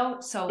Leo.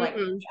 So like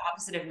Mm-hmm. the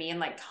opposite of me and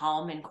like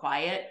calm and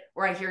quiet.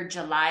 Where I hear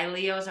July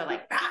Leos are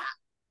like, ah!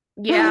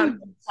 Yeah.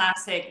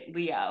 Classic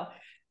Leo.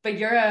 But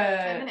you're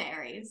I'm an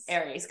Aries.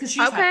 Because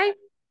she's okay.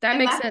 That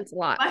makes sense a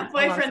lot. My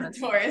boyfriend's a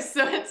Taurus,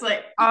 so it's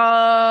like,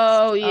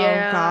 oh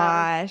yeah. Oh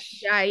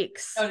gosh.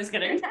 Yikes. Oh, just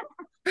kidding.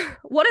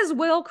 What is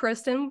Will,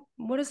 Kristen?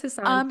 What is his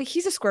sign?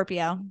 He's a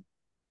Scorpio.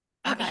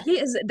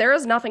 Okay. There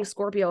is nothing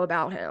Scorpio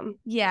about him.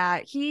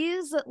 Yeah,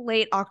 he's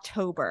late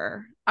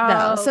October.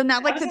 Though. So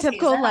not like the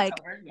typical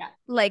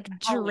like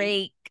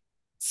Drake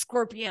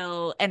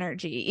Scorpio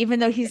energy, even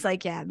though he's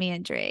like, yeah, me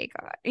and Drake.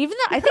 Even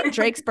though I think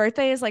Drake's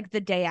birthday is like the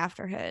day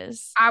after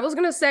his. I was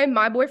gonna say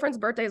my boyfriend's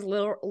birthday is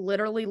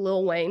literally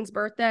Lil Wayne's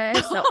birthday,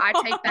 so I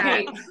take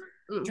that.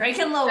 Drake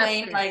and Lil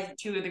Wayne, like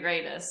two of the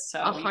greatest. So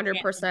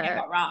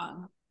 100%.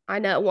 Wrong. I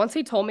know. Once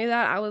he told me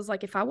that, I was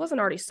like, if I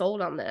wasn't already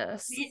sold on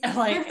this,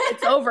 like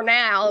it's over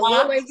now.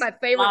 Lil Wayne's my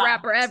favorite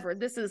rapper ever.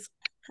 This is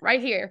right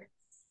here.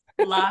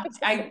 Locked.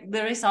 I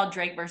literally saw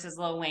Drake versus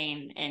Lil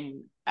Wayne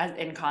in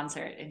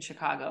concert in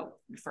Chicago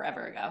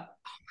forever ago,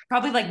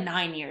 probably like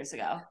 9 years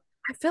ago.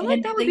 I feel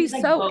like that would be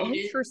so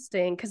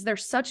interesting because they're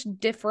such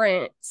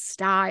different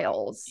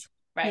styles.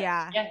 Right.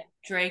 Yeah.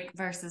 Drake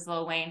versus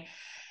Lil Wayne.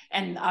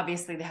 And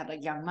obviously they had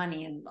like Young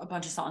Money and a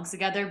bunch of songs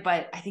together,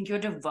 but I think you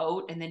had to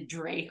vote and then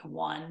Drake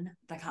won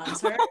the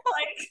concert.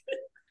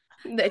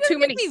 Like too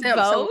many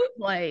simps in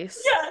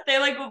place. Yeah, they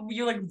like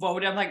you like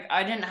voted. I'm like,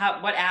 I didn't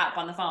have what app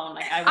on the phone.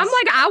 Like I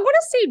want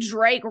to see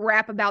Drake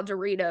rap about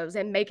Doritos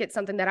and make it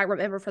something that I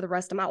remember for the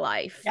rest of my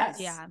life. Yes.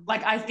 Yeah.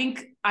 Like I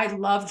think I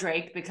love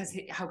Drake because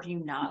how can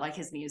you not like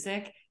his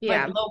music?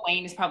 Yeah. But Lil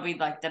Wayne is probably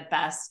like the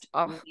best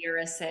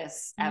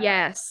lyricist ever.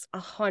 Yes,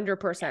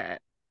 100%. Yeah.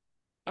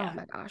 Oh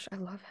my gosh, I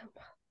love him.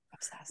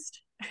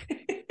 Obsessed.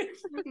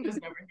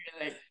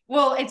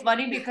 Well, it's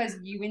funny because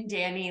you and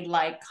Danny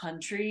like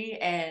country,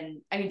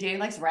 and I mean Danny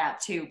likes rap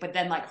too, but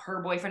then like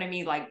her boyfriend and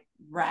me like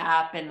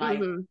rap and like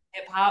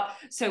hip hop,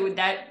 so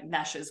that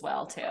meshes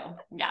well too.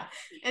 Yeah,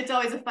 it's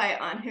always a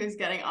fight on who's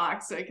getting aux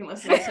so we can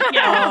listen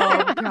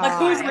to like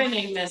who's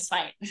winning this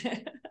fight.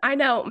 I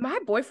know my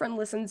boyfriend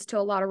listens to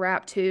a lot of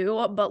rap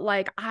too, but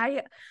like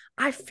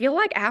I feel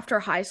like after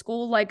high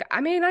school, like,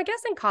 I mean, I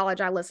guess in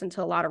college I listened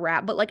to a lot of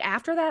rap, but like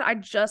after that,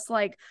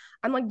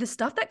 I'm like, the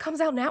stuff that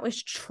comes out now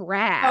is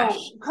trash.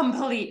 Oh,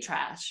 complete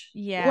trash.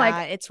 Yeah,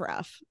 like, it's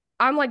rough.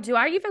 I'm like, do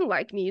I even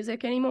like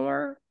music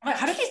anymore? Like,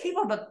 how do these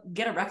people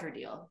get a record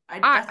deal? I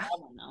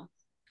don't know.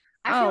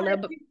 I don't know,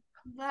 but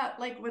that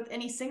like with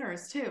any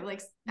singers too,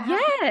 like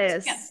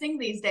yes, can't sing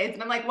these days,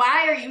 and I'm like,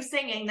 why are you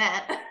singing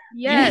that?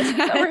 Yes,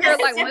 over here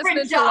like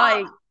listening to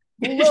like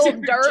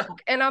Lil Durk,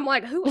 and I'm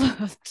like, who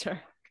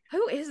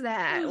is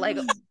that? Like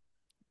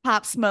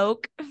Pop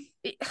Smoke.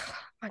 Oh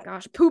my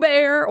gosh, Pooh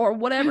Bear or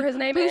whatever his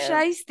name is. Pooh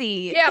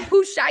Shiesty. Yeah,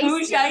 Pooh Shiesty.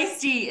 Pooh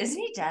Shiesty. Isn't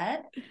he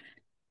dead?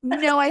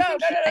 No,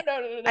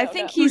 I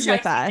think he's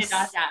with us. Did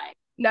not die.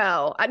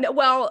 No,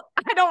 well,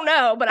 I don't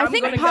know, but I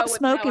think Pop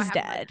Smoke is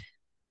dead.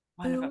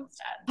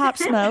 Pop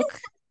Smoke.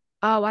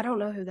 Oh, I don't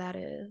know who that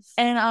is.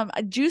 And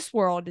Juice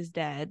WRLD is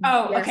dead.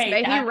 Oh, yes, okay.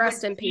 May he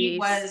rest in peace.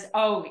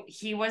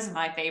 He was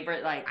my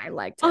favorite. Like I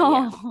liked him.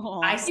 Oh,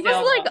 yeah. He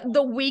was like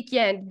The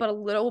Weeknd, but a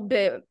little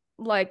bit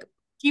like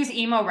he was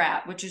emo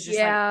rap, which is just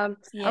I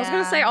was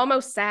gonna say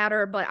almost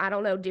sadder, but I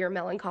don't know. Dear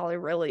Melancholy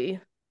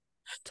really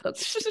took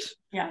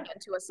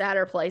into a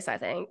sadder place, I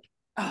think.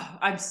 Oh,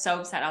 I'm so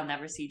upset. I'll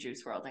never see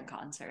Juice WRLD in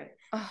concert.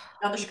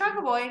 Now the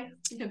Chicago boy.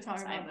 You can talk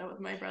about that with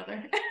my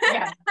brother.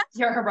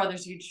 Yeah, her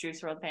brother's a huge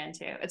Juice WRLD fan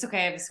too. It's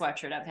okay. I have a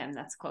sweatshirt of him.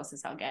 That's the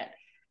closest I'll get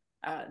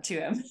to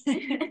him.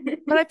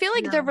 But I feel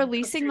like they're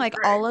releasing like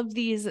all of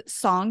these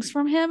songs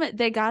from him.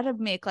 They got to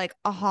make like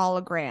a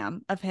hologram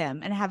of him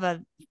and have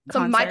a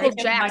some Michael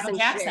Jackson.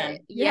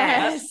 Shit.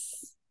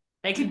 Yes,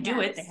 they can do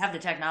it. They have the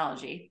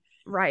technology.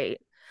 Right.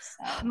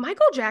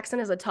 Michael Jackson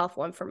is a tough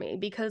one for me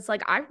because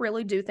like I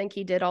really do think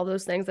he did all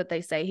those things that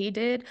they say he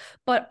did,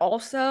 but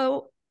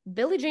also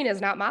Billie Jean is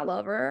not my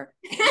lover.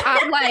 This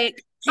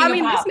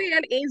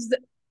man is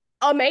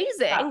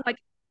amazing. Like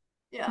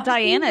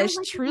Diana is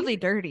truly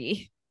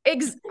dirty.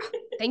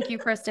 Thank you,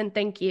 Kristen.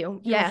 Thank you.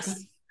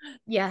 Yes.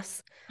 Yeah,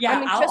 I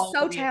mean, just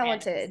so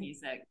talented.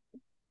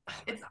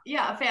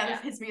 A fan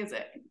of his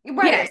music.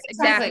 Right. Yes,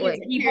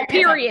 exactly.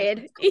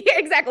 Period. Yeah,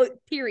 exactly.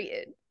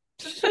 Period.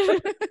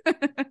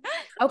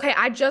 Okay,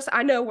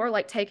 I know we're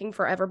like taking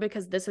forever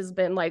because this has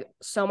been like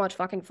so much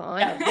fucking fun.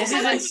 Yeah, this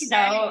has been so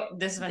fun.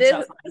 This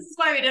is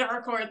why we didn't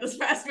record this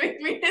past week.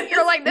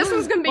 You're like, this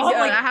was gonna be good.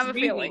 Like I have a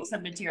feeling.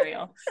 Some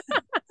material.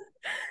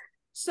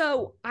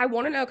 So I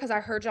want to know because I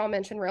heard y'all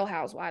mention Real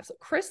Housewives.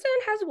 Kristen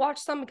has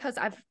watched some because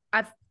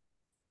I've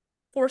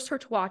forced her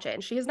to watch it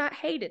and she has not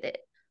hated it.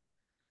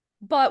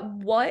 But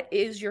what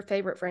is your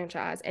favorite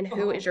franchise and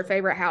who is your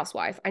favorite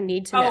housewife? I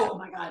need to know. Oh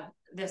my god.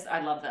 I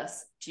love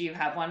this. Do you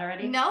have one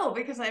already? No,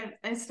 because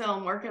I still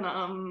am working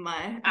on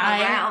my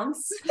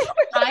rounds.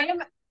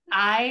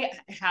 I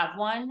have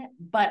one,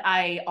 but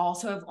I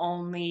also have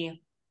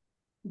only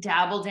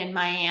dabbled in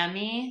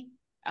Miami,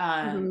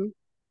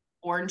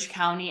 Orange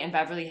County, and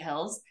Beverly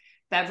Hills.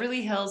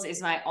 Beverly Hills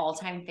is my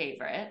all-time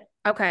favorite.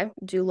 Okay.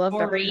 Do love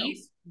Beverly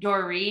Hills.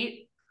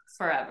 Dorit,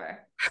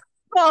 forever.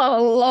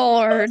 Oh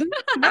Lord,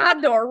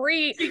 not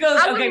Dorit. She goes,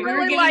 I okay, was we were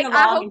really getting like, along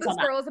I hope until this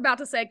now. girl is about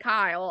to say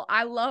Kyle.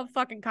 I love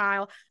fucking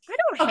Kyle. I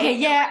don't Okay,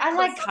 hate yeah, him,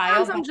 I like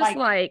Kyle, sometimes I'm but just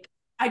like,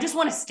 I just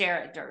want to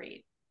stare at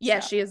Dorit.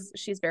 yeah, So.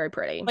 she's very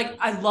pretty. Like,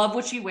 I love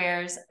what she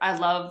wears. I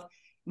love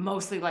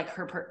mostly like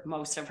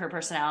most of her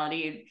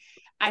personality.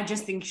 I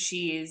just think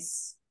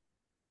she's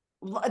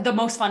the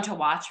most fun to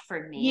watch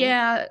for me.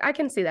 Yeah, I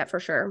can see that for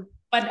sure.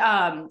 But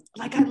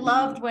like I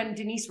loved when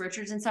Denise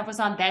Richards and stuff was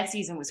on. That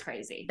season was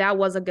crazy. That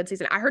was a good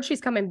season. I heard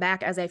she's coming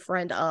back as a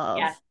friend of.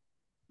 Yeah.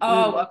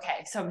 Oh,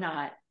 okay. So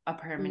not a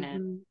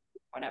permanent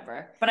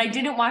whatever. But I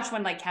didn't watch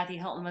when like Kathy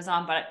Hilton was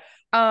on, but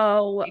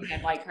I think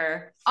I'd like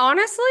her.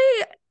 Honestly,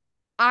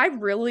 I've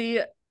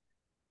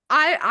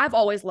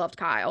always loved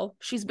Kyle.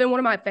 She's been one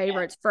of my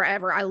favorites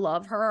forever. I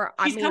love her.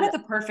 She's kind of the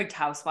perfect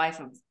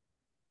housewife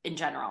in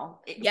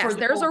general. Yes,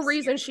 there's a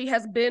reason she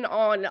has been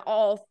on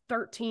all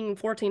 13,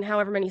 14,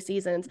 however many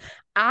seasons.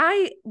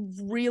 I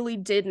really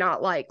did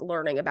not like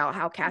learning about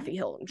how Kathy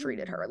Hilton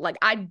treated her. Like,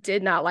 I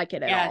did not like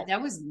it at all. Yeah,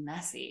 that was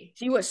messy.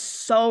 She was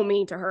so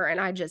mean to her, and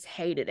I just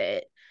hated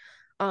it.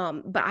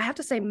 But I have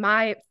to say,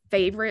 my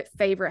favorite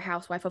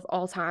housewife of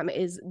all time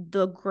is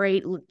the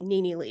great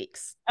Nene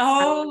Leakes.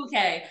 Oh,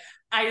 okay.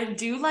 I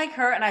do like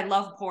her, and I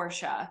love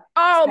Portia.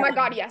 Oh my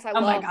God, yes, I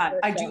love. Oh my God,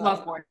 Portia. I do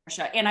love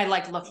Portia, and I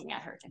like looking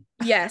at her too.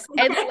 Yes,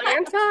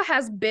 Atlanta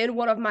has been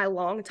one of my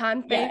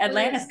longtime favorites. Yeah,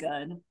 Atlanta's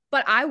good.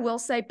 But I will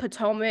say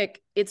Potomac,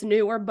 it's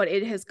newer, but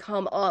it has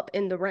come up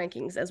in the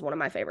rankings as one of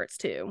my favorites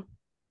too.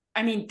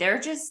 I mean,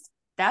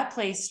 that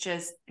place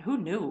just, who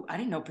knew? I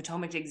didn't know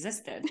Potomac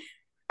existed.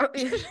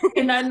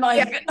 And then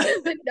like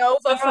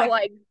Nova for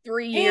like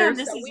 3 years.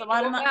 This is a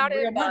lot of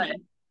money.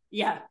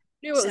 Yeah.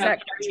 Knew it was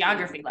that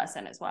geography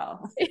lesson as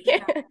well.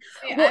 Yeah.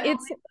 Well,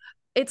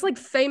 it's like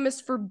famous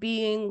for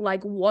being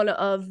like one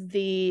of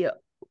the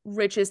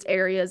richest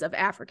areas of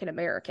African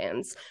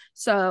Americans.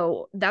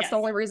 So that's the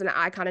only reason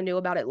I kind of knew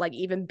about it, like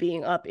even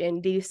being up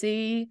in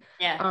DC.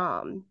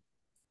 Yeah.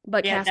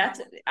 But yeah,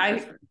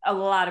 a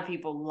lot of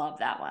people love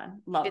that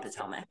one. Love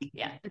Potomac.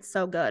 Yeah. It's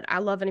so good. I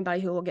love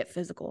anybody who will get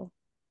physical.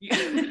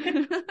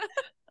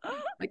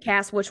 But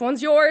Cass, which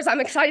one's yours? I'm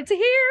excited to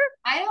hear.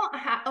 I don't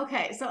have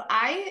okay, so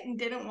I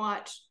didn't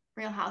watch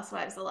Real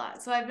Housewives a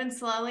lot. So I've been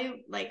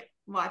slowly like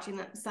watching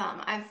them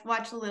some. I've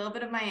watched a little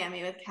bit of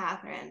Miami with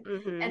Katherine.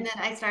 And then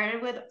I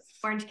started with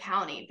Orange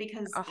County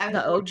because I was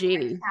the OG.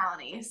 Orange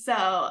County.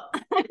 So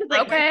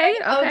like okay.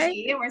 OG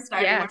and we're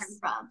starting where I'm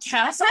from.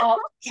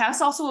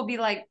 Cass also will be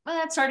like, well,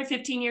 that started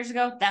 15 years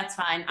ago. That's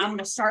fine. I'm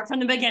gonna start from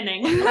the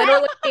beginning.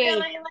 Literally,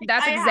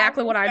 that's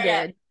exactly what I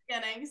did. So.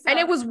 And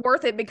it was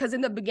worth it because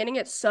in the beginning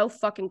it's so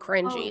fucking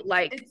cringy.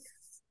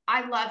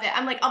 I love it.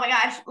 I'm like, oh my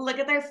gosh, look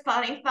at their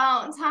funny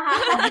phones.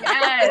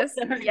 Yes.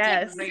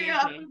 Yes. So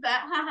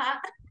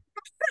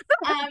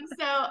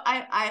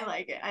I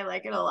like it. I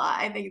like it a lot.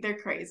 I think they're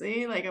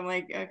crazy. Like, I'm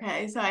like,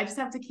 okay. So I just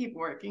have to keep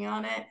working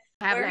on it.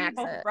 Where are you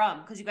both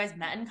from? Because you guys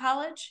met in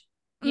college?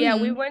 Yeah,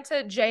 we went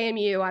to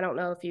JMU. I don't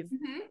know if you've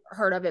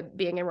heard of it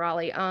being in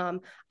Raleigh.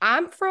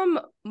 I'm from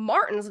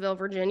Martinsville,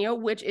 Virginia,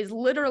 which is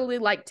literally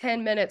like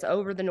 10 minutes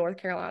over the North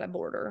Carolina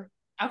border.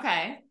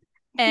 Okay.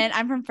 And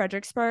I'm from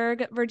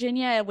Fredericksburg,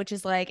 Virginia, which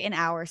is like an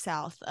hour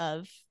south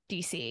of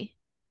DC.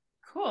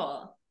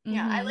 Cool.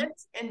 Yeah, I lived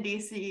in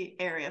DC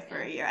area for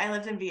a year. I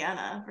lived in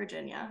Vienna,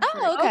 Virginia.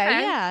 Oh,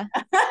 okay. Yeah.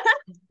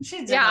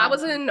 I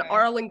was in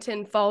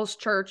Arlington Falls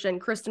Church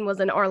and Kristen was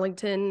in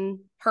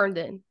Arlington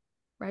Herndon,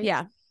 right?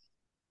 Yeah.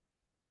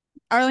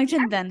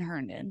 Arlington, then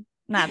Herndon,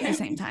 not at the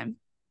same time.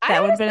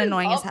 That would have been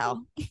annoying as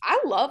hell.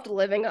 I loved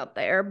living up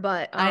there,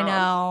 but I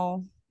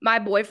know my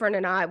boyfriend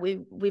and I,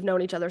 we've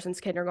known each other since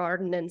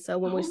kindergarten, and so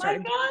when we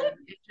started,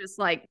 it's just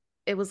like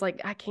it was like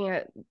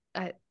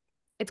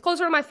it's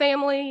closer to my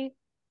family.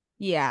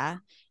 Yeah,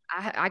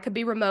 I could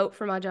be remote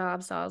for my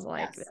job, so I was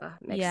like,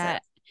 makes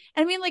sense.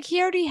 I mean, like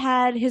he already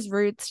had his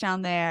roots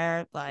down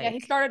there. Like,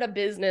 he started a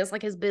business.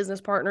 Like his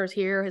business partner's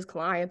here, his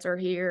clients are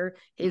here,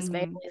 his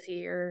family is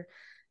here.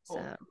 So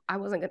I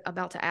wasn't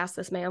about to ask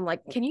this man,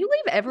 like, can you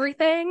leave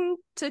everything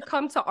to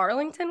come to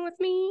Arlington with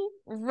me?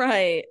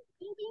 Right.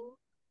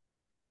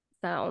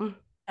 So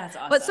that's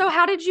awesome. But so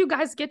how did you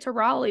guys get to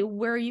Raleigh?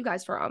 Where are you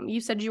guys from? You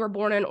said you were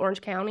born in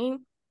Orange County?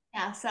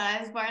 Yeah, so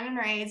I was born and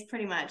raised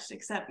pretty much,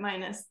 except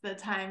minus the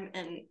time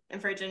in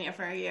Virginia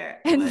for a year.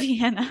 In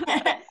Vienna.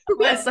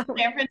 Was San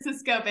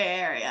Francisco Bay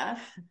Area.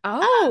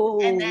 Oh.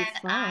 And then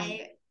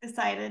I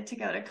decided to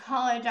go to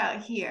college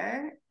out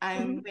here. I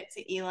went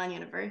to Elon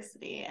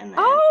University. And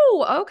then,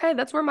 okay.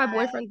 That's where my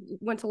boyfriend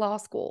went to law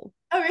school.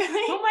 Oh,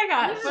 really? Oh my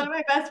gosh. One of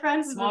my best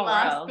friends is in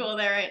law school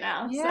there right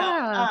now.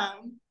 Yeah.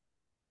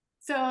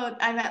 So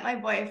I met my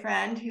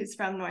boyfriend who's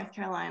from North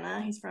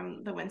Carolina. He's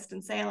from the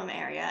Winston-Salem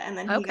area. And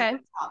then he got a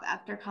job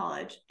after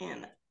college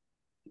in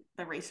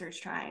the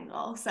Research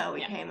Triangle. So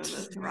we came and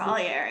moved to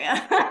Raleigh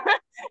area.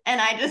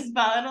 And I just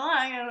followed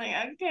along. I'm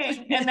like,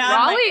 okay. And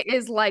now Raleigh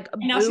is like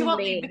now booming. she won't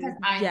leave because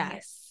I'm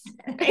Yes.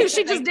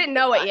 She just didn't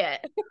know it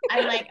yet.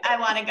 I'm like, I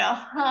want to go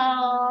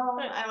home.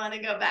 I want to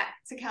go back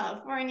to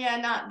California,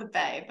 not the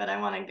Bay, but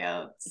I want to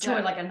go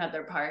to like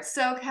another part.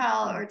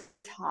 SoCal or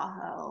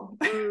Tahoe.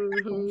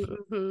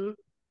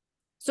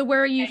 So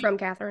where are you from,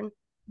 Catherine?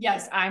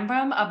 Yes, I'm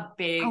from a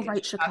big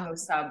Chicago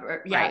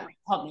suburb. Right.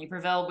 Called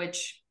Naperville,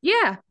 which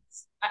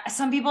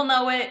some people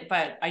know it,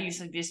 but I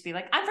usually just be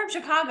like, I'm from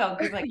Chicago.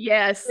 People like,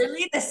 yes,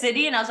 really, the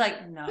city? And I was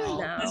like, no.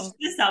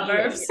 The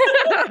suburbs.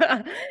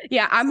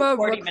 Yeah, I'm a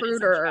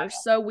recruiter,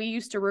 so we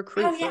used to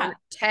recruit for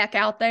tech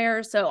out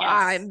there. So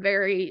I'm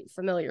very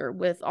familiar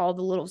with all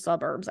the little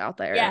suburbs out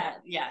there. Yeah,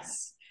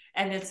 yes,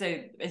 and it's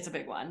a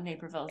big one.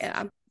 Naperville.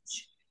 Yeah.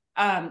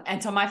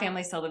 And so my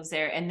family still lives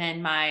there, and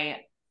then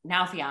my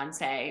now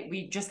fiance,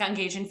 we just got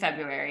engaged in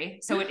February,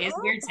 so it is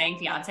weird saying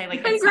fiance.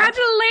 Like,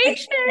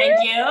 congratulations!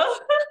 Thank you.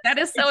 That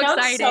is so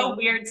exciting. So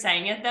weird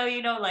saying it though,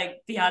 you know, like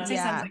fiance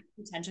sounds like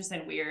pretentious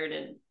and weird,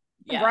 and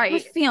right.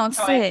 With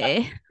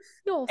fiance.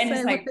 And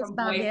it's like from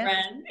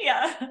boyfriend.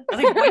 Yeah. I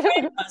think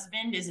boyfriend,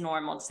 husband is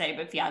normal to say,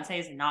 but fiance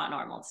is not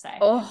normal to say.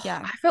 Oh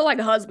yeah. I feel like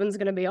husband's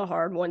gonna be a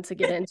hard one to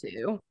get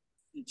into.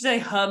 Say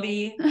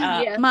hubby.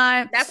 That's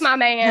my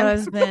man.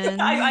 Husband.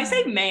 I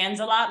say man's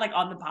a lot, like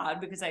on the pod,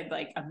 because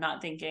I'm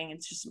not thinking.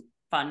 It's just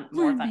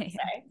more fun to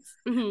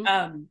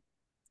say.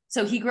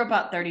 So he grew up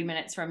about 30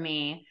 minutes from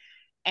me,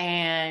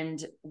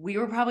 and we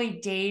were probably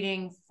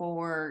dating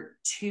for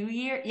 2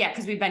 years. Yeah,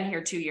 because we've been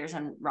here 2 years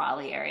in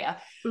Raleigh area.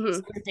 So we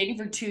were dating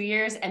for 2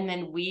 years, and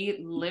then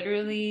we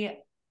literally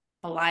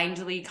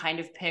blindly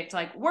kind of picked,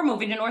 like, we're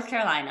moving to North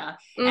Carolina,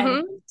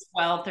 and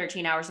 12,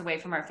 13 hours away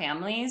from our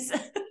families.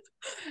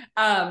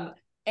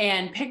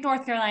 And picked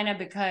North Carolina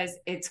because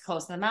it's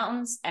close to the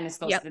mountains and it's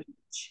close to the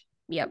beach.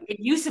 It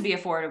used to be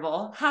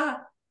affordable.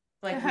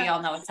 Like we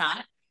all know it's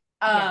not.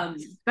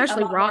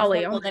 Especially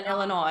Raleigh than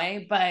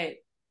Illinois, but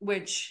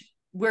we're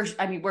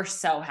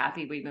so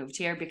happy we moved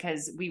here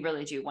because we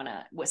really do want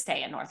to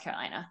stay in North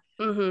Carolina.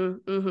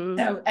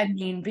 So, I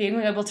mean, being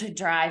able to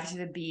drive to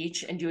the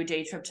beach and do a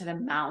day trip to the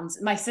mountains.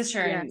 My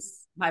sister and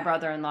my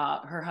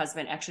brother-in-law, her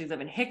husband, actually live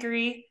in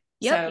Hickory.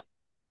 So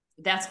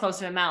that's close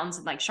to the mountains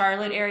in like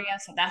Charlotte area.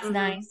 So that's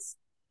nice.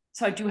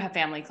 So I do have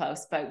family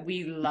close, but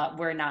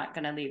we're not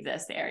going to leave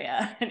this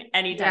area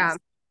anytime soon.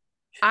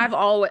 I've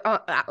always,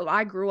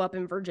 I grew up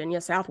in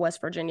Virginia,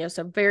 Southwest Virginia,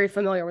 so very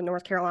familiar with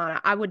North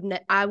Carolina. I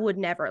would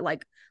never,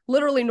 like,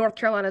 literally North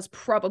Carolina is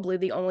probably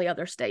the only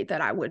other state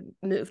that I would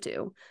move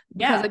to,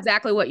 because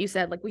exactly what you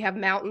said, like we have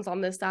mountains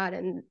on this side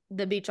and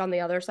the beach on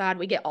the other side.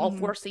 We get all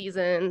 4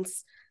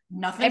 seasons.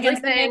 Nothing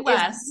against the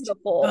Midwest,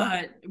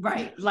 but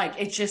right, like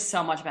it's just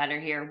so much better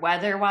here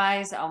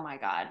weather-wise. Oh my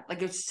God,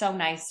 like it's so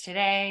nice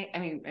today. I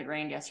mean, it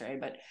rained yesterday,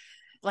 but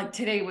like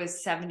today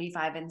was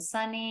 75 and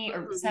sunny,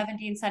 or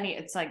 70 and sunny.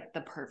 It's like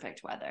the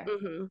perfect weather.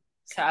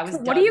 So I was.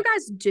 What do you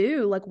guys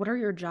do? Like, what are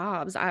your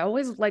jobs? I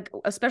always like,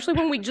 especially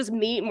when we just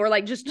meet and we're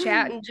like just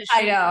chatting. Just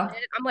I know.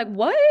 I'm like,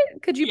 what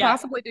could you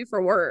possibly do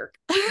for work?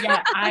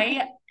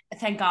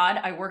 Thank God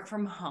I work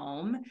from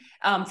home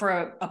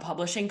for a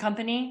publishing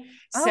company.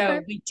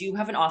 So we do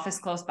have an office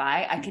close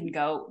by.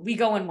 We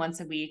go in once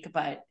a week,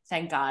 but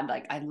thank God,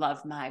 like I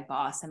love my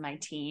boss and my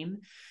team.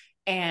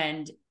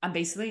 And I'm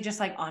basically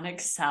just like on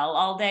Excel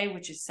all day,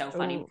 which is so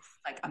funny.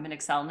 Like I'm an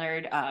Excel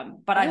nerd,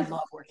 but I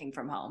love working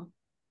from home.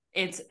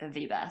 It's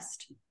the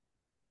best.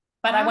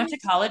 But I went to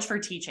college for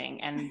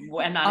teaching and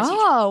I'm not a teacher.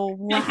 Oh,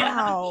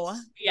 wow.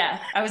 Yeah.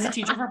 I was a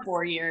teacher for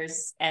 4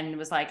 years and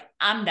was like,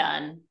 I'm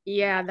done.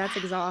 Yeah, that's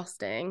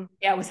exhausting.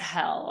 Yeah, it was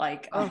hell.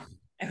 Like,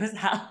 it was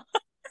hell.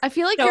 I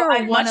feel like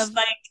you're one of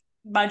like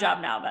my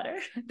job now better.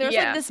 There's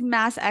like this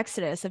mass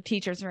exodus of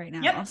teachers right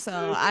now.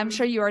 So I'm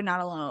sure you are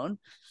not alone.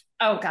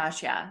 Oh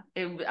gosh, yeah.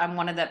 I'm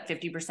one of that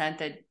 50%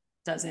 that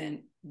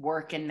doesn't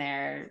work in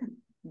their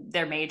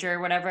major or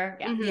whatever.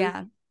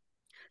 Yeah.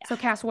 So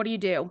Cass, what do you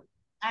do?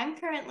 I'm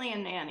currently a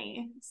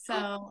nanny,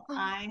 so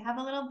I have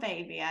a little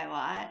baby I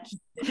watch.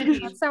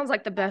 That sounds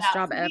like the best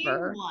job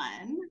ever.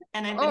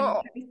 And I've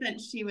been here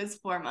since she was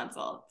 4 months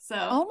old. So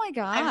oh my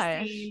gosh,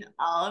 I've seen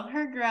all of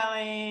her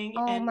growing.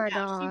 And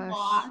now she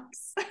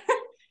walks.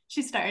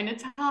 She's starting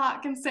to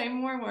talk and say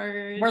more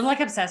words. We're like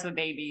obsessed with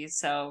babies,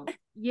 so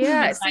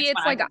yeah. See,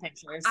 it's like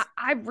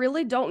I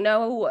really don't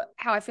know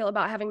how I feel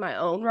about having my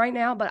own right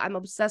now, but I'm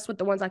obsessed with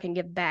the ones I can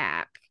give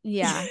back.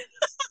 Yeah.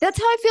 That's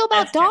how I feel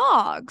about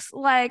dogs.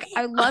 Like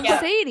I love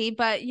Sadie,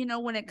 but you know,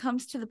 when it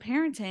comes to the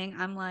parenting,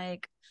 I'm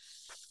like,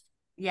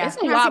 it's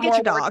a lot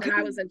more work than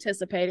I was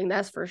anticipating.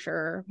 That's for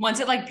sure. Once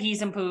it like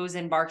pees and poos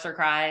and barks or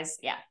cries,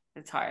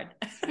 it's hard.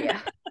 Yeah.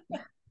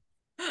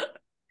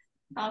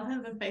 All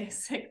of the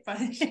basic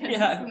functions.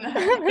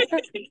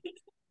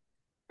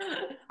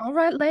 All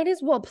right, ladies.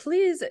 Well,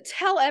 please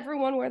tell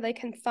everyone where they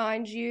can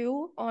find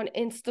you on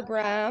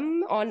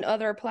Instagram, on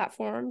other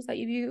platforms that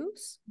you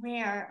use. We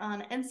are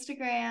on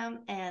Instagram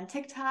and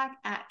TikTok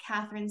at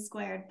Katherine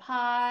Squared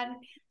Pod.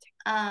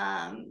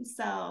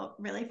 So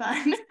really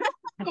fun.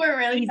 We're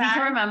really easy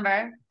to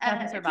remember.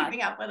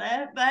 Keeping up with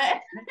it,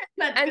 but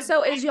and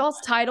so is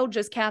y'all's title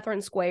just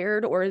Katherine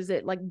Squared, or is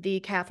it like the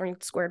Katherine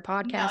Squared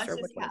podcast, no, or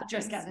which one?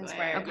 Just Katherine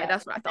Squared. Okay,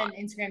 that's what I thought.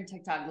 And Instagram,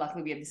 TikTok.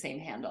 Luckily, we have the same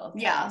handle.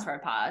 Yeah,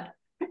 Squared Pod.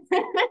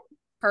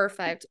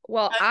 Perfect.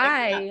 Well,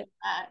 I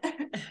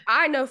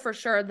know for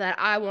sure that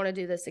I want to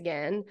do this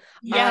again.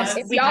 Yes,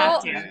 if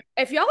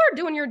y'all are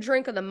doing your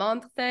drink of the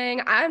month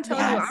thing, I'm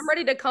telling you, I'm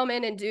ready to come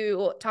in and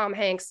do Tom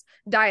Hanks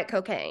Diet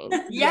Cocaine.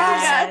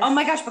 Yes. Oh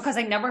my gosh, because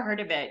I never heard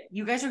of it.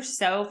 You guys are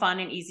so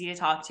fun and easy to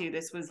talk to.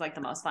 This was like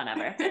the most fun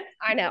ever.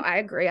 I know. I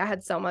agree. I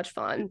had so much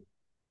fun.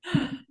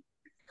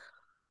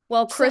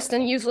 Well,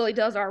 Kristen usually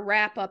does our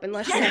wrap up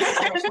unless she has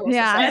something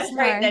else. That's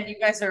great that you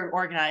guys are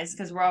organized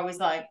because we're always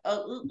like,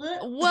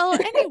 well,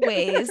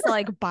 anyways,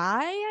 like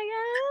bye,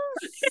 I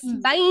guess.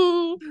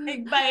 Bye.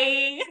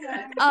 Bye.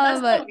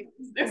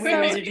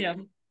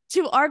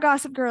 To our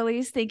gossip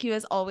girlies, thank you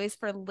as always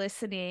for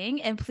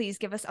listening, and please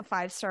give us a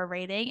 5-star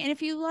rating. And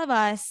if you love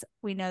us,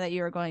 we know that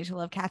you are going to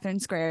love Katherine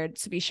Squared,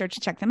 so be sure to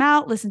check them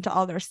out, listen to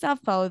all their stuff,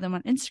 follow them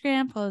on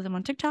Instagram, follow them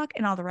on TikTok,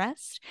 and all the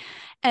rest.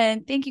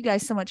 And thank you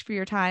guys so much for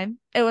your time.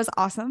 It was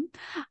awesome.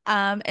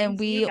 And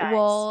we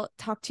will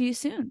talk to you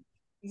soon.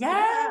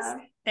 Yes.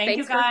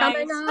 Thanks for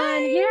coming on.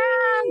 Bye.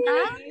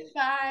 Yeah.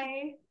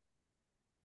 Bye.